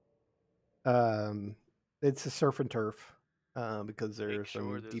 It's a surf and turf. Because there's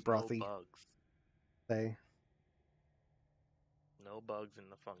some deep brothy. No bugs. No bugs in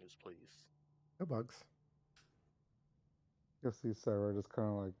the fungus, please. No bugs. You'll see Sarah just kind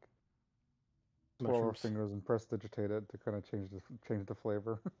of like twirl her fingers and press digitate it to kind of change the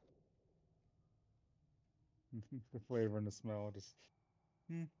flavor. The flavor and the smell just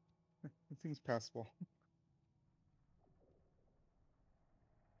it seems passable.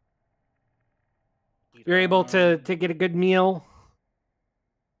 You're able to get a good meal.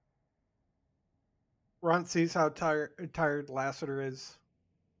 Ron sees how tired Lassiter is.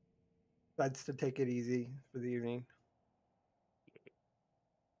 Decides to take it easy for the evening.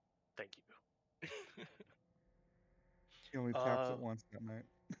 Thank you. He only taps it once that night.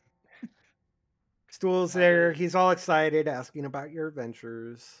 Stool's there. He's all excited, asking about your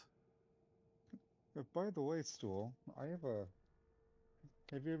adventures. By the way, Stool, I have a.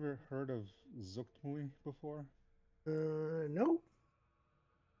 Have you ever heard of Zuktmui before? No.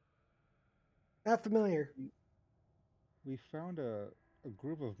 Not familiar. We found a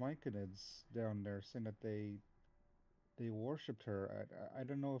group of Myconids down there saying that they worshipped her. I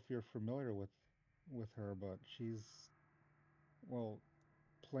don't know if you're familiar with her, but she's, well,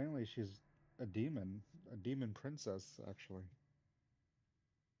 plainly she's a demon princess, actually.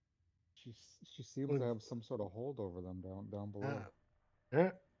 She seems to have some sort of hold over them down below.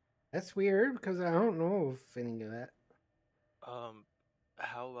 That's weird because I don't know of any of that.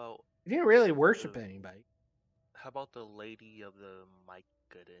 How about? You didn't really worship anybody. How about the Lady of the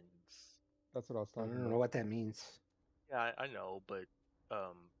Myconids? That's what I was talking about. I don't know what that means. Yeah, I know, but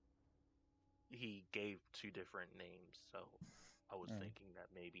he gave two different names, so I was thinking that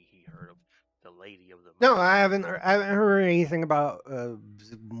maybe he heard of the Lady of the. No, I haven't heard anything about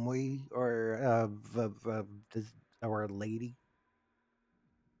Zmui or our lady.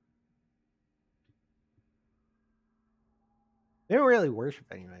 They don't really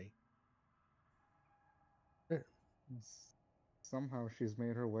worship anybody. Somehow she's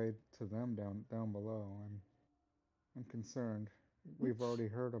made her way to them down below. I'm concerned. We've already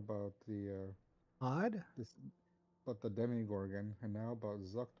heard about the about the Demigorgon, and now about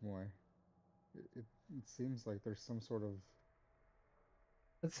Zuktmui. It seems like there's some sort of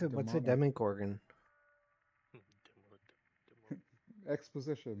what's a Demigorgon?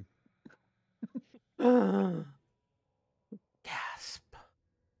 Exposition. Gasp.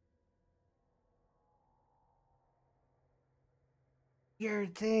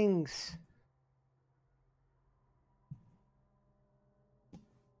 Weird things.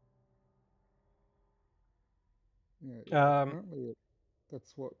 Yeah, apparently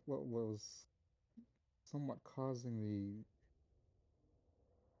that's what was somewhat causing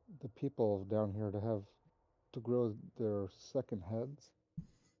the people down here to grow their second heads.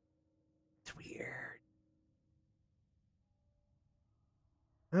 It's weird.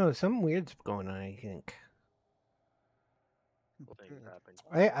 Oh, something weird's going on, I think.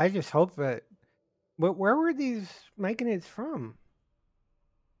 I just hope that. Where were these Myconids from?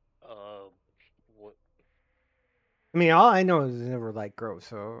 What? I mean, all I know is Never Like Grove,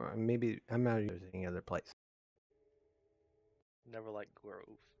 so maybe I'm not using any other place. Never Like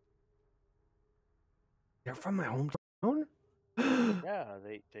Grove. They're from my hometown? Yeah,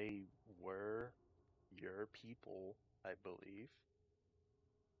 they were your people, I believe.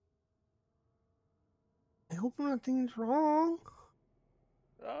 I hope nothing's wrong.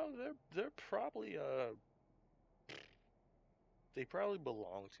 Oh, they're probably they probably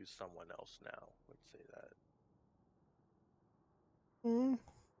belong to someone else now. Let's say that. Mm. You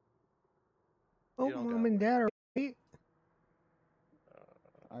Hope don't mom gotta and worry dad about are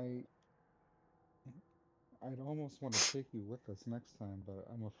right. it. I'd almost want to take you with us next time, but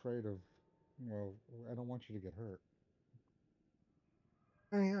I'm afraid of, well, I don't want you to get hurt.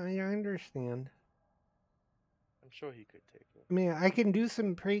 I understand. I'm sure he could take it. I mean, I can do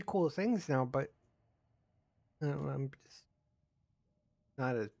some pretty cool things now, but I'm just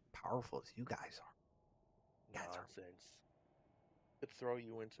not as powerful as you guys are. Nonsense. Could throw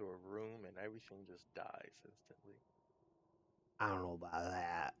you into a room and everything just dies instantly. I don't know about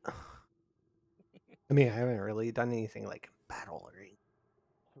that. I mean, I haven't really done anything like battle or anything.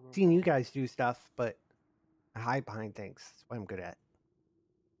 Seen you guys do stuff, but I hide behind things. That's what I'm good at.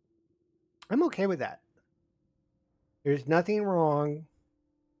 I'm okay with that. There's nothing wrong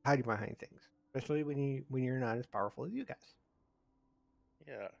hiding behind things, especially when you're not as powerful as you guys.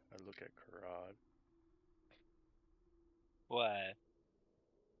 Yeah, I look at Karad. What?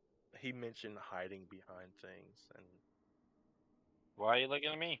 He mentioned hiding behind things, and Why are you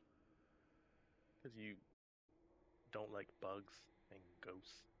looking at me? because you don't like bugs and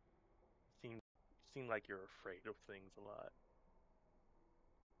ghosts, seem seem like you're afraid of things a lot.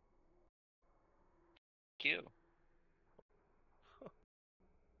 Cute.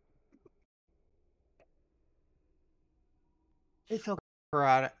 It's okay,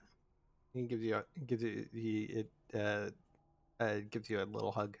 Karada. He gives you gives you a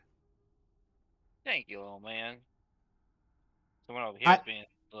little hug. Thank you, little man. Someone over here I is being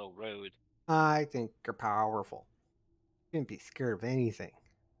a little rude. I think you're powerful. You shouldn't be scared of anything.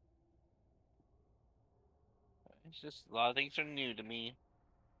 It's just a lot of things are new to me.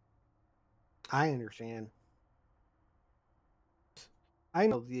 I understand. I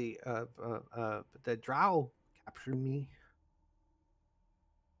know the drow captured me.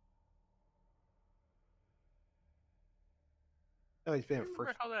 Always Do been you remember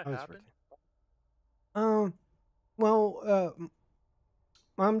first. how that I was happened? well,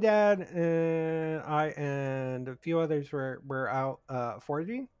 mom, dad, and I and a few others were out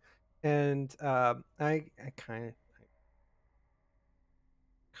foraging, and I kind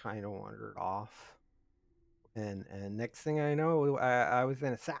of wandered off, and next thing I know, I was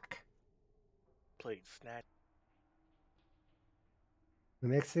in a sack. Played snatch. The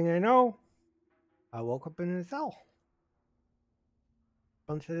next thing I know, I woke up in a cell.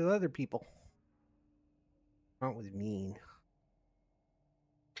 Bunch of other people. That was mean.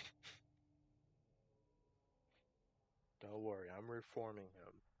 Don't worry, I'm reforming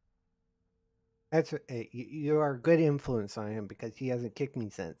him. That's you are a good influence on him because he hasn't kicked me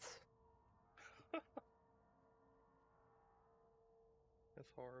since.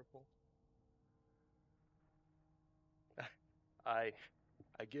 That's horrible. I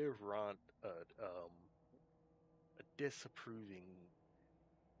I give Ron a disapproving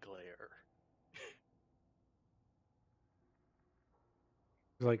glare.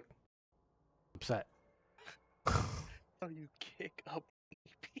 He's like upset. How you kick up?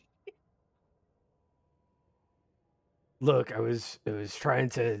 Look, I was trying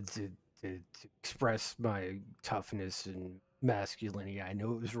to express my toughness and masculinity. I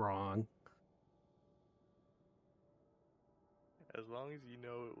know it was wrong. As long as you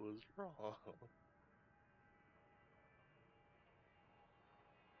know it was wrong.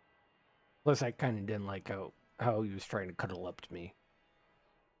 Plus, I kind of didn't like how he was trying to cuddle up to me.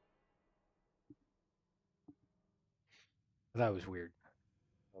 That was weird.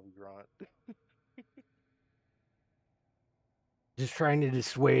 Of grunt. Just trying to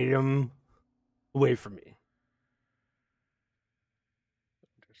dissuade him away from me.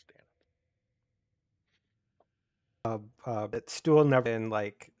 Understand. But stool never in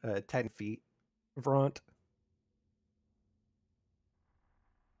like 10 feet front.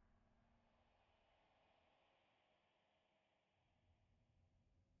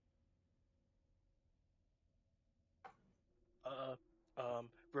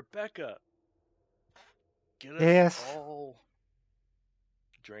 Rebecca, get us Yes. all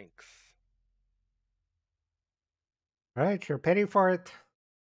drinks. All right, you're paying for it.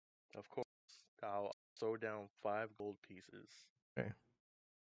 Of course, I'll throw down 5 gold pieces. Okay.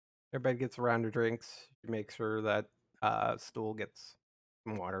 Everybody gets a round of drinks. You make sure that stool gets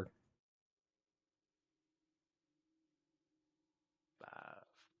some water. 5.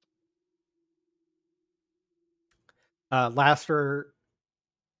 Laster,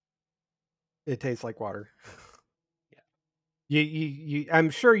 it tastes like water. Yeah. I'm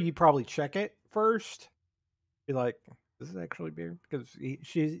sure you probably check it first. Be like, this is actually beer, because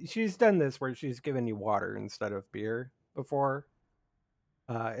she's done this where she's given you water instead of beer before,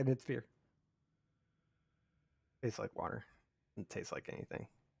 and it's beer. Tastes like water. It tastes like anything.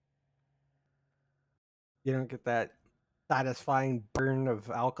 You don't get that satisfying burn of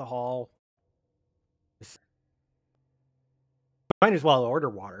alcohol. Just, might as well order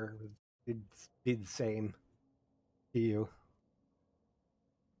water. It'd be the same to you.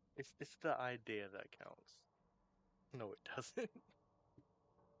 It's the idea that counts. No, it doesn't.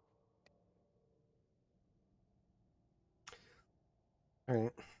 All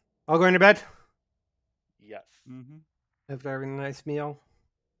right. All going to bed Yes. Mm-hmm. after having a nice meal.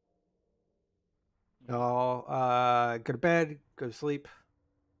 Mhm. I'll go to bed, go to sleep.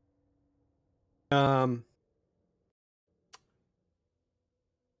 I'm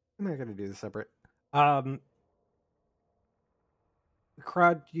not gonna do this separate.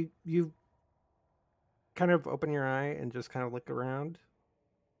 Crowd, you kind of open your eye and just kind of look around,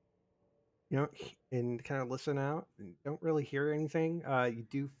 and kind of listen out. And don't really hear anything. You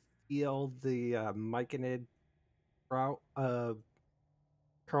do feel the myconid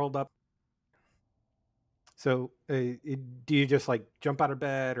curled up. So, do you just like jump out of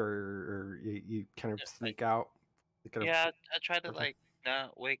bed, or you kind of Like, sneak out? yeah, I try to like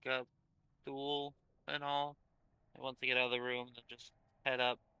not wake up Thule and all. And once I get out of the room, then just head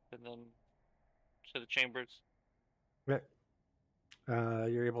up and then to the chambers. Right.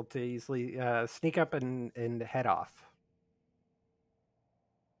 You're able to easily sneak up and head off.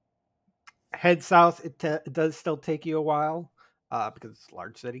 Head south. It does still take you a while because it's a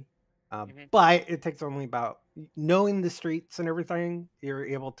large city. But it takes only about, knowing the streets and everything, you're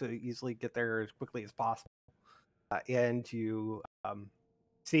able to easily get there as quickly as possible. And you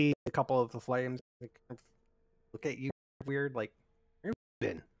see a couple of the flames look at you weird, like, where have you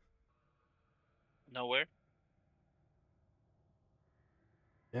been? Nowhere.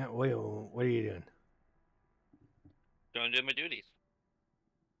 Yeah, what are you doing? Going to do my duties.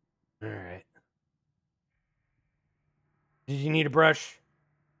 All right. Did you need a brush?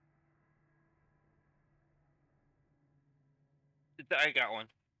 I got one.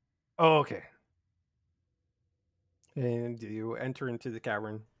 Oh, okay. And you enter into the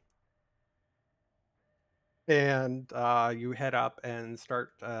cavern. And you head up and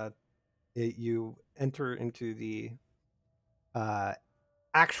start. You enter into the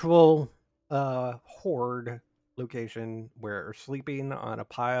actual horde location, where sleeping on a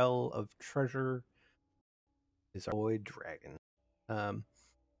pile of treasure is a boy dragon. Um,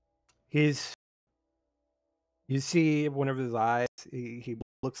 he's You see one of his eyes. He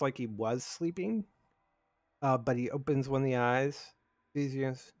looks like he was sleeping, but he opens one of the eyes, sees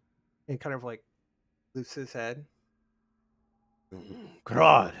you, and kind of like lifts his head.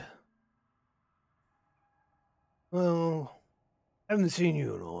 God. Well, I haven't seen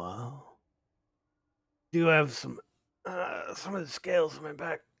you in a while. Do you have some of the scales on my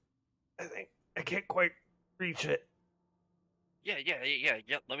back? I think I can't quite reach it. Yeah.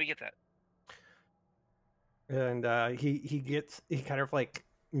 Let me get that. And he kind of like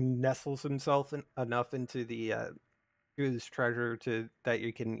nestles himself enough into the to his treasure to that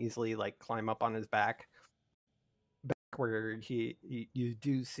you can easily like climb up on his back. Where you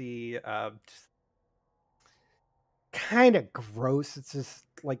do see kind of gross. It's just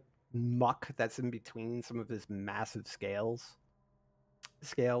like muck that's in between some of his massive scales.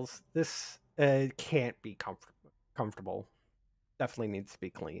 This can't be comfortable. Definitely needs to be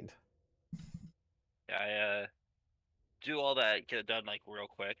cleaned. I do all that, get it done like real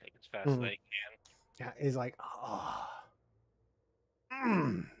quick, like as fast as I can. Yeah, he's like, oh,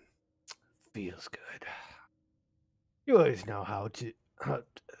 feels good. You always know how to get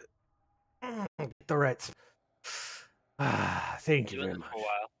the right. Thank you Doing very this much. for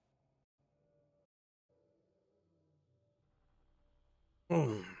a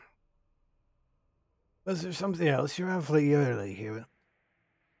while. Was there something else you're awfully early here?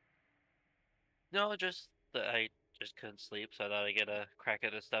 No, just that I just couldn't sleep, so I thought I'd get a crack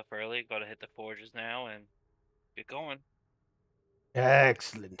at this stuff early. Go to hit the forges now and get going.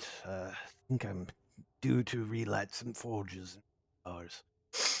 Excellent. I think I'm due to relight some forges and bars.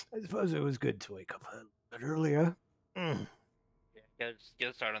 I suppose it was good to wake up a little bit earlier. Yeah, get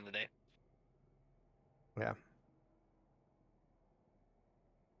a start on the day. Yeah.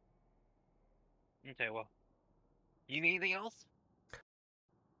 Okay, well, you need anything else?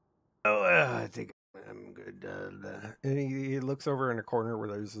 Oh, I think I'm good. And he looks over in a corner where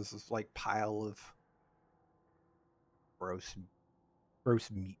there's this like pile of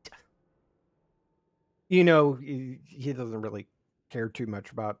gross meat. You know, he doesn't really care too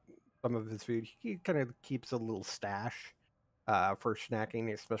much about some of his food. He kind of keeps a little stash for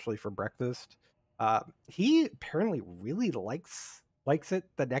snacking, especially for breakfast. He apparently really likes it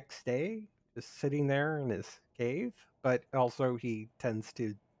the next day, just sitting there in his cave. But also, he tends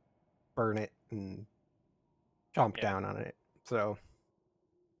to burn it and chomp down on it. So.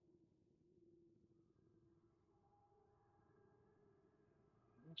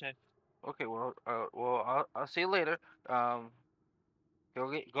 Okay. Okay. Well. I'll see you later. Go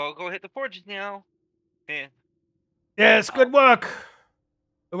hit the forges now. Yeah. Yes. Good work.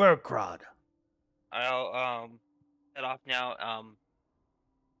 Good work, Crod. I'll head off now.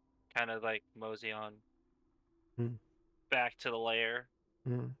 Kind of like mosey on back to the lair.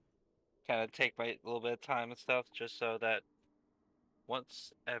 Kind of take my little bit of time and stuff, just so that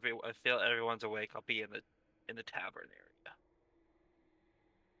once I feel everyone's awake, I'll be in the tavern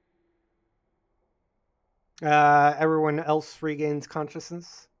area. Everyone else regains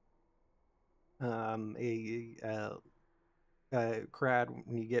consciousness. Crad,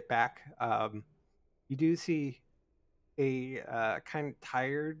 when you get back, you do see a kind of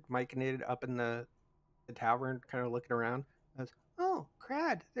tired myconid up in the tavern, kind of looking around. Goes, oh,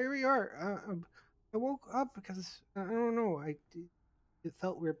 Crad, there we are. I woke up because I don't know. It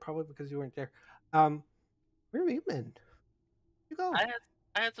felt weird, probably because you weren't there. Where have you been? You go.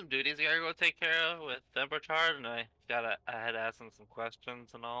 I had some duties I gotta go take care of with Emberchard, and I had to ask him some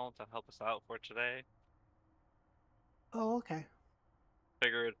questions and all to help us out for today. Oh, okay.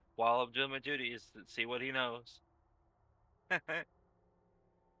 Figured while I'm doing my duties, see what he knows. Oh,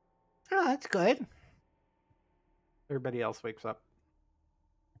 that's good. Everybody else wakes up.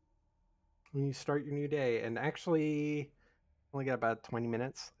 And you start your new day, and actually only got about 20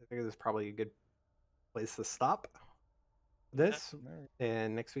 minutes. I think this is probably a good place to stop this.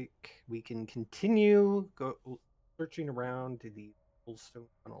 And next week we can continue searching around the Whorlstone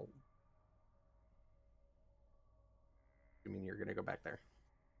tunnel. I mean, you're gonna go back there.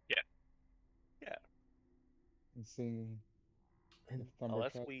 Yeah. And see if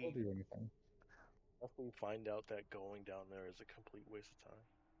Thundercat told you anything. Unless we find out that going down there is a complete waste of time.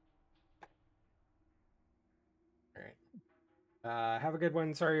 All right. Have a good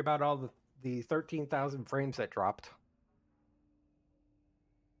one. Sorry about all the 13,000 frames that dropped.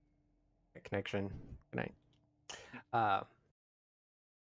 Connection. Good night.